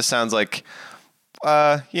anything. It just sounds like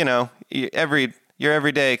your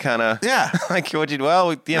everyday kind of Yeah. like what you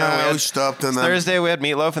we we had stupped and then Thursday we had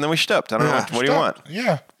meatloaf and then we stupped. I don't know Yeah. what do you want?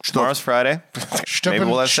 Yeah. Tomorrow's Friday. Maybe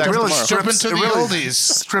we'll have sex It really tomorrow. Strip strips, into it the really oldies.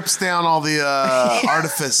 strips down all the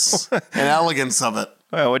artifice and elegance of it.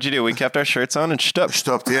 Well, what'd you do? We kept our shirts on and stupped.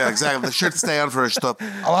 Stupped, yeah, exactly. The shirts stay on for a stup.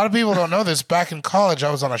 A lot of people don't know this. Back in college,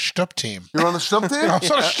 I was on a Stupp team. You're on the stup team? I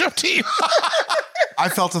was on a Stupp team. I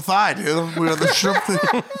felt a thigh, dude. We were on the stup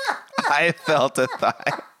team. I felt a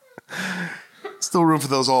thigh. Still room for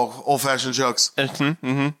those old-fashioned jokes. Step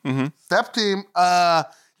team.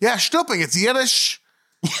 Yeah, stupping. It's Yiddish.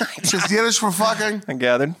 It's just Yiddish for fucking. I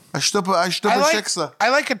gathered. I stuppe shiksa. I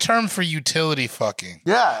like a term for utility fucking.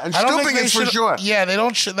 Yeah, and I don't think stupping they is for should. sure. Yeah, they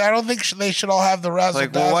don't. I don't think they should all have the razzle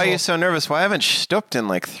Like, well, why are you dazzle. so nervous? Well, I haven't stupped in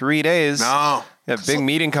like 3 days. No. Yeah, big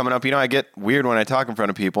meeting coming up. You know, I get weird when I talk in front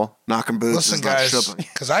of people. Knocking boots Listen, is not guys, shipping.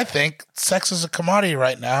 because I think sex is a commodity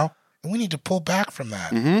right now, and we need to pull back from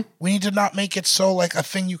that. We need to not make it so like a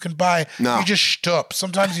thing you can buy. No. You just shtup.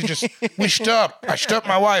 Sometimes you just, we shtup. I shtup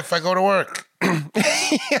my wife. I go to work.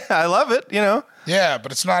 Yeah, I love it, you know. Yeah,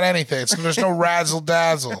 but it's not anything. There's no razzle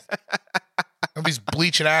dazzle. Nobody's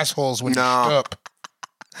bleaching assholes when you No. shtup.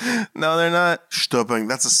 No, they're not. Stupping.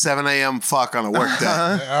 That's a 7 a.m. fuck on a work day.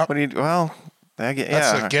 Yeah. What do you do? Well, I get,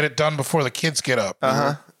 That's yeah. a get it done before the kids get up.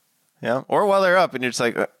 Yeah. Or while they're up and you're just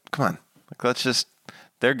like, come on. Like, let's just,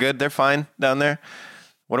 they're good. They're fine down there.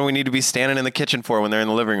 What do we need to be standing in the kitchen for when they're in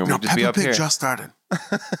the living room? No, We'll just be Peppa up Pig here. just started.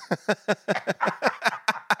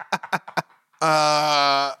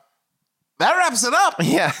 That wraps it up.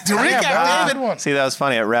 Yeah. To recap, David. One. See, that was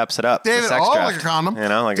funny. It wraps it up. The David, sex oh, draft. like a condom. You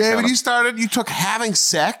know, like a David, condom. you started, you took having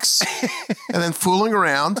sex and then fooling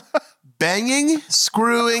around, banging,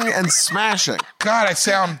 screwing, and smashing. God, I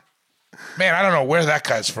sound, man, I don't know where that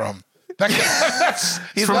guy's from. That guy,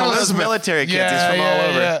 He's from one of those Elizabeth. military kids. He's from all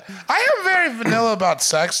over. Yeah. I am very vanilla about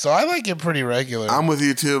sex, though. I like it pretty regular. I'm with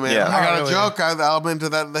you too, man. Yeah. I got Not a really. joke. I'll into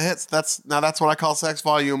that. The hits. That's what I call sex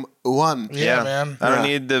volume 1. yeah, man. I don't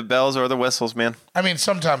Yeah. need the bells or the whistles, man. I mean,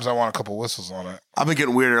 sometimes I want a couple whistles on it. I've been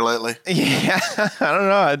getting weirder lately. Yeah. I don't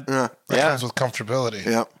know. Yeah. It Yeah. comes with comfortability.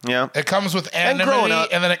 Yeah. Yeah. It comes with growing anonymity, up-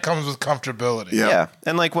 and then it comes with comfortability. Yeah. Yeah.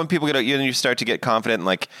 And like when people get at you and you start to get confident and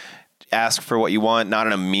like ask for what you want, not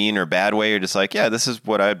in a mean or bad way. You're just like, yeah, this is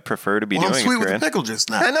what I'd prefer to be Well, I'm doing. sweet if with you're the in. pickle juice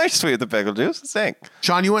I now. know you're sweet with the pickle juice. Sink.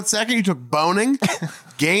 Sean, you went second. You took boning,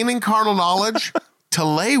 gaining carnal knowledge, to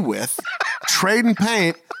lay with, trading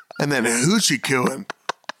paint, and then hoochie cooing.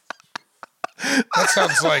 That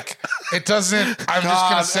sounds like it doesn't. I'm just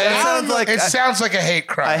God, gonna say that sounds like- it sounds like a hate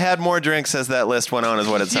crime. I had more drinks as that list went on, is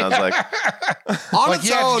what it sounds like. On like, its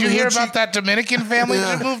yeah, own, did you hear hoochie- about that Dominican family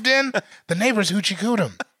Yeah. that moved in? The neighbors hoochie cooed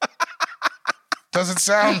him. Doesn't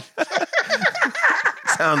sound.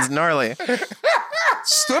 Sounds gnarly.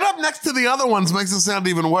 Stood up next to the other ones makes it sound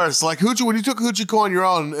even worse. Like hoochie, when you took hoochie coo on your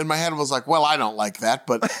own, in my head was like, well, I don't like that,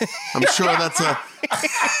 but I'm sure that's a.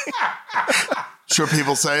 Sure,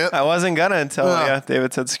 people say it. I wasn't gonna until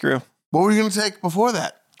David said screw. What were you going to take before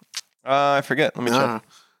that? I forget. Let me check.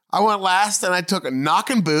 I went last, and I took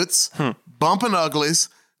knocking boots, bumping uglies,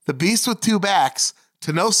 the beast with two backs,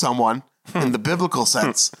 to know someone in the biblical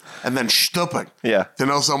sense, and then stupping. Yeah. To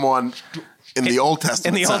know someone in the Old In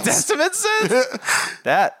Testament. the Old sense. Testament sense?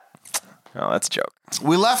 That. Oh, that's a joke.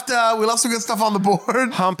 We left some good stuff on the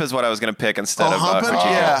board. Hump is what I was going to pick instead of humping? Hoochie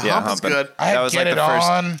Coo. Yeah, hump is humping. good. I had That was get like it the first.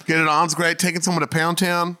 on. Get it on's great. Taking someone to Pound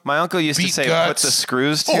Town. My uncle used to Beat say guts. put the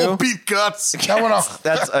screws to. Oh, beat guts. That one off.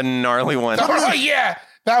 That's a gnarly one. Oh yeah,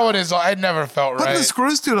 that one is. I never felt Putting right. the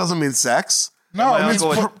screws to doesn't mean sex. No, My it means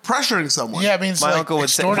uncle would- Pressuring someone. yeah, it means My like uncle would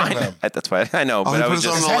say, extorting them. that's why I know, Oh, but he I put was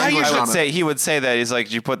his just, own language I on would it. say, he would say that. He's like,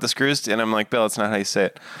 did you put the screws to? And I'm like, Bill, it's not how you say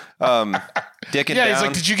it. Dick and Yeah, down. he's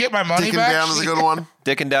like, did you get my money Dicking back? down is a good one.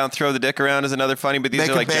 Dick and down, throw the dick around is another funny, but these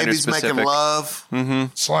Making are like gender babies, specific. making love,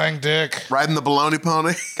 Slang dick. riding the baloney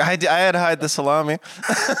pony. I had to hide the salami.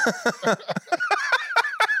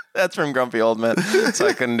 That's from Grumpy Old Men, so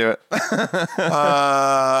I couldn't do it.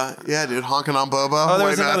 Yeah, dude, honking on Bobo. there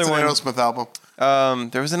was Wait, no, another that's an one. Aerosmith album.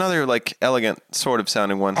 There was another like elegant sort of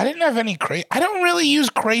sounding one. I didn't have any crazy. I don't really use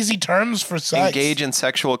crazy terms for sex. Engage in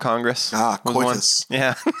sexual congress. Ah, was one. coitus.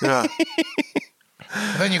 Yeah. Yeah,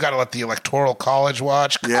 Then you got to let the Electoral College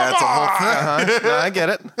watch. yeah, it's a whole thing. Uh-huh. No, I get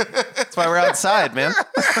it. That's why we're outside, man.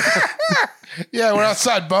 Yeah, we're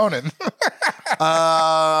outside boning.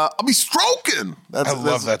 I'll be stroking. I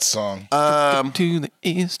love that song. To the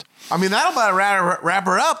east. I mean, that'll about wrap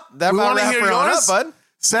her up. That we about want to wrap hear her on yours. up, bud.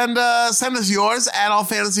 Send us yours at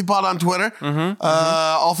allfantasypod on Twitter.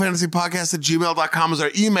 Allfantasypodcast@gmail.com is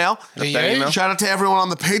our email. Yeah. Shout out to everyone on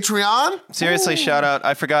the Patreon. Seriously, shout out.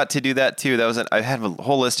 I forgot to do that too. That was I had a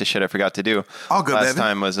whole list of shit I forgot to do. Oh, good, Last baby.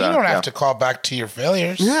 time was You don't yeah. have to call back to your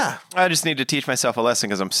failures. Yeah. I just need to teach myself a lesson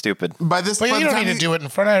because I'm stupid. By this, But by you the don't time need to do it in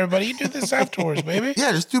front of everybody. You do this afterwards, baby.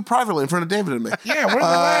 Yeah, just do it privately in front of David and me. Yeah, we're in the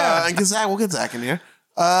lab. And get Zach, we'll get Zach in here.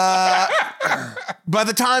 By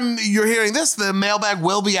the time you're hearing this, the mailbag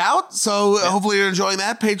will be out. So hopefully you're enjoying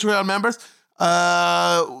that. Patreon members.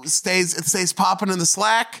 It stays popping in the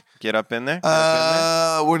Slack. Get up in there. Get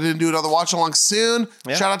up We're going to do another watch along soon.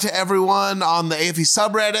 Yeah. Shout out to everyone on the AFE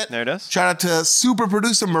subreddit. There it is. Shout out to super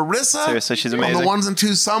producer Marissa. Seriously, she's On amazing. the ones and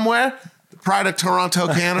twos somewhere. The pride of Toronto,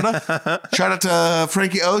 Canada. Shout out to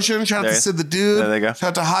Frankie Ocean. Shout out There- to Sid the Dude. there they go. Shout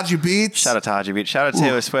out to Haji Beats. Shout out to Haji Beat. Shout out to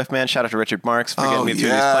Taylor Swift, man. Shout out to Richard Marks for getting me through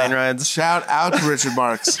these plane rides. Shout out to Richard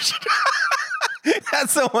Marks.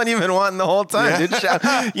 That's the one you've been wanting the whole time, dude.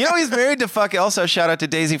 You know he's married to also shout out to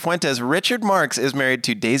Daisy Fuentes. Richard Marx is married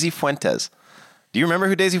to Daisy Fuentes. Do you remember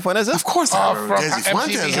who Daisy Fuentes is? Of course I remember from Daisy MTV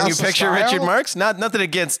Fuentes. Can you House of picture Style? Richard Marx? Nothing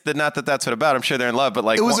against not that that's what about. I'm sure they're in love, but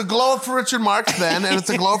like It was a glow up for Richard Marx then, and it's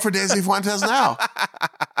a glow up for Daisy Fuentes now. All I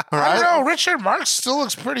right? don't know. Richard Marx still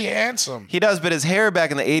looks pretty handsome. he does, but his hair back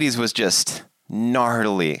in the 80s was just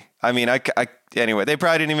gnarly. I mean, anyway, they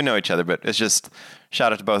probably didn't even know each other, but it's just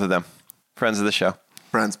shout out to both of them. Friends of the show.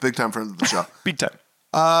 Friends, big time friends of the show. Big time.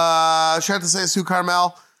 Shout out to say Sue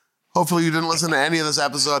Carmel. Hopefully you didn't listen to any of this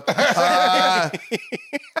episode. And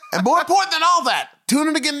more important than all that, tune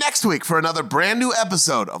in again next week for another brand new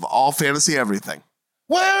episode of All Fantasy Everything.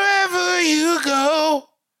 Wherever you go,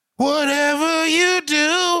 whatever you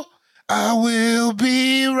do, I will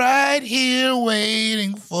be right here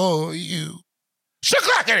waiting for you.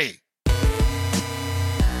 Shaklackety!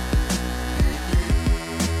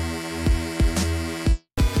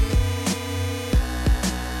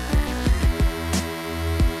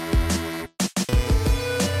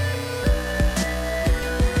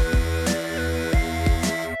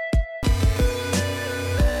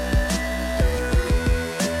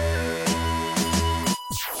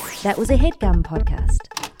 That was a HeadGum podcast.